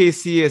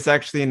OKC is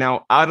actually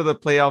now out of the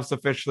playoffs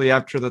officially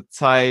after the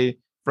tie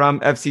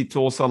from FC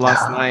Tulsa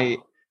last night.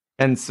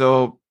 And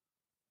so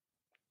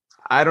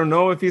I don't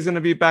know if he's going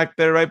to be back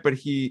there, right? But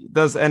he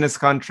does end his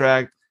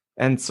contract.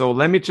 And so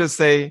let me just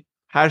say,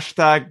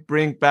 hashtag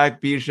bring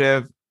back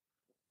Bijev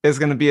is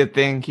going to be a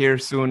thing here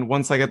soon.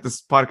 Once I get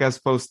this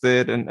podcast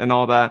posted and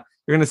all that,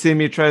 you're going to see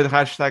me try to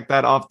hashtag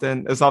that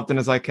as often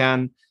as I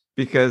can,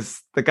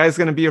 because the guy's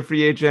going to be a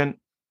free agent.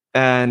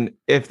 And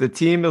if the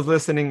team is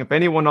listening, if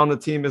anyone on the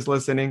team is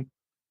listening,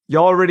 you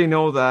already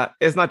know that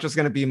it's not just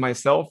going to be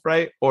myself,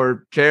 right?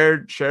 Or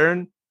Jared,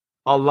 Sharon.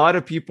 A lot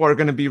of people are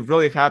going to be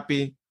really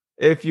happy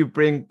if you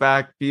bring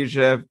back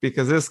Bijev,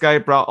 because this guy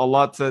brought a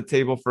lot to the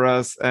table for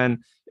us. And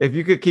if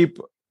you could keep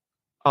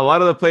a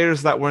lot of the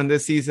players that were in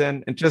this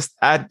season and just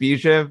add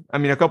Bijev, I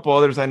mean, a couple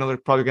others I know they're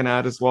probably going to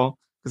add as well,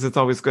 because it's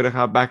always good to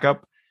have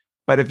backup.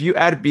 But if you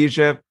add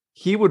Bijev,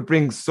 he would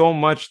bring so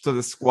much to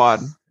the squad.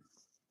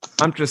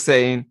 I'm just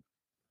saying,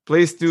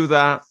 please do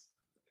that.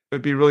 It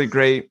would be really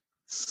great.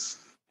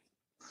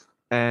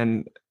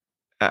 And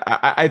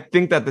I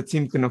think that the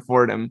team can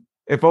afford him.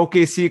 If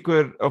OKC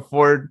could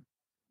afford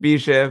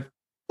Bijev,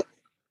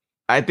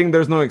 I think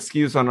there's no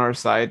excuse on our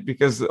side,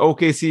 because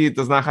OKC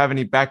does not have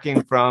any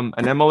backing from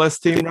an MLS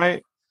team,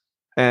 right?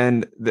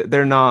 And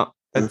they're not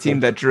a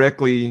team that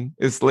directly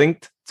is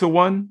linked to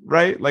one,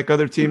 right? Like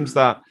other teams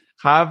that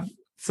have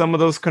some of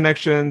those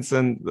connections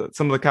and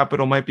some of the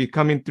capital might be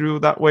coming through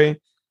that way.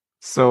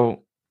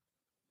 So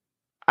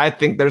I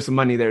think there's some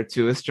money there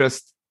too. It's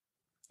just,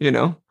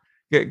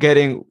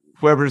 getting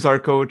whoever's our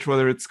coach,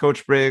 whether it's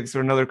Coach Briggs or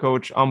another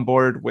coach, on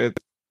board with,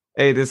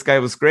 hey, this guy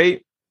was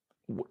great.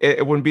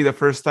 It wouldn't be the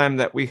first time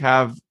that we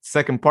have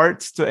second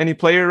parts to any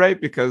player,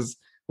 right? Because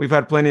we've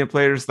had plenty of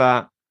players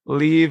that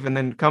leave and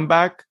then come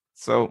back.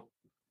 So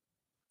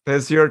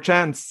there's your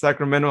chance,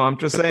 Sacramento. I'm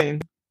just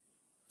saying.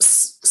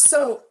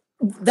 So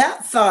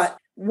that thought,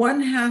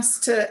 one has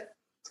to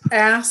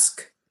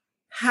ask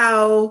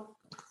how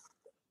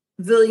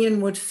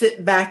Villian would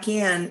fit back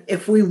in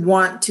if we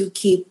want to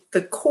keep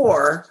the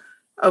core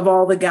of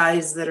all the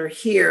guys that are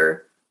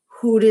here.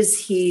 Who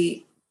does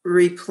he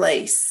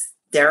replace?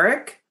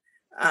 Derek?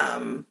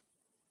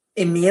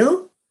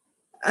 Emile?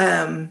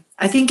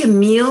 I think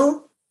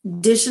Emile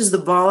dishes the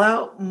ball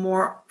out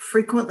more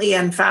frequently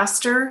and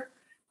faster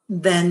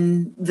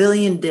than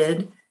Villian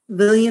did.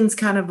 Villian's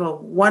kind of a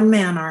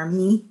one-man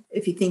army,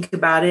 if you think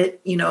about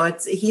it.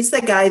 He's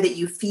the guy that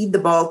you feed the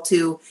ball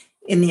to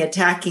in the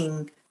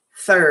attacking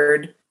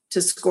third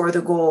to score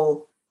the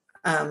goal.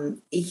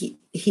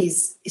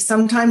 He's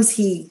sometimes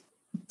he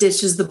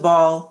dishes the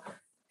ball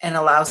and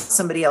allows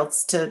somebody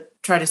else to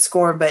try to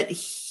score, but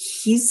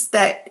he's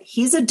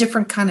a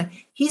different kind of,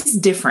 he's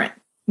different,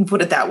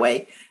 put it that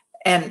way.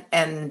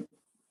 And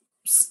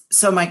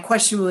so my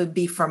question would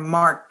be from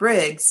Mark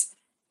Briggs,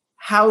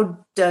 how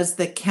does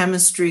the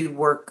chemistry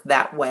work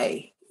that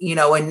way?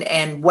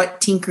 And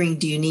what tinkering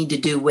do you need to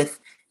do with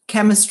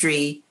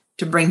chemistry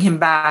to bring him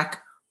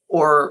back,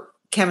 or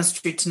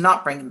chemistry to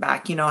not bring him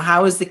back?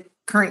 How is the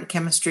current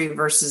chemistry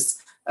versus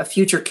a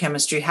future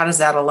chemistry? How does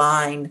that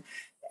align?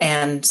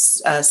 And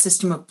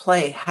system of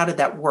play, how did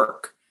that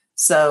work?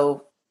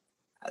 So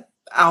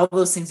all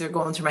those things are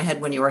going through my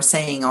head when you were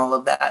saying all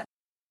of that.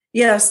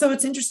 Yeah, so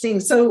it's interesting.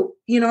 So,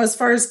 as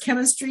far as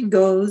chemistry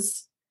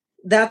goes,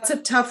 that's a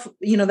tough,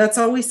 that's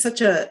always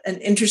such an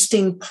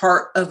interesting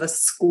part of a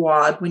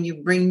squad when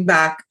you bring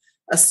back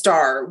a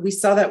star. We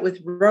saw that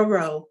with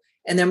Roro,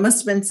 and there must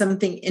have been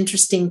something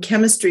interesting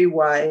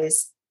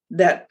chemistry-wise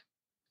that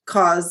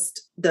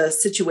caused the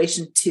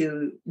situation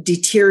to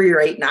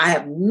deteriorate. And I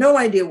have no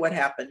idea what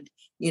happened.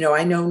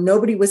 I know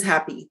nobody was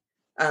happy.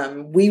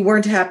 We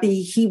weren't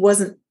happy.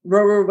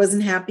 Roro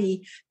wasn't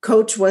happy.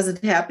 Coach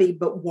wasn't happy,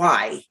 but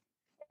why?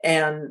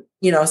 And,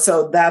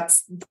 so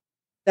that's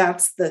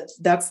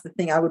the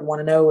thing I would want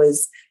to know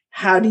is,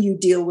 how do you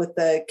deal with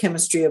the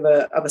chemistry of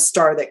a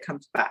star that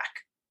comes back?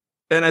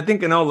 And I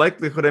think in all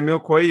likelihood, Emile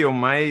Cuello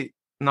might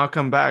not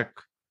come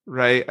back,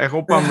 right? I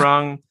hope I'm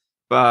wrong,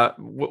 but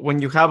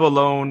when you have a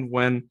loan,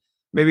 when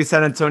maybe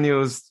San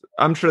Antonio's,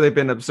 I'm sure they've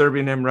been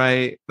observing him,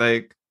 right?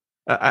 Like,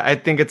 I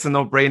think it's a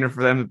no-brainer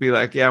for them to be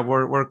like, yeah,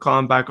 we're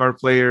calling back our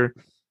player,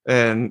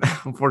 and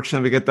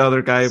unfortunately we get the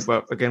other guy,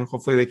 but again,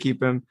 hopefully they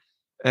keep him.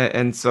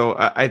 And so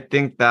I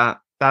think that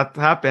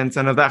happens,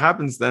 and if that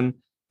happens, then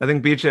I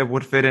think Bijev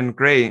would fit in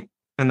great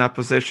in that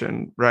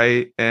position,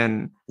 right?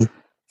 And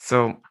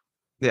so,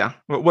 yeah.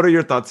 What are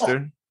your thoughts,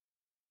 dude?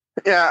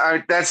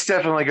 Yeah, that's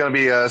definitely going to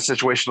be a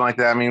situation like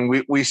that. I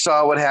mean, we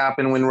saw what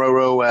happened when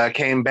Roro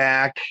came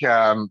back.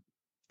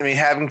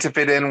 Having to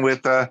fit in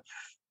with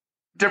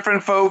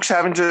different folks,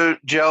 having to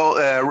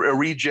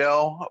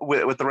re-gel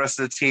with the rest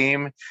of the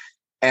team.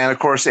 And of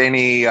course,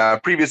 any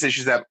previous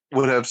issues that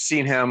would have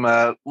seen him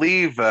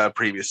leave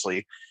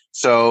previously.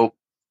 So,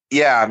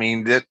 yeah,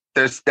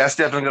 that's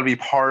definitely going to be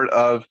part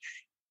of,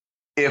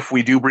 if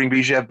we do bring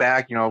Bijev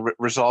back,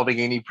 resolving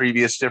any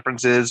previous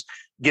differences,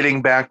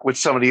 getting back with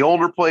some of the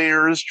older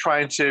players,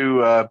 trying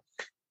to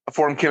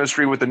form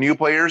chemistry with the new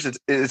players.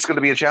 It's going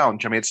to be a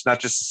challenge. It's not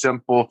just a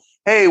simple,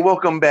 hey,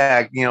 welcome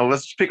back.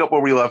 Let's pick up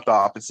where we left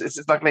off.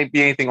 It's not going to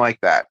be anything like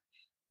that.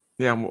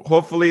 Yeah,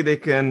 hopefully they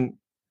can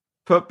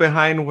put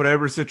behind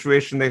whatever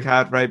situation they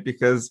had, right?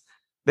 Because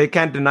they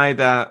can't deny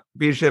that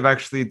Bijev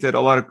actually did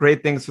a lot of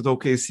great things with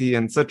OKC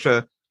in such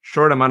a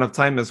short amount of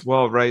time as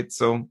well, right?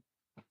 So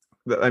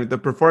the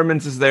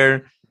performance is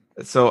there.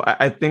 So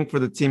I think for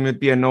the team, it'd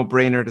be a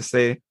no-brainer to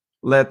say,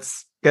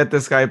 let's get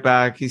this guy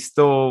back. He's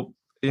still,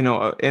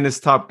 in his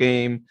top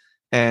game,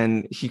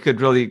 and he could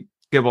really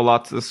give a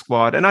lot to the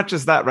squad. And not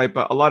just that, right?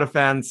 But a lot of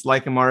fans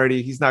like him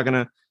already. He's not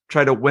going to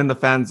try to win the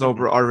fans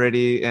over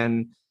already.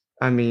 And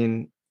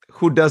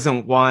who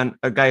doesn't want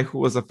a guy who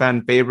was a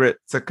fan favorite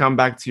to come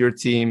back to your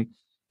team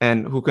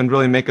and who can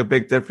really make a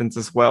big difference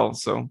as well?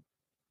 So,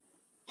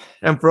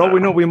 and for all we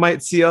know, we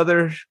might see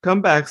other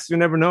comebacks. You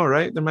never know,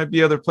 right? There might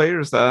be other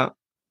players that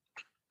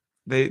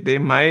they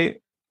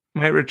might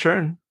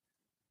return.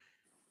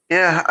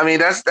 Yeah, I mean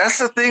that's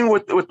the thing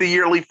with the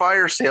yearly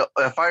fire sale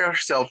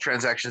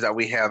transactions that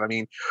we have. I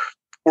mean,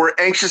 we're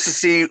anxious to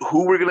see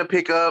who we're going to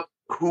pick up,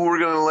 who we're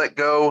going to let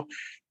go.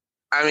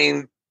 I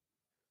mean,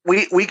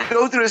 we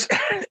go through this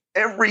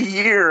every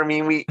year. I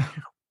mean,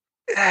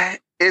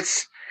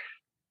 it's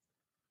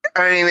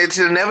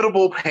an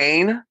inevitable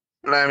pain.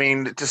 I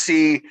mean, to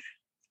see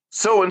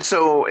so and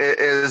so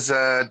is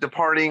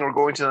departing or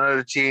going to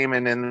another team,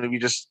 and then we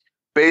just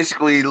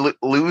basically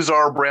lose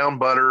our brown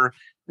butter.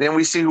 Then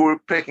we see who we're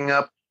picking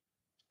up.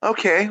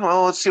 Okay,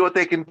 well, let's see what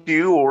they can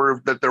do.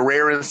 Or the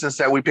rare instance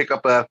that we pick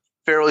up a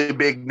fairly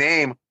big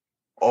name.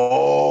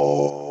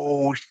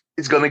 Oh,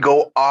 it's going to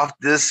go off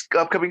this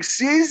upcoming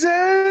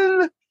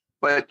season.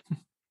 But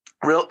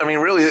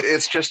really,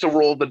 it's just a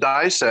roll of the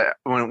dice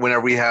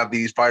whenever we have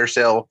these fire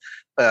sale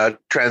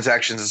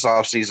transactions this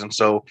offseason.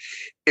 So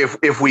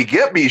if we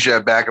get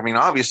Bijan back, I mean,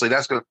 obviously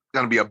that's going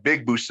to be a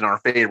big boost in our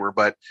favor.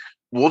 But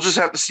we'll just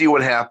have to see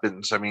what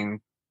happens. I mean,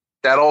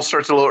 that all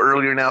starts a little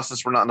earlier now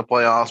since we're not in the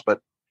playoffs, but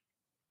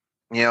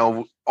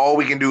all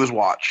we can do is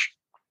watch.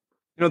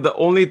 The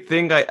only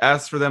thing I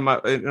ask for them,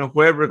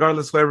 whoever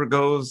goes,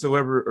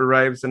 whoever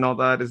arrives and all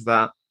that, is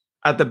that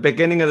at the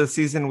beginning of the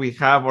season, we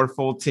have our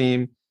full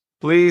team.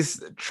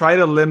 Please try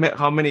to limit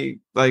how many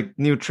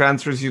new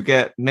transfers you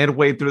get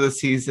midway through the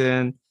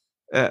season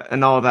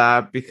and all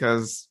that,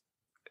 because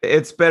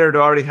it's better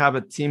to already have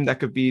a team that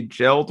could be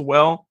gelled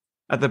well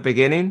at the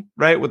beginning,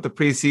 right? With the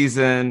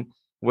preseason,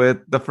 with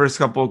the first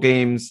couple of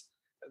games,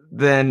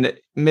 then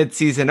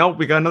mid-season, oh,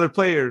 we got another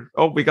player.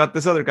 Oh, we got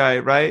this other guy,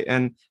 right?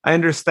 And I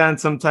understand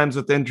sometimes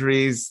with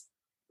injuries,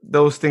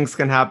 those things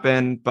can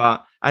happen.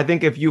 But I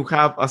think if you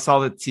have a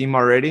solid team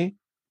already,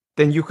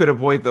 then you could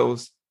avoid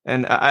those.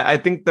 And I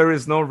think there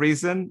is no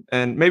reason.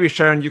 And maybe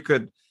Sharon, you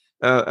could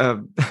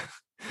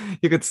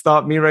you could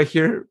stop me right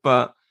here.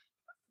 But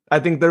I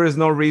think there is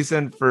no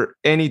reason for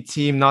any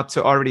team not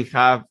to already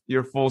have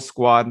your full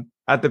squad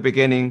at the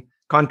beginning,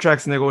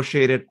 contracts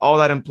negotiated, all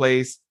that in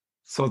place.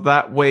 So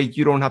that way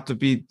you don't have to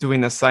be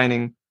doing a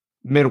signing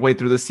midway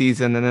through the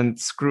season and then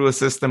screw a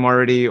system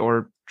already,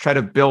 or try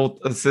to build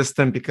a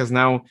system because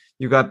now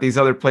you got these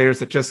other players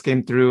that just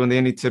came through and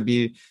they need to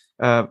be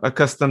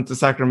accustomed to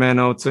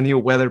Sacramento, to new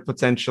weather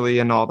potentially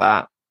and all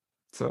that.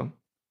 So,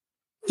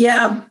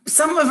 yeah,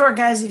 some of our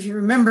guys, if you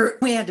remember,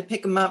 we had to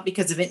pick them up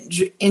because of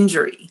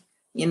injury.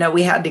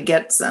 We had to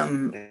get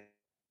some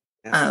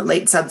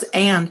late subs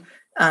and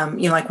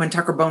like when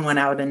Tucker Bone went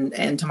out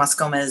and Tomas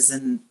Gomez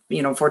and,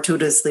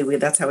 fortuitously,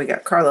 that's how we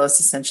got Carlos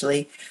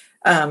essentially.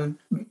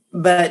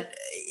 But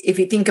if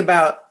you think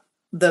about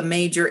the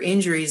major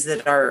injuries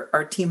that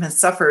our team has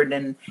suffered,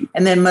 and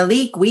then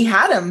Malik, we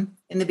had him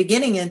in the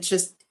beginning, and it's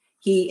just,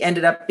 he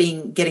ended up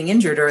getting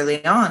injured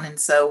early on. And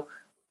so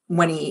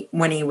when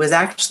he was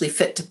actually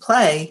fit to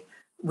play,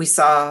 we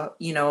saw,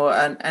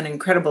 an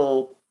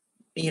incredible,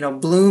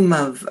 bloom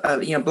of,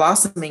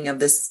 blossoming of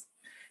this,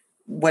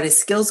 what his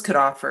skills could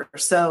offer.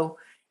 So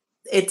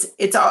it's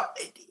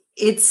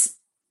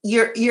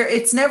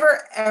never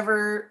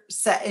ever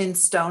set in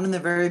stone in the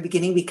very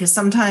beginning, because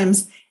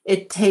sometimes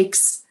it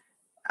takes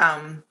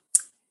some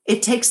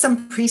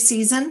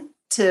preseason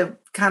to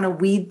kind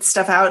of weed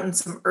stuff out in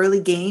some early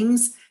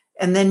games.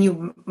 And then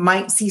you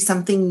might see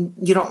something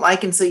you don't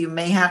like. And so you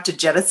may have to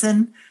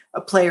jettison a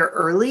player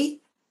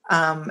early.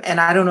 And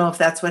I don't know if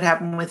that's what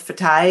happened with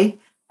Fatai.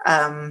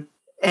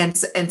 And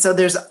so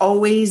there's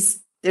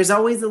always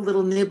a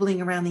little nibbling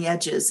around the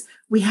edges.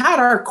 We had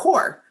our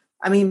core.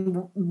 I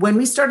mean, when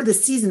we started the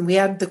season, we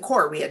had the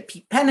core. We had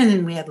Pete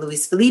Pennon, we had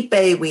Luis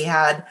Felipe, we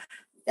had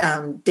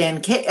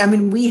Dan K. I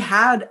mean, we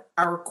had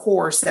our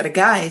core set of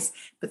guys,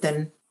 but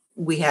then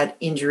we had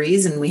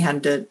injuries and we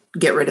had to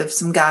get rid of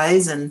some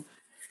guys, and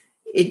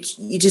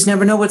you just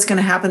never know what's going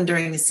to happen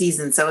during the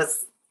season. So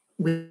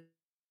we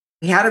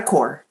had a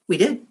core. We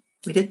had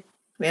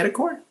a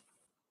core.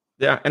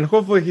 Yeah, and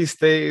hopefully he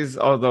stays.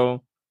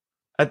 Although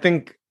I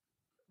think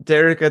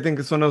Derek,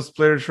 is one of those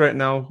players right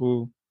now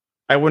who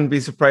I wouldn't be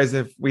surprised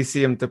if we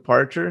see him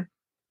departure,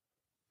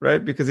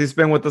 right? Because he's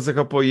been with us a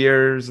couple of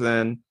years,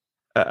 and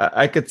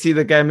I could see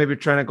the guy maybe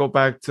trying to go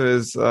back to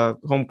his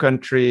home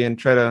country and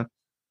try to,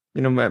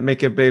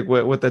 make it big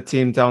with the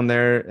team down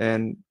there.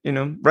 And,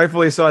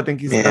 rightfully so. I think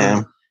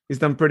he's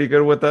done pretty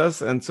good with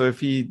us. And so if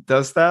he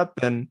does that,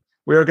 then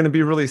we are going to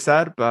be really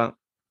sad. But,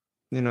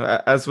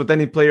 as with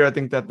any player, I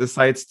think that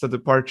decides to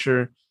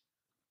departure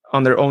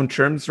on their own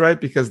terms,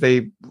 right? Because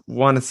they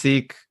want to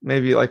seek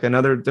maybe like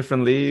another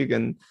different league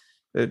and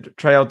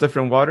try out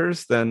different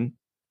waters, then,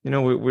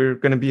 we're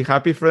going to be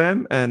happy for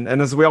them. And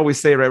as we always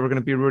say, right, we're going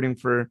to be rooting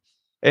for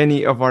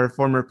any of our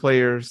former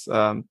players.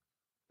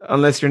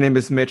 Unless your name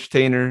is Mitch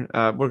Tainer,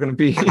 we're going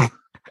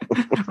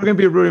to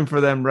be rooting for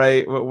them,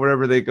 right,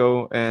 wherever they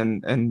go,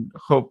 and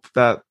hope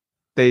that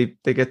they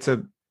get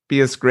to be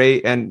as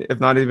great, and if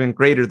not even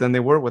greater than they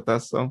were with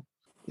us. So,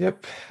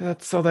 yep,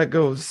 that's how that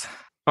goes.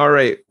 All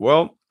right,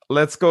 well,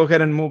 let's go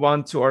ahead and move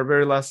on to our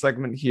very last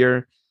segment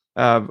here.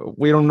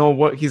 We don't know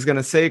what he's going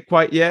to say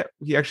quite yet.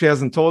 He actually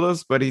hasn't told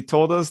us, but he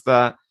told us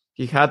that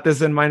he had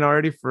this in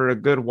minority for a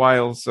good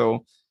while.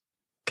 So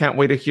can't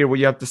wait to hear what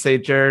you have to say,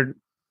 Jared.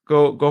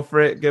 Go for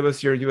it. Give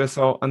us your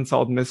USL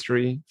Unsolved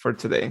Mystery for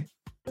today.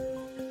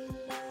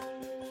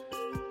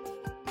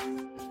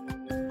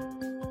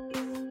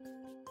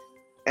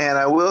 And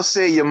I will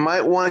say you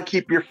might want to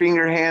keep your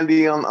finger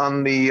handy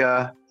on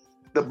the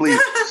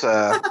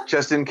bleeps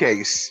just in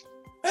case.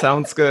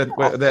 Sounds good.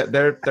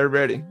 They're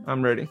ready.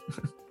 I'm ready.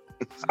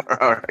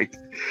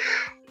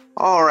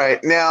 All right.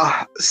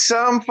 Now,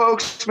 some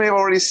folks may have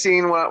already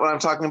seen what I'm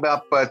talking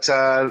about, but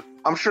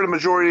I'm sure the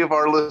majority of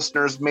our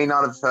listeners may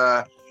not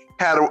have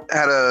had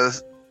a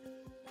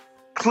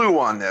clue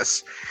on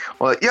this.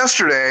 Well,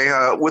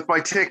 yesterday with my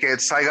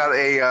tickets, I got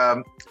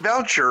a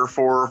voucher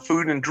for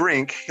food and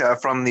drink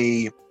from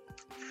the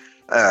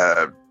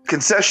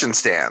concession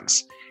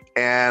stands,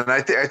 and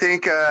I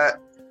think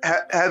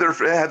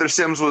Heather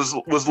Sims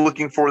was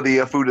looking for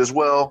the food as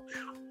well.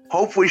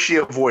 Hopefully, she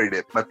avoided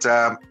it, but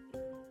I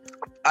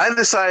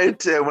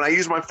decided when I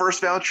used my first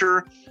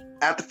voucher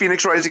at the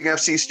Phoenix Rising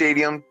FC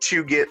Stadium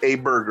to get a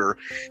burger.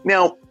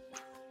 Now,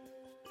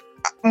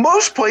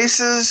 most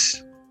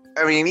places,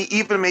 I mean,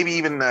 even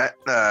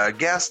the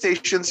gas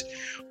stations,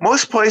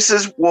 most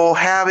places will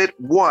have it,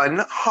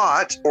 one,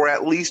 hot or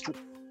at least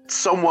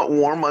somewhat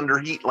warm under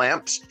heat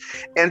lamps,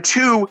 and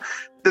two,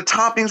 the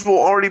toppings will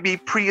already be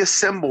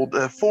pre-assembled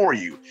for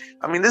you.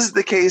 I mean, this is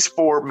the case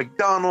for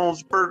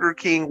McDonald's, Burger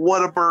King,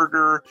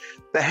 Whataburger,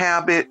 The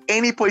Habit,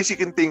 any place you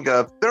can think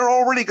of. They're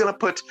already going to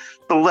put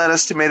the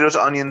lettuce, tomatoes,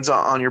 onions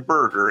on your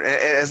burger,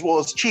 as well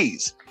as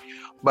cheese.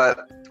 But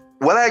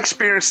what I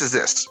experienced is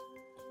this.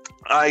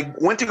 I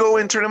went to go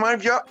and turn in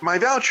my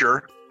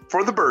voucher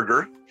for the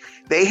burger.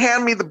 They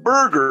hand me the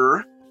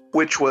burger,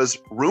 which was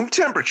room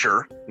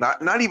temperature,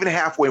 not even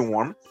halfway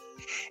warm.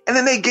 And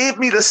then they gave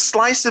me the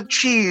slice of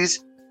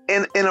cheese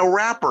in a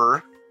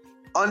wrapper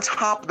on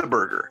top of the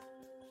burger.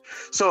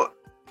 So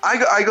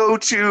I go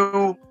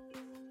to,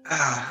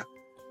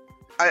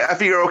 I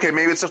figure, okay,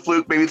 maybe it's a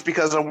fluke. Maybe it's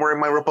because I'm wearing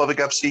my Republic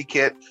FC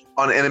kit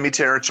on enemy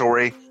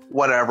territory,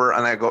 whatever.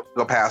 And I go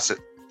past it.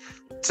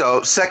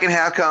 So second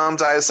half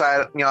comes, I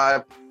decide,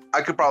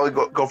 I could probably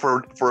go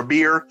for a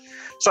beer.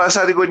 So I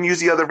decided to go ahead and use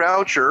the other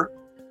voucher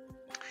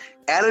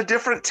at a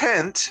different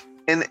tent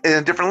in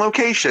a different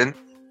location.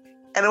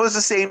 And it was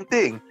the same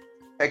thing,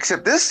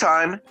 except this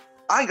time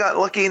I got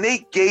lucky and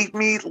they gave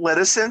me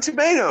lettuce and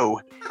tomato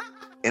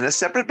in a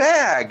separate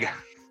bag.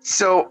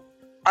 So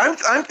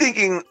I'm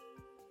thinking,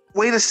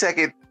 wait a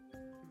second,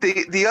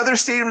 the other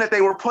stadium that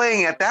they were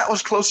playing at, that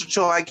was closer to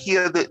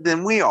IKEA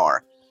than we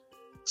are.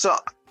 So,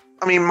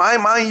 I mean, my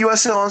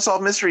USL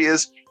Unsolved Mystery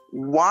is,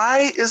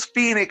 why is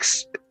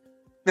Phoenix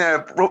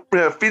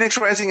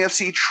Rising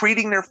FC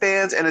treating their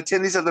fans and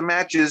attendees of the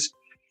matches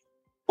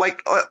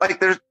like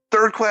they're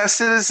third-class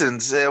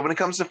citizens when it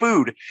comes to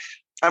food?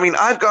 I mean,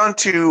 I've gone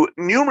to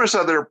numerous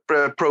other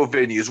pro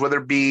venues, whether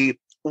it be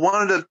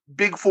one of the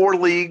big four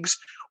leagues,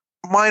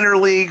 minor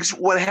leagues,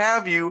 what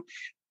have you.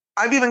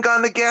 I've even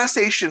gone to gas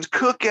stations,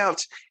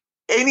 cookouts,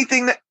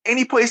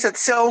 any place that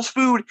sells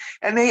food,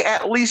 and they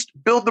at least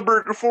build the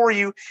burger for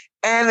you,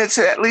 and it's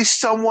at least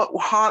somewhat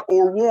hot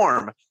or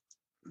warm.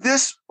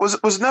 This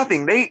was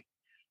nothing. They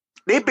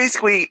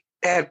basically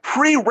had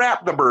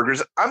pre-wrapped the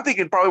burgers. I'm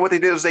thinking probably what they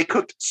did is they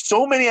cooked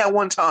so many at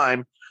one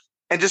time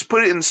and just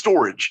put it in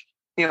storage,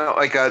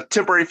 like a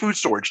temporary food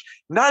storage,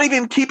 not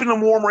even keeping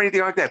them warm or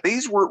anything like that.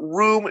 These were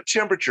room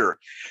temperature.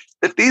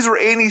 If these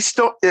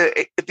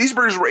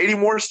burgers were any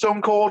more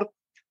stone cold,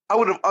 I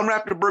would have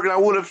unwrapped the burger and I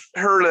would have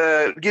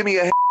heard give me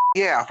a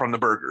yeah from the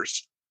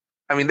burgers.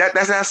 I mean,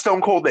 that's how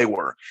stone cold they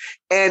were.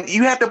 And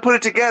you have to put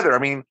it together. I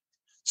mean,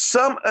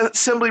 some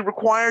assembly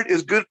required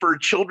is good for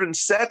children's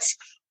sets,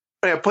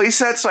 play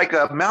sets like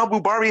a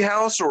Malibu Barbie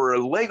house or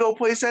a Lego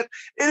play set.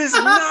 It is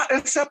not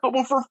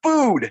acceptable for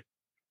food.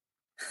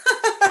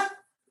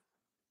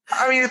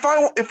 I mean, if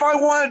I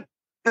wanted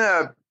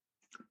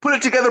put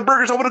it together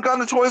burgers, I would have gone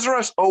to Toys R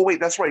Us. Oh, wait,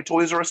 that's right.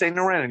 Toys R Us ain't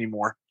around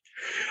anymore.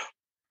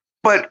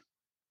 But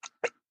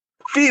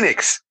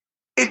Phoenix,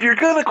 if you're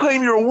going to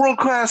claim you're a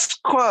world-class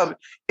club,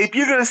 if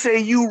you're going to say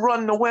you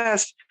run the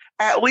West,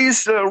 at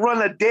least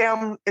run a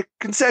damn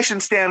concession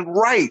stand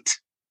right.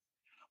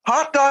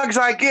 Hot dogs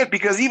I get,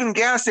 because even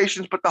gas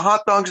stations put the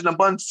hot dogs and the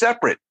buns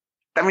separate.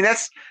 I mean,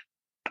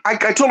 I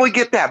totally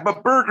get that.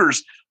 But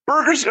burgers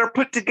are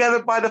put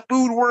together by the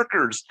food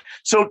workers.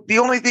 So the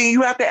only thing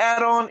you have to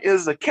add on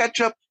is the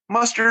ketchup,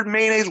 mustard,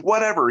 mayonnaise,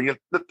 whatever,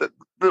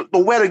 the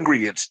wet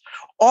ingredients.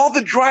 All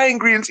the dry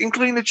ingredients,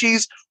 including the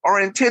cheese,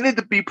 are intended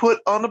to be put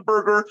on the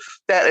burger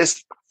that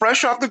is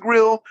fresh off the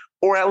grill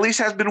or at least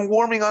has been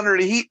warming under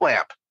the heat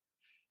lamp.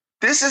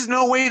 This is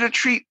no way to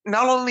treat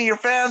not only your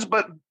fans,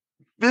 but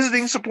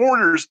visiting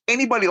supporters,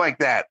 anybody like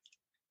that.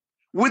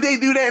 Would they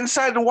do that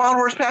inside the Wild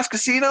Horse Pass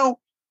Casino?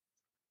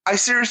 I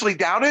seriously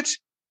doubt it.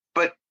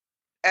 But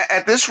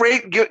at this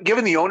rate,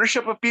 given the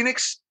ownership of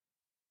Phoenix,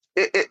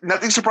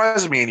 nothing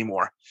surprises me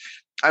anymore.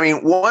 I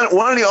mean, one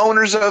of the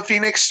owners of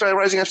Phoenix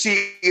Rising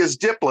FC is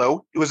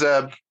Diplo. He was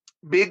a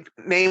big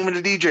name in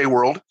the DJ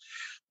world.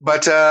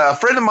 But a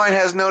friend of mine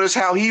has noticed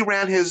how he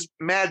ran his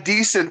Mad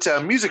Decent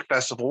music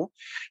festival.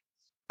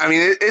 I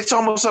mean, it's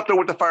almost up there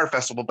with the Fire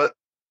Festival, but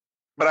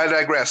I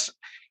digress.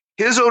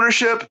 His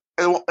ownership,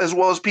 as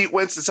well as Pete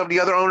Wentz and some of the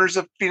other owners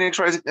of Phoenix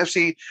Rising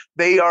FC,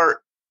 they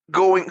are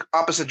going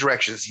opposite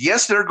directions.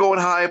 Yes, they're going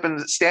high up in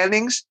the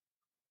standings,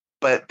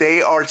 but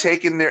they are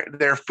taking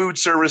their food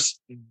service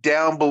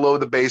down below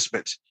the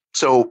basement.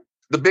 So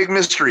the big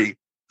mystery,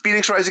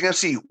 Phoenix Rising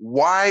FC,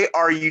 why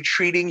are you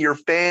treating your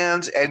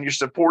fans and your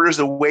supporters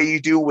the way you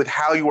do with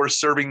how you are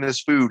serving this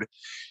food?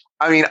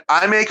 I mean,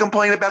 I may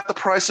complain about the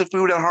price of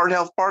food at Heart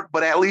Health Park,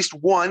 but at least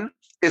one,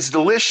 it's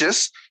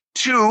delicious.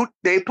 Two,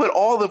 they put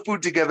all the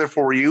food together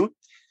for you.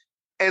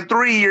 And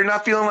three, you're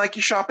not feeling like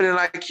you're shopping in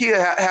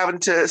IKEA having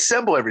to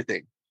assemble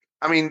everything.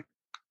 I mean,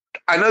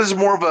 I know this is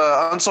more of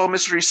a unsolved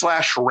mystery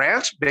 /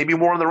 rant, maybe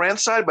more on the rant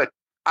side, but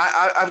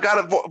I've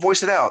got to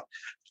voice it out.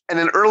 And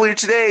then earlier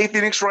today,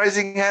 Phoenix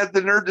Rising had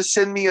the nerve to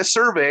send me a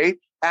survey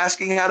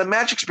asking how the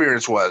match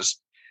experience was.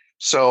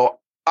 So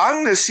I'm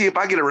going to see if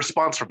I get a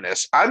response from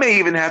this. I may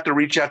even have to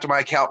reach out to my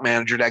account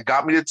manager that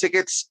got me the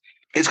tickets.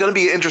 It's going to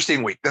be an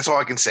interesting week. That's all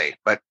I can say.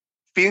 But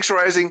Phoenix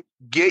Rising,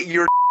 get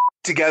your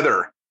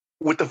together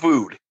with the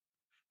food.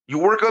 You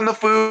work on the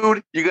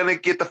food, you're going to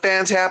get the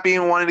fans happy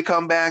and wanting to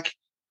come back.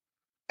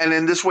 And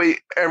then this way,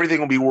 everything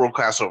will be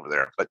world-class over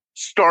there. But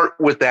start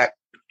with that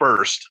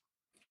first.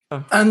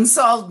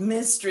 Unsolved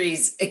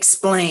Mysteries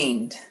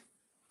Explained,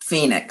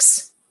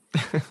 Phoenix.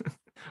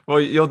 Well,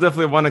 you'll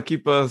definitely want to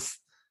keep us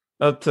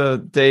up to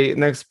date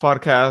next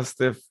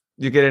podcast if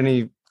you get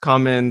any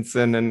comments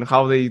and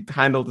how they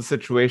handle the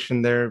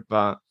situation there.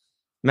 But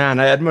man,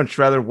 I'd much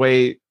rather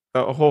wait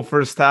a whole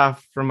first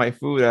half for my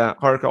food at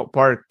Harcourt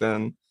Park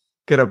than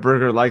get a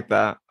burger like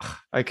that.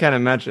 I can't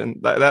imagine.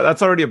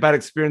 That's already a bad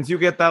experience. You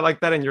get that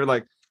like that and you're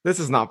like, this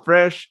is not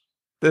fresh.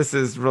 This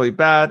is really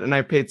bad. And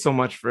I paid so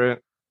much for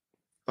it.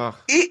 Ugh.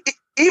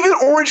 Even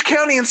Orange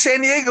County and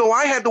San Diego,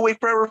 I had to wait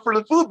forever for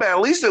the food, but at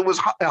least it was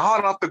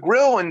hot off the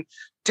grill and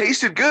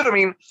tasted good. I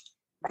mean,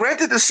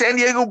 granted, the San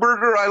Diego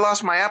burger, I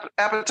lost my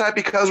appetite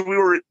because we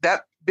were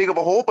that big of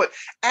a hole, but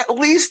at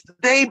least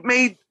they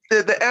made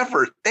the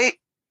effort.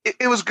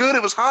 It was good.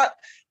 It was hot.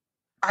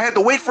 I had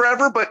to wait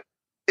forever, but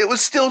it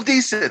was still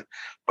decent.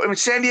 I mean,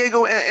 San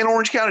Diego and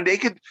Orange County, they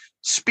could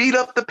speed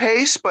up the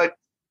pace, but,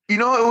 it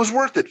was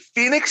worth it.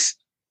 Phoenix,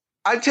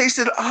 I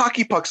tasted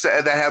hockey pucks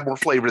that had more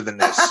flavor than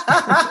this.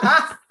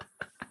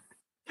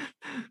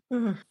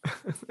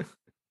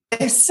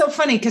 It's so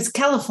funny because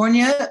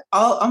California,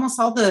 almost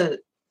all the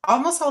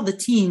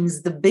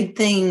teams, the big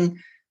thing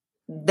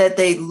that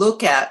they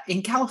look at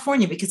in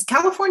California, because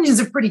Californians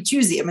are pretty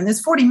choosy. I mean,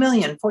 there's 40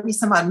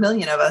 some odd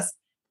million of us.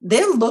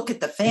 They look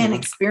at the fan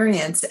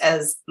experience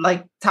as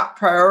like top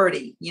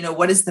priority.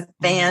 What is the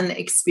fan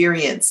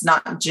experience?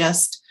 Not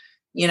just,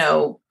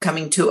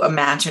 coming to a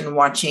match and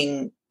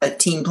watching a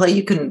team play.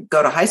 You can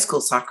go to high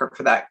school soccer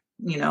for that,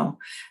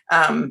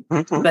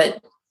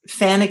 but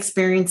fan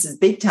experience is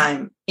big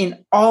time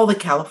in all the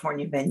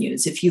California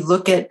venues. If you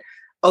look at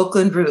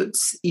Oakland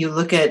Roots, you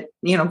look at,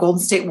 Golden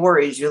State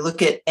Warriors, you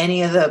look at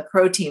any of the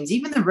pro teams,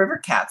 even the River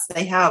Cats,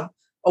 they have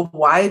a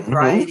wide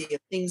variety of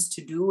things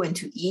to do and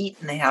to eat,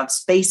 and they have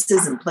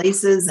spaces and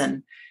places,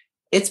 and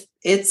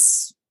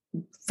it's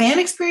fan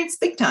experience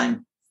big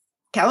time.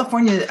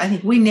 California, I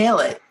think we nail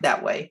it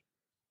that way.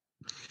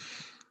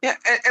 Yeah,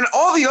 and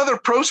all the other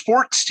pro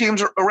sports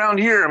teams around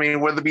here, I mean,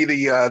 whether it be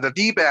the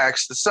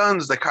D-backs, the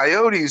Suns, the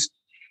Coyotes,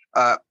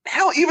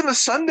 hell, even the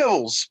Sun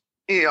Devils,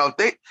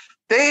 they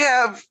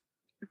have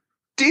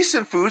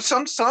decent food.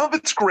 Some of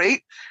it's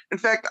great. In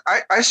fact,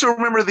 I still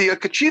remember the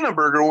Kachina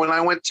burger when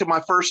I went to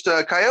my first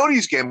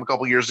Coyotes game a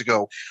couple years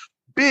ago.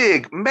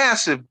 Big,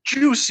 massive,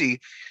 juicy,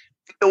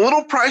 a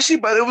little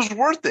pricey, but it was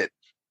worth it.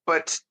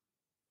 But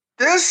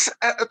this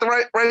at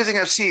the Rising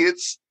FC,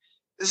 it's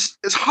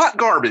hot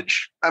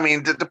garbage. I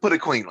mean, to put it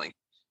cleanly.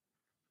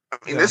 I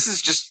mean, This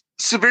is just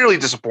severely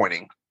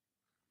disappointing.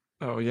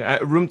 Oh yeah,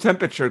 room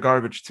temperature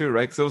garbage too,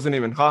 right? Because it wasn't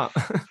even hot.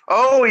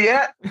 Oh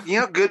yeah,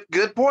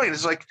 good point.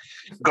 It's like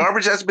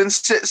garbage that's been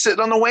sitting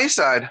on the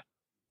wayside.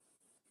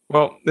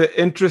 Well, the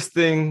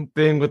interesting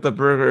thing with the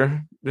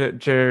burger,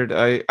 Jared,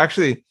 I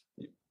actually,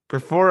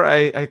 before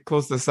I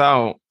close this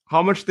out,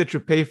 how much did you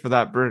pay for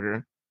that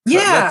burger?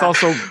 Yeah, let's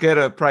also get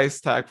a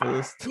price tag for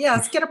this. Yeah,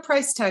 let's get a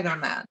price tag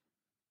on that.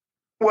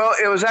 Well,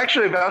 it was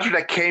actually a voucher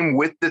that came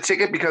with the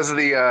ticket because of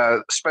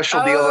the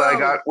special deal that I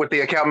got with the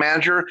account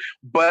manager.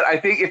 But I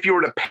think if you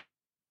were to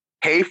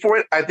pay for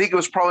it, I think it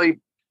was probably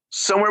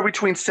somewhere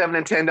between $7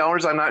 and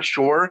 $10. I'm not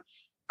sure.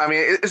 I mean,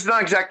 it's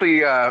not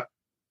exactly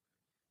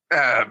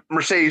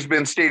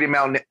Mercedes-Benz Stadium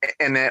out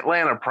in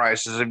Atlanta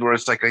prices where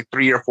it's like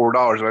 $3 or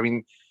 $4. I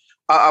mean,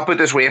 I'll put it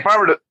this way: if I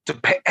were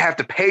to have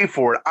to pay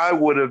for it, I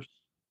would have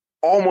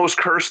almost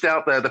cursed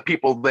out the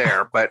people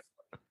there. But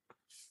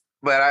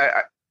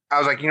I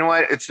was like, you know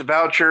what? It's a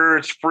voucher.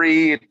 It's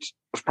free.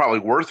 was probably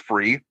worth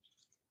free.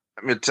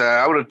 I mean,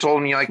 I would have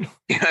told me, like,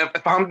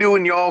 if I'm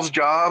doing y'all's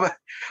job,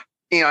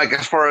 like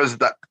as far as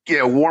the,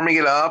 warming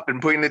it up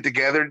and putting it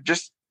together,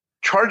 just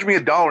charge me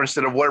 $1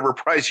 instead of whatever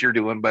price you're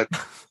doing. But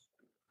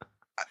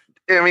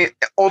I mean,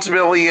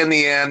 ultimately in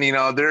the end,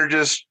 they're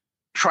just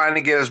trying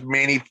to get as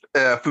many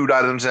food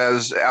items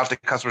out to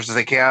customers as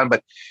they can.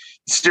 But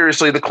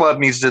seriously, the club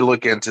needs to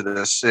look into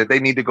this. They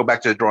need to go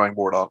back to the drawing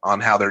board on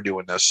how they're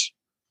doing this.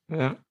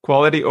 Yeah,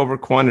 quality over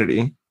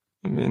quantity.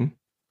 I mean,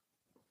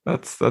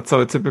 that's how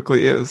it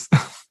typically is.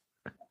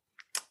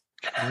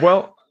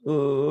 Well,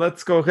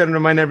 let's go ahead and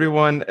remind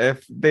everyone,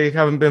 if they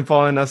haven't been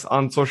following us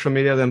on social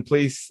media, then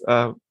please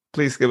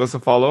give us a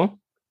follow.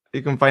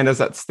 You can find us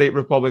at State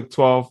Republic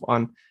 12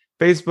 on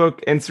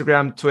Facebook,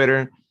 Instagram,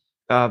 Twitter.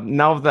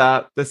 Now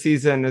that the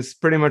season is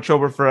pretty much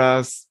over for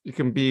us, you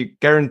can be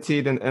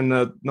guaranteed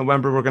in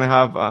November we're going to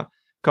have a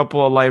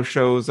couple of live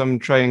shows. I'm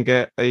trying to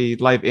get a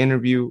live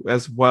interview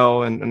as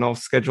well, and I'll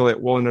schedule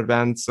it well in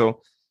advance.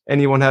 So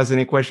anyone has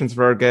any questions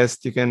for our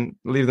guest, you can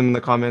leave them in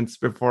the comments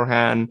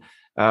beforehand.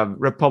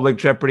 Republic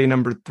Jeopardy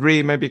number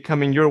 3 might be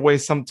coming your way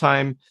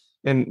sometime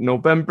in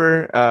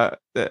November.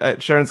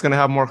 Sharon's going to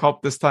have more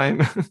help this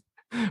time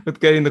with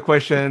getting the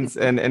questions,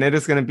 and it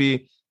is going to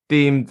be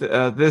themed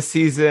this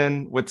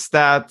season with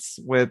stats,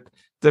 with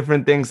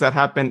different things that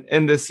happen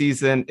in the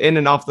season, in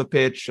and off the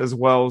pitch as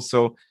well.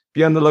 So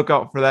be on the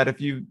lookout for that. If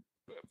you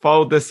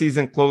follow the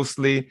season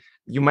closely,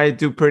 you might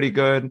do pretty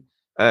good.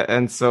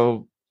 And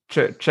so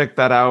check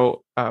that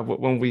out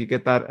when we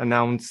get that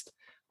announced.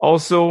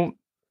 Also,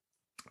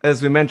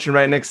 as we mentioned,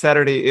 right, next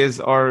Saturday is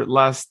our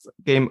last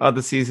game of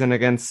the season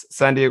against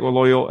San Diego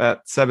Loyal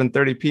at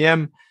 7:30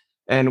 p.m.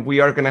 And we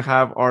are going to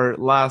have our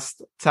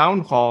last town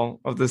hall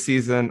of the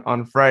season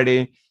on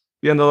Friday.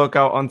 Be on the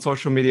lookout on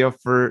social media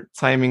for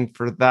timing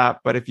for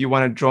that. But if you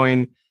want to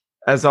join,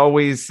 as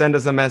always, send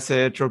us a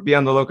message or be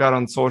on the lookout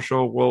on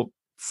social. We'll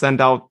send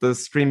out the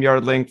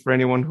StreamYard link for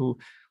anyone who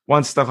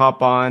wants to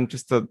hop on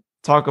just to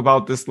talk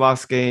about this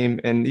last game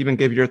and even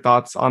give your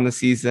thoughts on the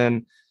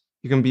season.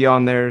 You can be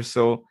on there.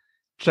 So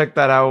check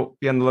that out.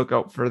 Be on the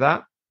lookout for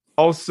that.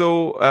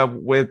 Also,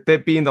 with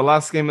it being the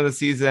last game of the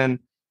season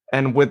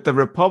and with the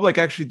Republic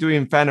actually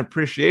doing Fan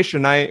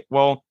Appreciation Night,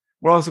 well,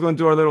 we're also going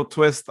to do our little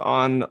twist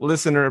on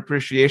Listener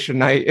Appreciation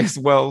Night as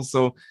well.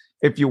 So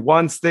if you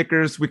want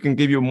stickers, we can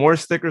give you more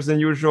stickers than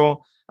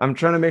usual. I'm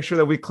trying to make sure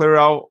that we clear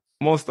out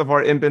most of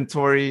our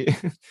inventory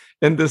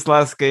in this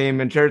last game,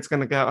 and Jared's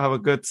going to have a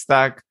good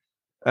stack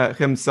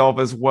himself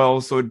as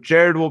well. So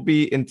Jared will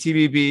be in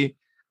TBB.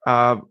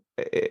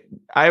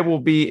 I will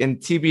be in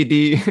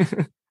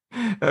TBD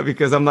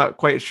because I'm not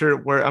quite sure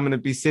where I'm going to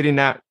be sitting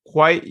at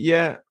quite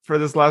yet for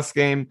this last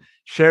game.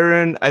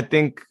 Sharon, I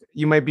think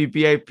you might be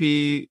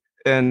VIP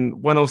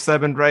and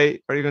 107,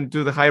 right? Are you going to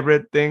do the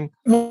hybrid thing?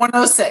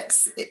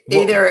 106.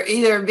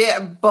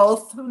 Either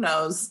both. Who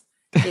knows?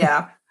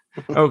 Yeah.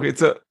 Okay,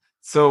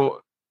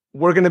 so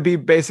we're going to be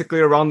basically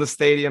around the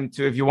stadium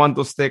too. If you want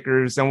those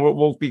stickers, and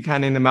we'll be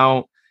handing them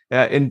out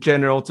in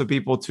general to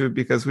people too,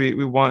 because we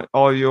want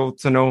all you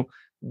to know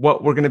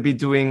what we're going to be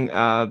doing,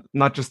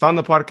 not just on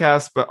the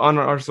podcast, but on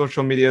our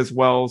social media as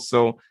well.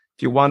 So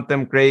if you want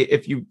them, great.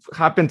 If you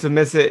happen to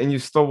miss it and you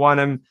still want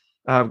them,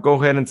 go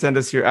ahead and send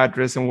us your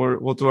address, and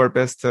we'll do our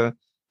best to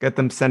get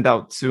them sent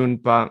out soon.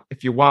 But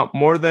if you want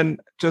more than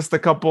just a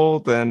couple,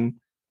 then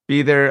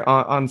be there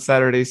on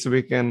Saturday so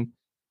we can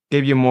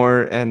give you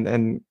more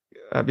and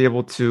be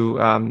able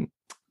to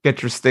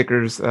get your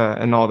stickers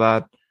and all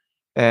that.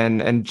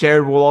 And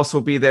Jared will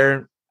also be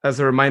there as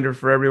a reminder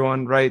for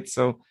everyone, right?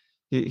 So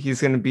he's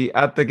going to be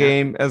at the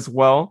game as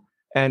well.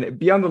 And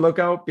be on the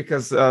lookout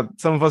because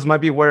some of us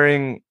might be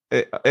wearing,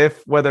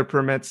 if weather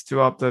permits, to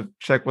have to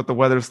check what the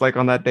weather's like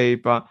on that day,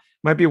 but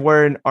might be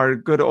wearing our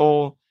good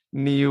old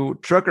new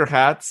trucker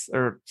hats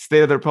or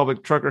State of the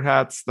Republic trucker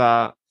hats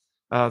that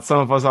some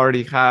of us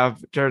already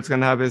have. Jared's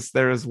going to have his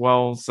there as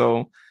well.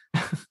 So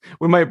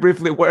we might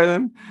briefly wear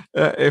them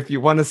if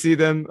you want to see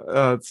them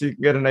so you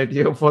can get an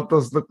idea of what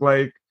those look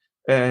like.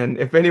 And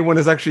if anyone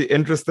is actually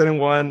interested in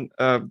one,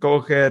 go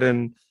ahead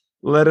and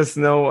let us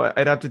know.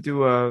 I'd have to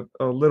do a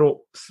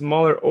little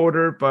smaller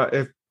order, but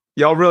if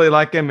y'all really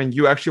like them and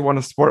you actually want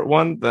to sport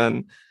one,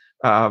 then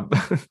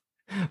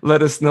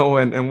let us know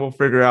and we'll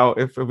figure out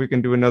if we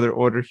can do another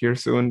order here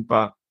soon.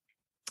 But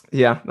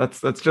yeah,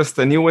 that's just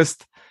the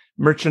newest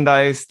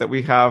merchandise that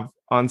we have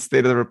on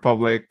State of the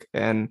Republic,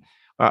 and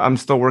I'm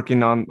still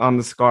working on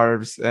the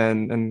scarves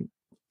and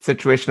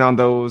situation on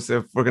those,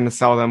 if we're going to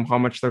sell them, how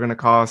much they're going to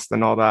cost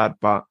and all that,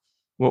 but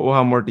we'll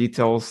have more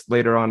details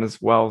later on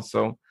as well.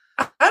 So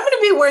I'm going to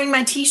be wearing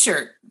my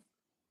t-shirt.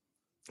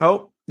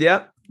 Oh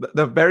yeah,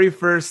 the very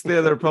first State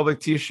of the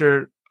Republic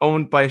t-shirt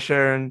owned by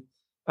Sharon,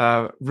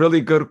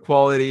 really good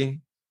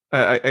quality,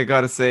 I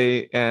gotta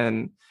say.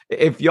 And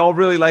if y'all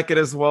really like it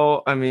as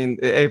well, I mean,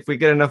 if we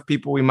get enough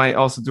people, we might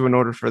also do an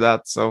order for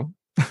that. So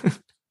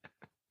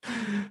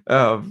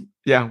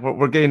yeah,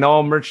 we're getting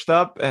all merched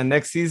up, and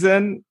next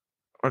season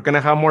we're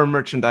gonna have more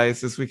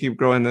merchandise as we keep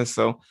growing this.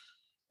 So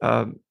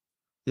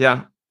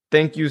yeah,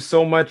 thank you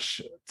so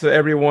much to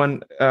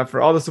everyone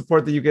for all the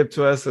support that you give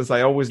to us. As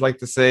I always like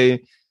to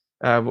say,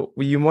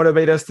 you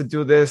motivate us to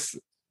do this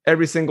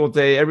every single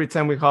day, every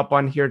time we hop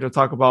on here to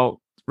talk about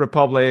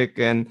Republic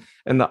and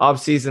the off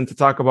season, to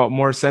talk about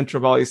more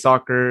Central Valley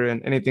soccer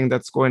and anything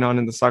that's going on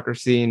in the soccer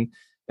scene.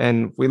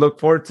 And we look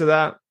forward to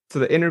that, to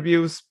the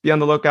interviews. Be on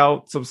the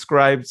lookout,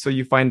 subscribe so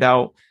you find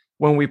out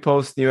when we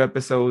post new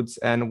episodes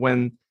and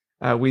when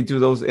we do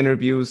those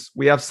interviews.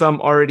 We have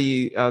some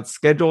already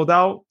scheduled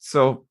out,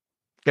 so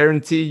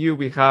guarantee you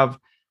we have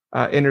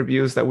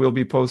interviews that we'll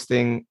be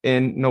posting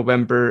in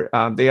November.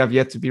 They have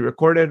yet to be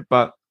recorded,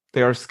 but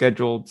they are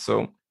scheduled,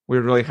 so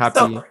we're really happy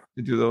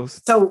to do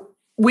those. So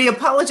we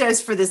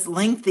apologize for this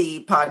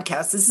lengthy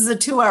podcast. This is a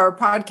 2-hour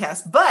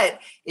podcast, but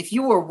if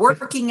you were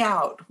working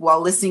out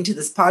while listening to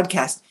this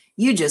podcast,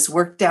 you just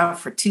worked out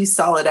for 2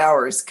 solid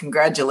hours.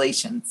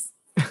 Congratulations.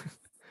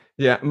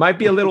 Yeah, it might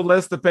be a little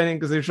less depending,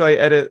 because usually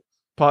I edit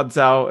pods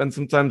out and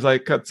sometimes I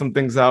cut some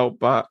things out,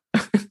 but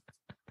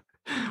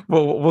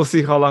we'll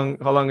see how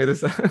long it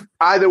is.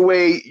 Either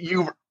way,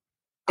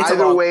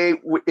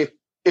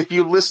 if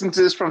you listen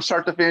to this from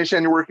start to finish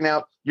and you're working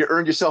out, you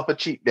earned yourself a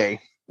cheat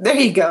day. There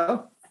you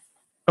go.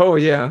 Oh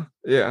yeah,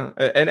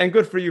 and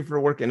good for you for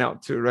working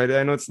out too, right?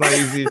 I know it's not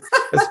easy,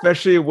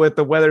 especially with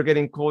the weather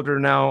getting colder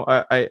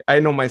now. I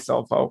know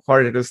myself how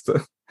hard it is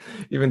to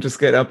even just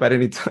get up at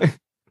any time.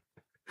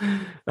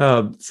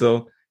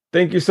 So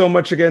thank you so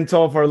much again to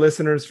all of our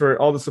listeners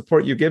for all the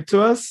support you give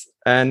to us,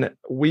 and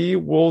we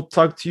will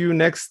talk to you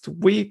next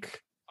week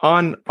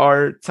on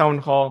our town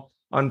hall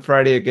on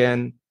Friday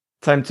again.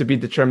 Time to be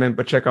determined,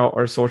 but check out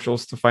our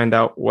socials to find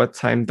out what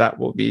time that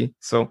will be.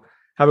 So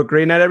have a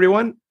great night,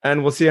 everyone,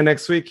 and we'll see you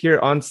next week here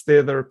on State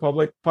of the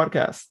Republic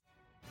podcast.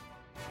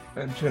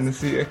 I'm trying to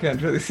see. I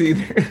can't really see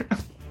there.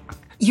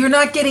 You're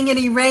not getting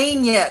any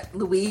rain yet,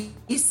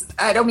 Luis.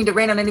 I don't mean to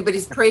rain on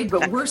anybody's parade,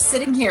 but we're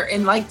sitting here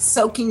in like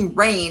soaking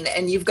rain,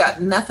 and you've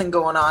got nothing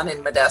going on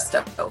in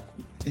Modesto.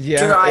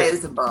 Yeah, dry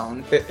as a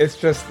bone. It's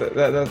just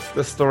that's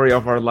the story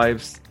of our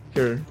lives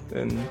here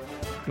in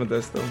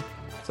Modesto,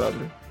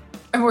 sadly.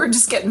 And we're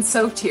just getting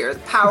soaked here. The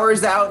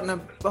power's out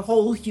in a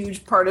whole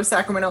huge part of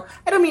Sacramento.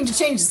 I don't mean to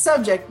change the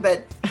subject,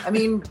 but I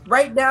mean,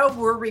 right now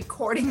we're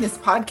recording this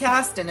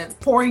podcast and it's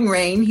pouring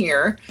rain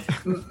here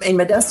in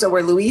Modesto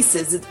where Luis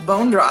is. It's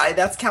bone dry.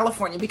 That's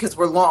California because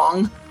we're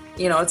long.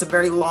 You know, it's a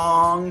very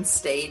long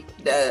state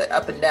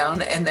up and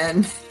down. And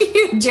then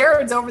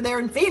Jared's over there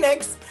in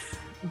Phoenix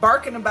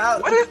barking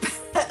about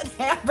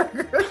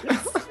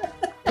hamburgers.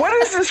 What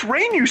is this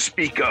rain you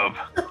speak of?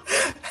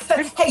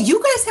 Hey,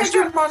 you guys had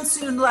your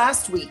monsoon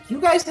last week. You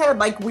guys had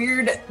like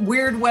weird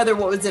weather.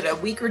 What was it, a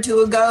week or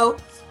two ago?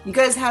 You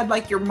guys had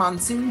like your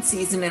monsoon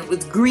season, and it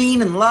was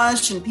green and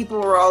lush, and people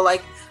were all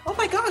like, oh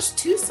my gosh,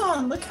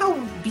 Tucson, look how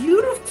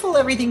beautiful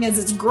everything is.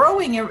 It's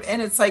growing.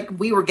 And it's like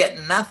we were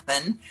getting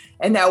nothing.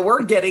 And now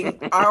we're getting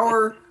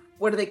our,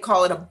 what do they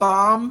call it, a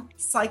bomb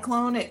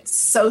cyclone. It's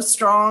so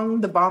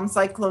strong. The bomb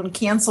cyclone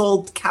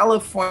canceled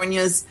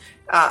California's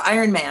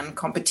Ironman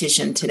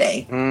competition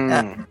today.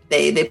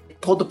 They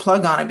pulled the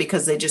plug on it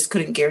because they just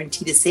couldn't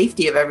guarantee the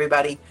safety of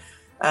everybody.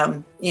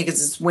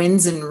 Because it's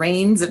winds and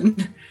rains,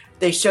 and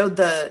they showed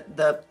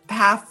the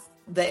path,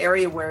 the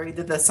area where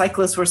the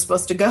cyclists were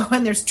supposed to go,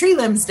 and there's tree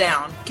limbs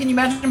down. Can you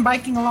imagine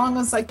biking along?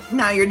 It's like,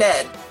 now you're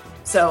dead.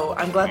 So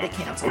I'm glad they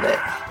canceled it.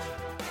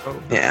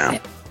 Oh, yeah.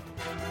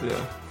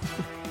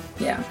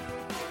 Yeah.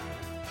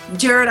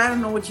 Jared, I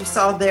don't know what you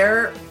saw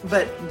there,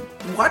 but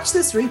watch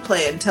this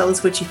replay and tell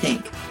us what you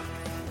think.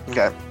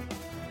 Okay.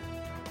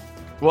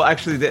 Well,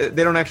 actually,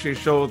 they don't actually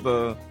show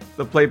the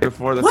play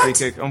before the free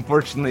kick.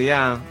 Unfortunately,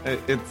 yeah,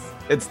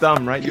 it's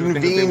dumb, right?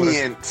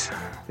 Convenient.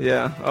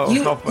 Yeah. Oh,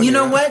 you, how funny, you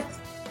know right?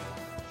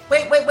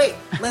 what? Wait.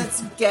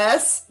 Let's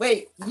guess.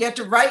 Wait, you have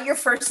to write your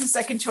first and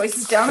second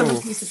choices down on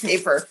a piece of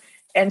paper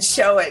and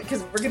show it,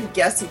 because we're going to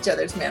guess each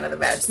other's man of the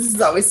match. This is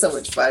always so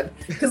much fun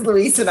because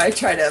Luis and I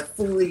try to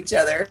fool each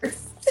other.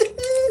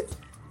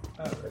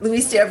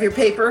 Luis, do you have your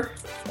paper?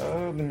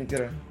 Let me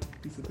get a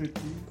piece of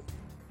paper.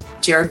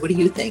 Jared, what do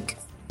you think?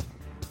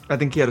 I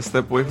think he had to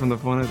step away from the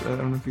phone. I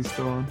don't know if he's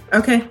still on.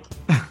 Okay,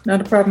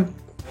 not a problem.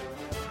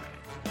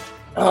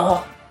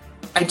 Oh,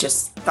 I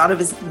just thought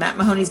of Matt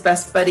Mahoney's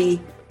best buddy.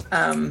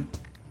 Why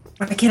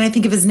can't I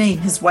think of his name?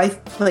 His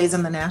wife plays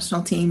on the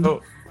national team.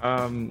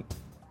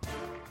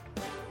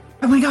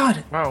 Oh my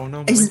God. Wow,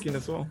 no, I'm blinking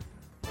as well.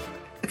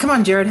 Come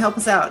on, Jared, help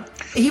us out.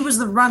 He was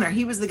the runner.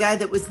 He was the guy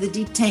that was the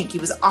deep tank. He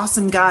was an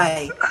awesome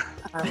guy.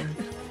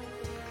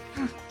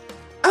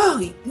 Oh,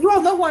 you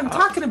all know who I'm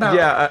talking about.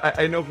 Yeah,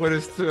 I know what it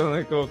is too. I'm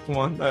like, oh, come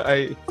on.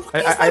 I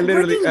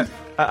literally,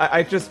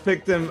 I just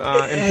picked him in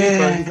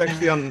FIFA. He's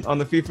actually on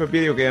the FIFA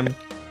video game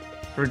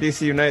for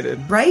DC United.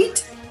 Right?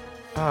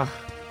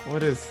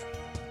 What is?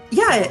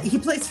 Yeah, he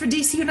plays for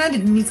DC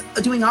United, and he's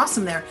doing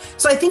awesome there.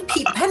 So I think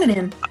Pete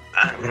Penninan.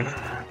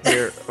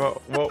 Here,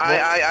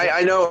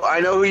 I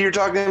know who you're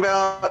talking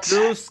about.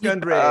 Drew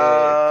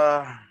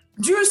Skundray.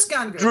 Drew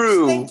Skundray.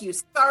 Drew. Thank you.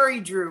 Sorry,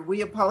 Drew.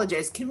 We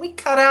apologize. Can we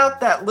cut out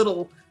that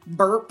little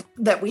burp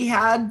that we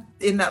had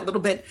in that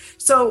little bit?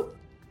 So